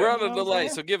 Okay, we're on a delay,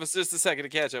 so give us just a second to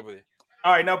catch up with you.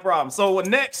 All right, no problem. So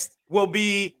next will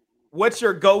be what's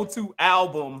your go-to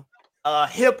album?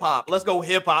 Hip hop. Let's go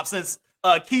hip hop since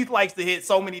Keith likes to hit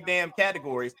so many damn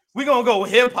categories. We're gonna go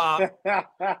hip hop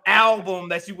album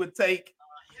that you would take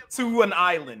to an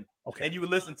island and you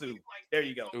would listen to. There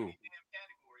you go. Ooh.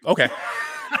 Okay.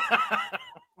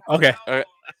 Okay. All right.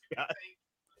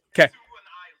 Okay.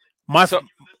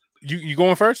 You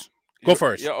going first? Go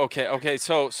first. Yeah. Okay.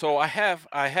 So I have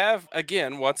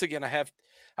once again I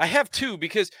have 2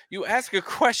 because you ask a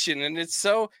question and it's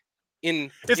so in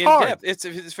hard. depth.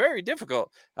 It's very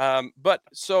difficult. But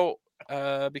so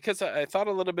because I thought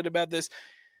a little bit about this,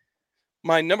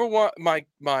 my number 1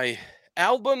 my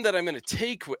album that I'm going to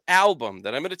take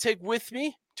with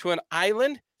me to an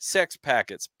island. Sex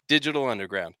Packets, Digital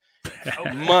Underground.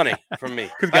 Money from me.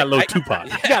 Because got a little Tupac.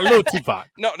 You got a little Tupac.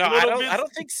 No, I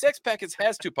don't think Sex Packets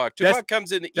has Tupac. Tupac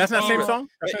comes in the That's not the same song?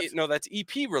 No, that's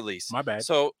EP release. My bad.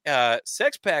 So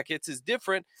Sex Packets is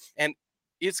different, and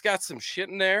it's got some shit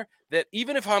in there that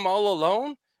even if I'm all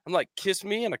alone, I'm like, kiss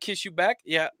me and I kiss you back.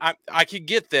 Yeah, I could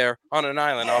get there on an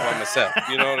island all by myself.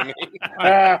 You know what I mean?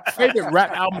 Favorite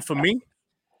rap album for me,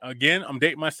 again, I'm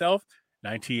dating myself,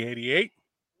 1988.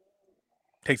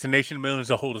 Takes a nation of millions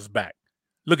to hold us back.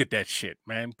 Look at that shit,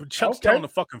 man. Chuck's telling the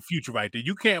fucking future right there.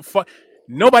 You can't fuck.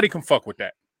 Nobody can fuck with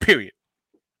that. Period.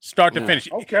 Start to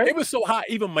finish. Okay. It was so hot.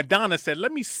 Even Madonna said,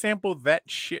 "Let me sample that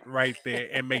shit right there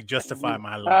and make Justify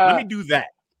My Love." Let me do that.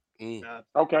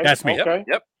 Okay. That's me.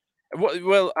 Yep.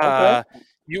 Well,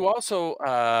 you also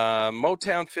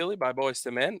Motown Philly by Boyz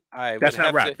II Men. That's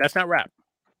not rap. That's not rap.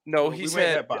 No, he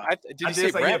said. Did he say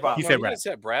rap? He said rap. He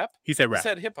said rap. He said rap. He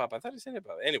said hip hop. I thought he said hip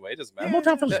hop. Anyway, it doesn't matter.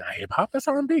 Motown Philly's not hip hop. That's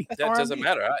R&B. That doesn't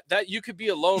matter. That you could be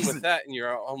alone with that in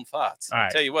your own thoughts. All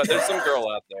right. Tell you what, there's some girl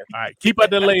out there. All right, keep a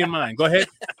delay in mind. Go ahead.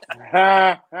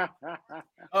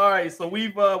 All right, so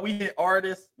we hit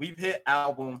artist, we've hit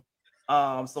album.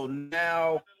 So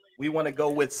now we want to go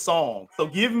with song. So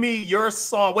give me your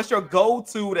song. What's your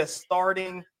go-to that's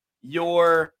starting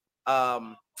your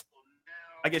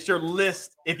I guess your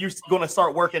list if you're going to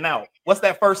start working out? What's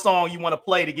that first song you want to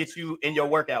play to get you in your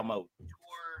workout mode? I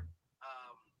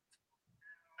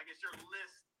guess your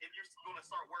list if you're going to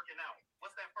start working out.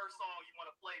 What's that first song you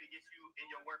want to play to get you in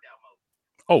your workout mode?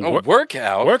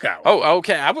 Workout. Oh,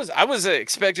 okay. I was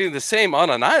expecting the same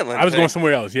on an island. I was going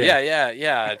somewhere else.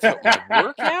 Yeah.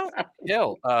 Workout?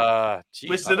 Hell,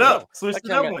 switch it up. Switch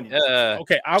it up on you.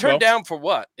 Okay, I'll turn go. down for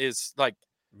what is like.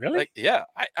 Really? Like, yeah,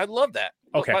 I love that.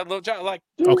 Okay.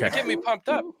 Okay. Get me pumped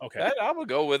up. Okay. I will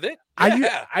go with it.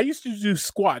 Yeah. I used to do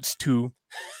squats to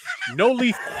No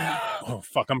Leaf. Oh,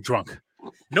 fuck, I'm drunk.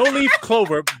 No Leaf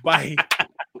Clover by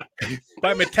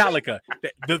Metallica.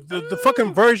 The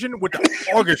fucking version with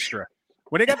the orchestra.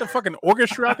 When they got the fucking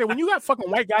orchestra out there, when you got fucking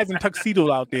white guys in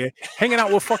tuxedos out there hanging out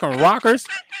with fucking rockers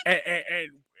and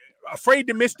afraid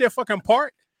to miss their fucking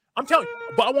part. I'm telling you,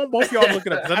 but I want both of y'all to look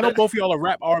it up because I know both of y'all are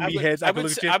rap R&B heads. I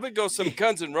would go some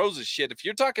Guns N' Roses shit. If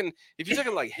you're talking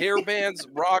like hair bands,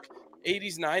 rock,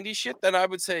 80s, 90s shit, then I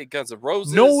would say Guns N'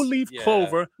 Roses. No Leaf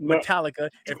Clover, Metallica.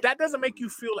 If that doesn't make you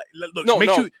feel like, look,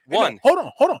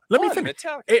 hold on. Let me finish.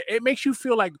 Metallica. It makes you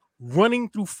feel like running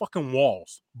through fucking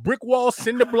walls, brick walls,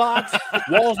 cinder blocks,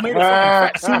 walls made of fucking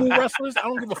fat sumo wrestlers. I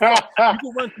don't give a fuck. You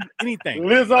can run through anything.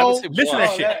 Lizzo, listen to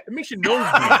that shit. It makes your nose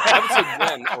bleed. I would say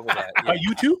one over that. Yeah. By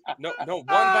you too? No, one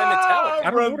by Metallica.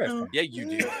 I don't know that. Yeah,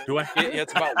 you do. Do I?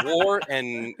 It's about war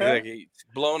and like, it's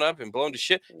blown up and blown to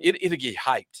shit. It'll get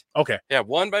hyped. Okay. Yeah,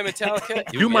 one by Metallica.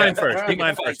 Do mine first. Do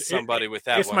mine first. Somebody with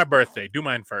that. It's one. my birthday. Do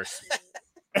mine first.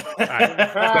 All right, go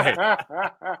ahead.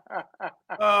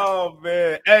 Oh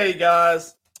man. Hey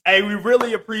guys. Hey, we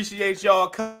really appreciate y'all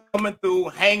coming through,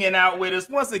 hanging out with us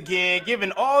once again,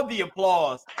 giving all the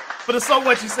applause for the So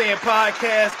What You Saying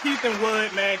podcast. Keith and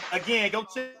Wood, man. Again, go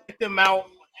check them out.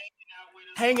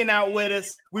 Hanging out with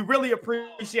us. We really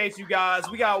appreciate you guys.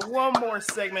 We got one more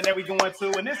segment that we're going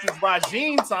to, and this is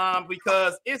Rajeen time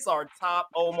because it's our top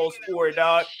almost 4,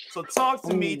 dog. So talk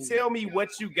to me. Tell me what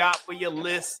you got for your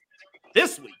list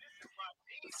this week.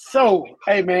 So,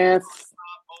 hey, man.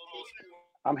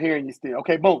 I'm hearing you still.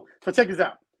 Okay, boom. So check this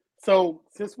out. So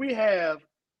since we have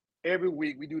every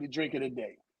week, we do the drink of the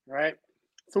day, right?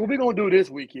 So what we're going to do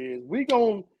this week is we're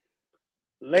going to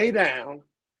lay down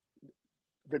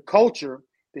the culture,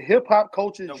 the hip-hop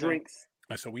culture drinks.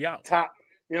 So we out. Top,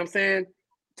 you know what I'm saying?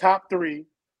 Top 3.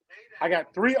 I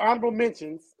got 3 honorable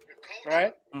mentions,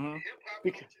 right? Mm-hmm.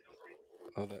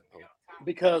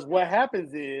 Because what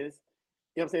happens is,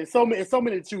 you know what I'm saying? It's so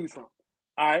many to choose from,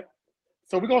 all right?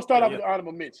 So we're gonna start off with the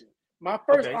honorable mention. My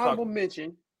first honorable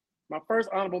mention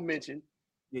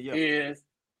is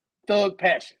Thug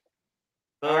Passion.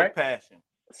 Thug Passion.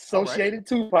 Associated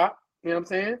Tupac. You know what I'm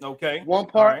saying? Okay. One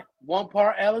part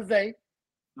Alizé. Okay.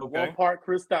 One part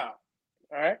Cristal. All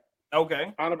right.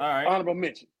 Okay. Honorable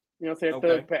mention. You know what I'm saying? Okay.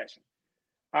 Thug Passion.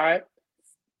 All right.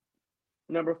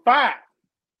 Number 5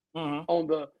 mm-hmm.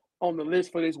 on the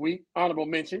list for this week. Honorable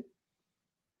mention.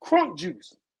 Crunk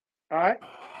Juice. All right.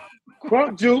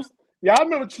 Crunk Juice. Y'all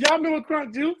remember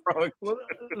Crunk Juice?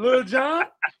 Lil Jon.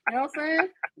 You know what I'm saying?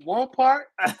 One part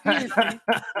Hennessy,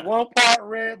 one part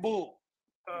Red Bull.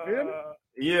 Feel me?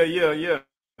 Yeah.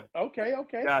 Okay.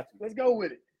 Gotcha. Let's go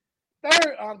with it.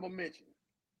 Third honorable mention.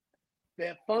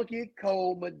 That Funky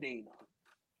Cold Medina.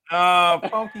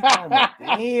 Funky Cold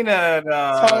Medina.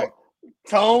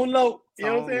 Tone low. You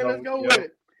know what I'm saying? Let's go with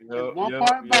it. It's one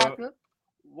part vodka,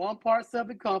 one part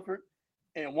Southern Comfort,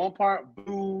 and one part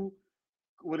blue.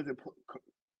 What is it?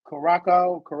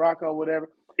 Caraco, whatever.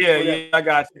 Yeah, I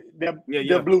got you.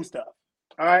 The blue stuff.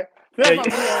 All right. So that's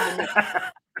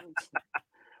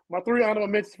my 3 honorable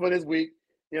mentions for this week.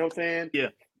 You know what I'm saying? Yeah.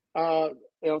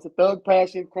 It's a Thug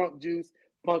Passion, Crunk Juice,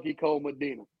 Funky Cold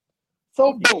Medina.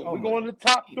 So boom, we're going to the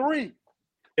top 3.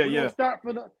 Yeah.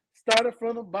 Started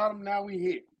from the bottom. Now we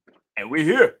here. And we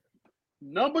here.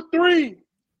 Number 3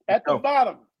 at the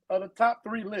bottom of the top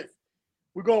 3 list.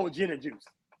 We're going with gin and juice.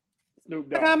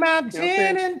 Snoop Dogg. Come out,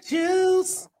 gin and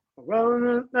juice.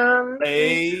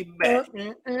 Lay back.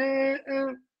 You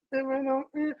know what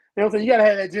I'm saying? You gotta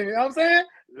have that gin. You know what I'm saying?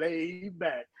 Lay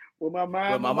back. With my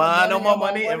mind on my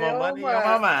money, and my money on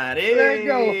my mind.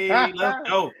 Hey, let's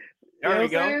go. There we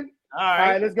go. All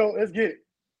right, let's go. Let's get it.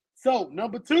 So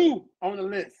number 2 on the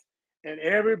list, and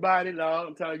everybody,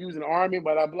 I'm telling you, using the army,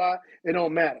 blah blah. It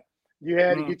don't matter. You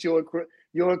had to get your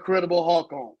Incredible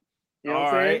Hulk on. You know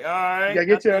what I'm saying? All right. You gotta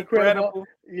get your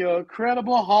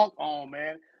Incredible Hulk on,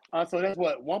 man. So that's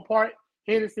what, one part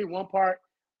Hennessy, one part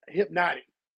Hypnotic.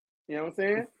 You know what I'm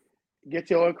saying?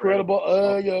 Get your Incredible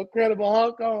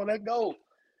Hulk on. Let's go.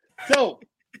 So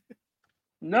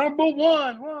number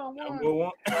one.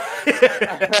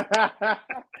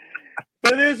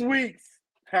 For this week's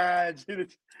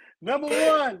number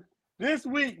 1 this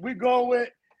week we go with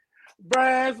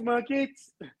Brass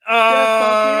Monkeys. One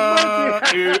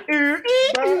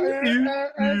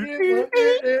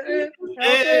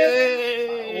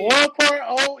part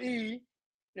OE. You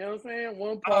know what I'm saying?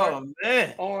 One part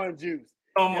orange juice.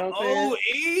 You know what I'm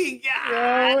saying?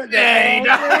 God dang.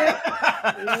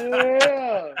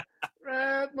 Yeah.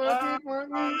 Brass Monkeys. All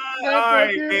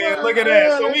right, man. Look at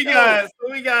that. So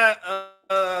we got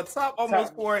top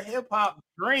almost 4 hip hop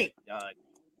drink, dog.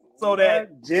 So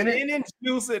that gin and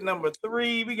juice at number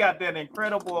 3, we got that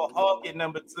Incredible Hulk at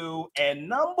number 2, and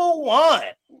number 1,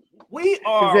 we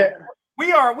are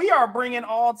bringing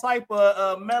all type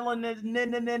of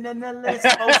melanin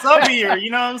folks up here.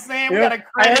 You know what I'm saying? We got to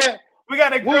credit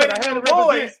the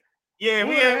boys. Yeah,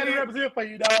 we had to represent for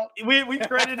you, dog. We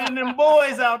crediting them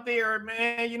boys out there,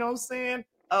 man. You know what I'm saying?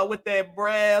 With that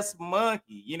Brass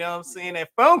Monkey, you know what I'm saying? That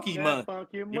funky monkey.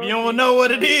 If you don't know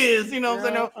what it is, you know what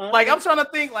I'm saying? Like, I'm trying to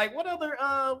think, like, what other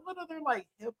like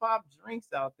hip hop drinks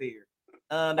out there?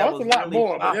 That was a lot really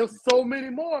more, but popular. there's so many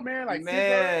more, man. Like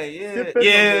man, yes.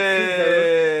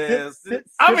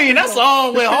 I mean, that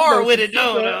song went hard with it,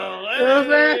 though. You know what I'm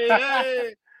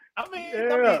saying? I mean,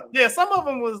 yeah, some of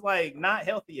them was like not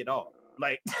healthy at all.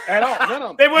 Like at all, none of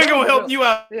them. They weren't gonna help you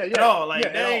out at all. Like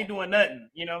they ain't doing nothing.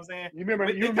 You know what I'm saying? You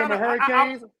remember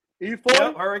hurricanes? Yep,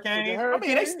 hurricanes. I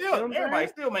mean, they still everybody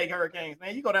still make hurricanes,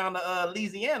 man. You go down to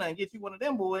Louisiana and get you one of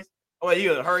them boys. Or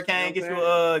you a hurricane, get you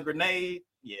a grenade.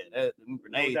 Yeah, that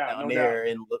grenade down there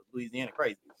in Louisiana,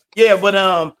 crazy. Yeah, but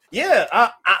I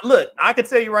look, I can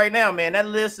tell you right now, man, that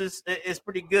list is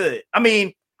pretty good. I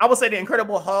mean, I would say the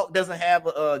Incredible Hulk doesn't have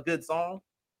a good song.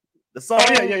 The song,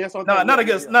 not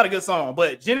a good song,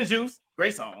 but Gin and Juice,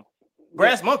 great song.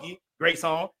 Brass Monkey, great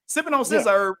song. Sipping on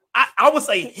Scissor, I would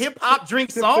say hip hop drink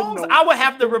songs. I would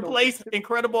have to replace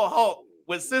Incredible Hulk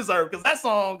with Scissor because that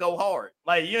song go hard.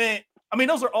 Like you ain't. I mean,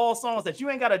 those are all songs that you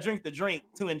ain't got to drink the drink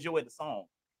to enjoy the song,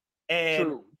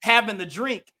 and having the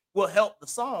drink will help the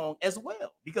song as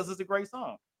well because it's a great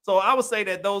song. So I would say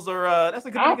that those are that's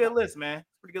a pretty good list, man.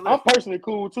 Pretty good list. I'm personally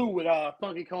cool too with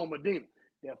Funky Cold Medina.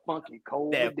 That funky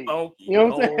cold Medina. You know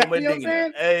what I'm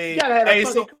saying? Hey, you gotta have that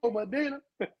funky cold Medina.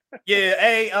 Yeah,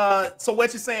 hey, so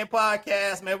what you saying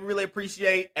podcast, man? We really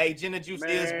appreciate. Hey, Gin and Juice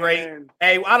is great.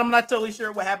 Hey, I'm not totally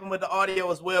sure what happened with the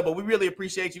audio as well, but we really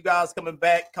appreciate you guys coming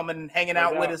back, hanging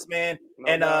out with us, man,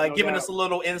 and giving us a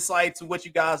little insight to what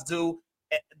you guys do.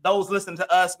 Those listening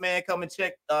to us, man, come and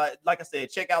check. Like I said,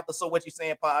 check out the So What You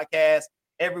Saying podcast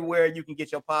everywhere you can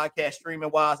get your podcast streaming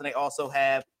wise, and they also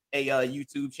have a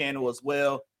YouTube channel as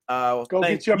well.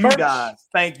 Thank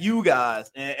you guys,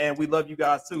 and we love you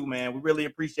guys too, man. We really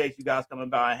appreciate you guys coming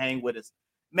by and hang with us,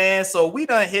 man. So we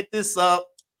done hit this up,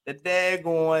 the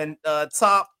daggone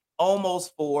top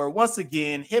almost 4 once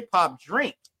again. Hip hop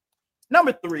drink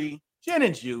number 3, Gin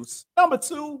and Juice. Number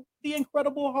 2, the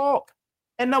Incredible Hulk,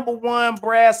 and number 1,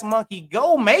 Brass Monkey.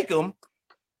 Go make them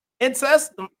and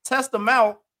test them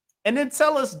out, and then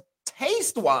tell us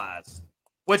taste wise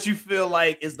what you feel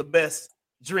like is the best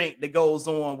drink that goes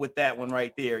on with that one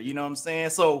right there. You know what I'm saying?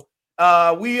 So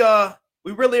we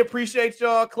really appreciate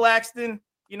y'all, Claxton.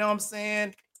 You know what I'm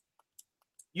saying?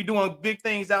 You doing big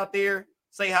things out there.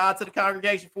 Say hi to the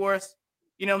congregation for us.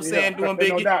 You know what I'm saying? Doing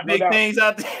big things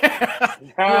out there.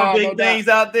 Doing big things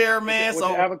out there, man.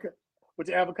 With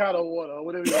your avocado water or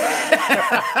whatever.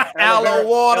 Aloe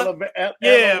water.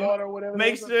 Water, whatever.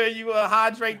 Make sure you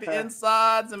hydrate the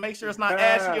insides and make sure it's not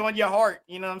ashy on your heart.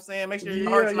 You know what I'm saying? Make sure your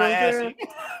heart's not ashy.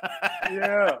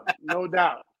 Yeah, no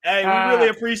doubt. Hey, we really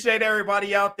appreciate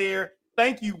everybody out there.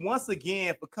 Thank you once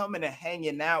again for coming and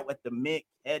hanging out at the Mint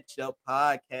Ketchup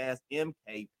Podcast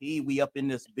MKP. We up in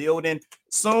this building.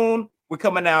 Soon, we're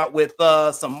coming out with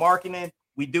some marketing.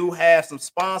 We do have some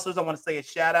sponsors. I want to say a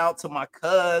shout out to my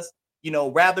cuz.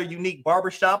 Rather Unique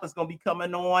Barbershop is going to be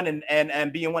coming on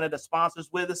and being one of the sponsors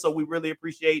with us. So we really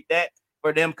appreciate that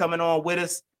for them coming on with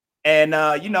us. And,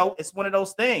 it's one of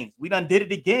those things. We done did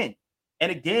it again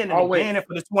and again and again. And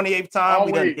for the 28th time,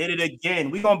 we done did it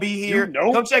again. We're going to be here.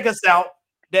 Come check us out.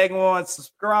 Daggone,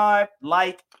 subscribe,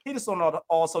 like, hit us on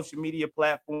all social media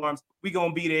platforms. We're going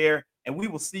to be there. And we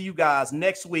will see you guys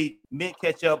next week. Mint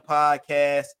Ketchup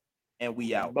Podcast. And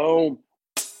we out. Boom.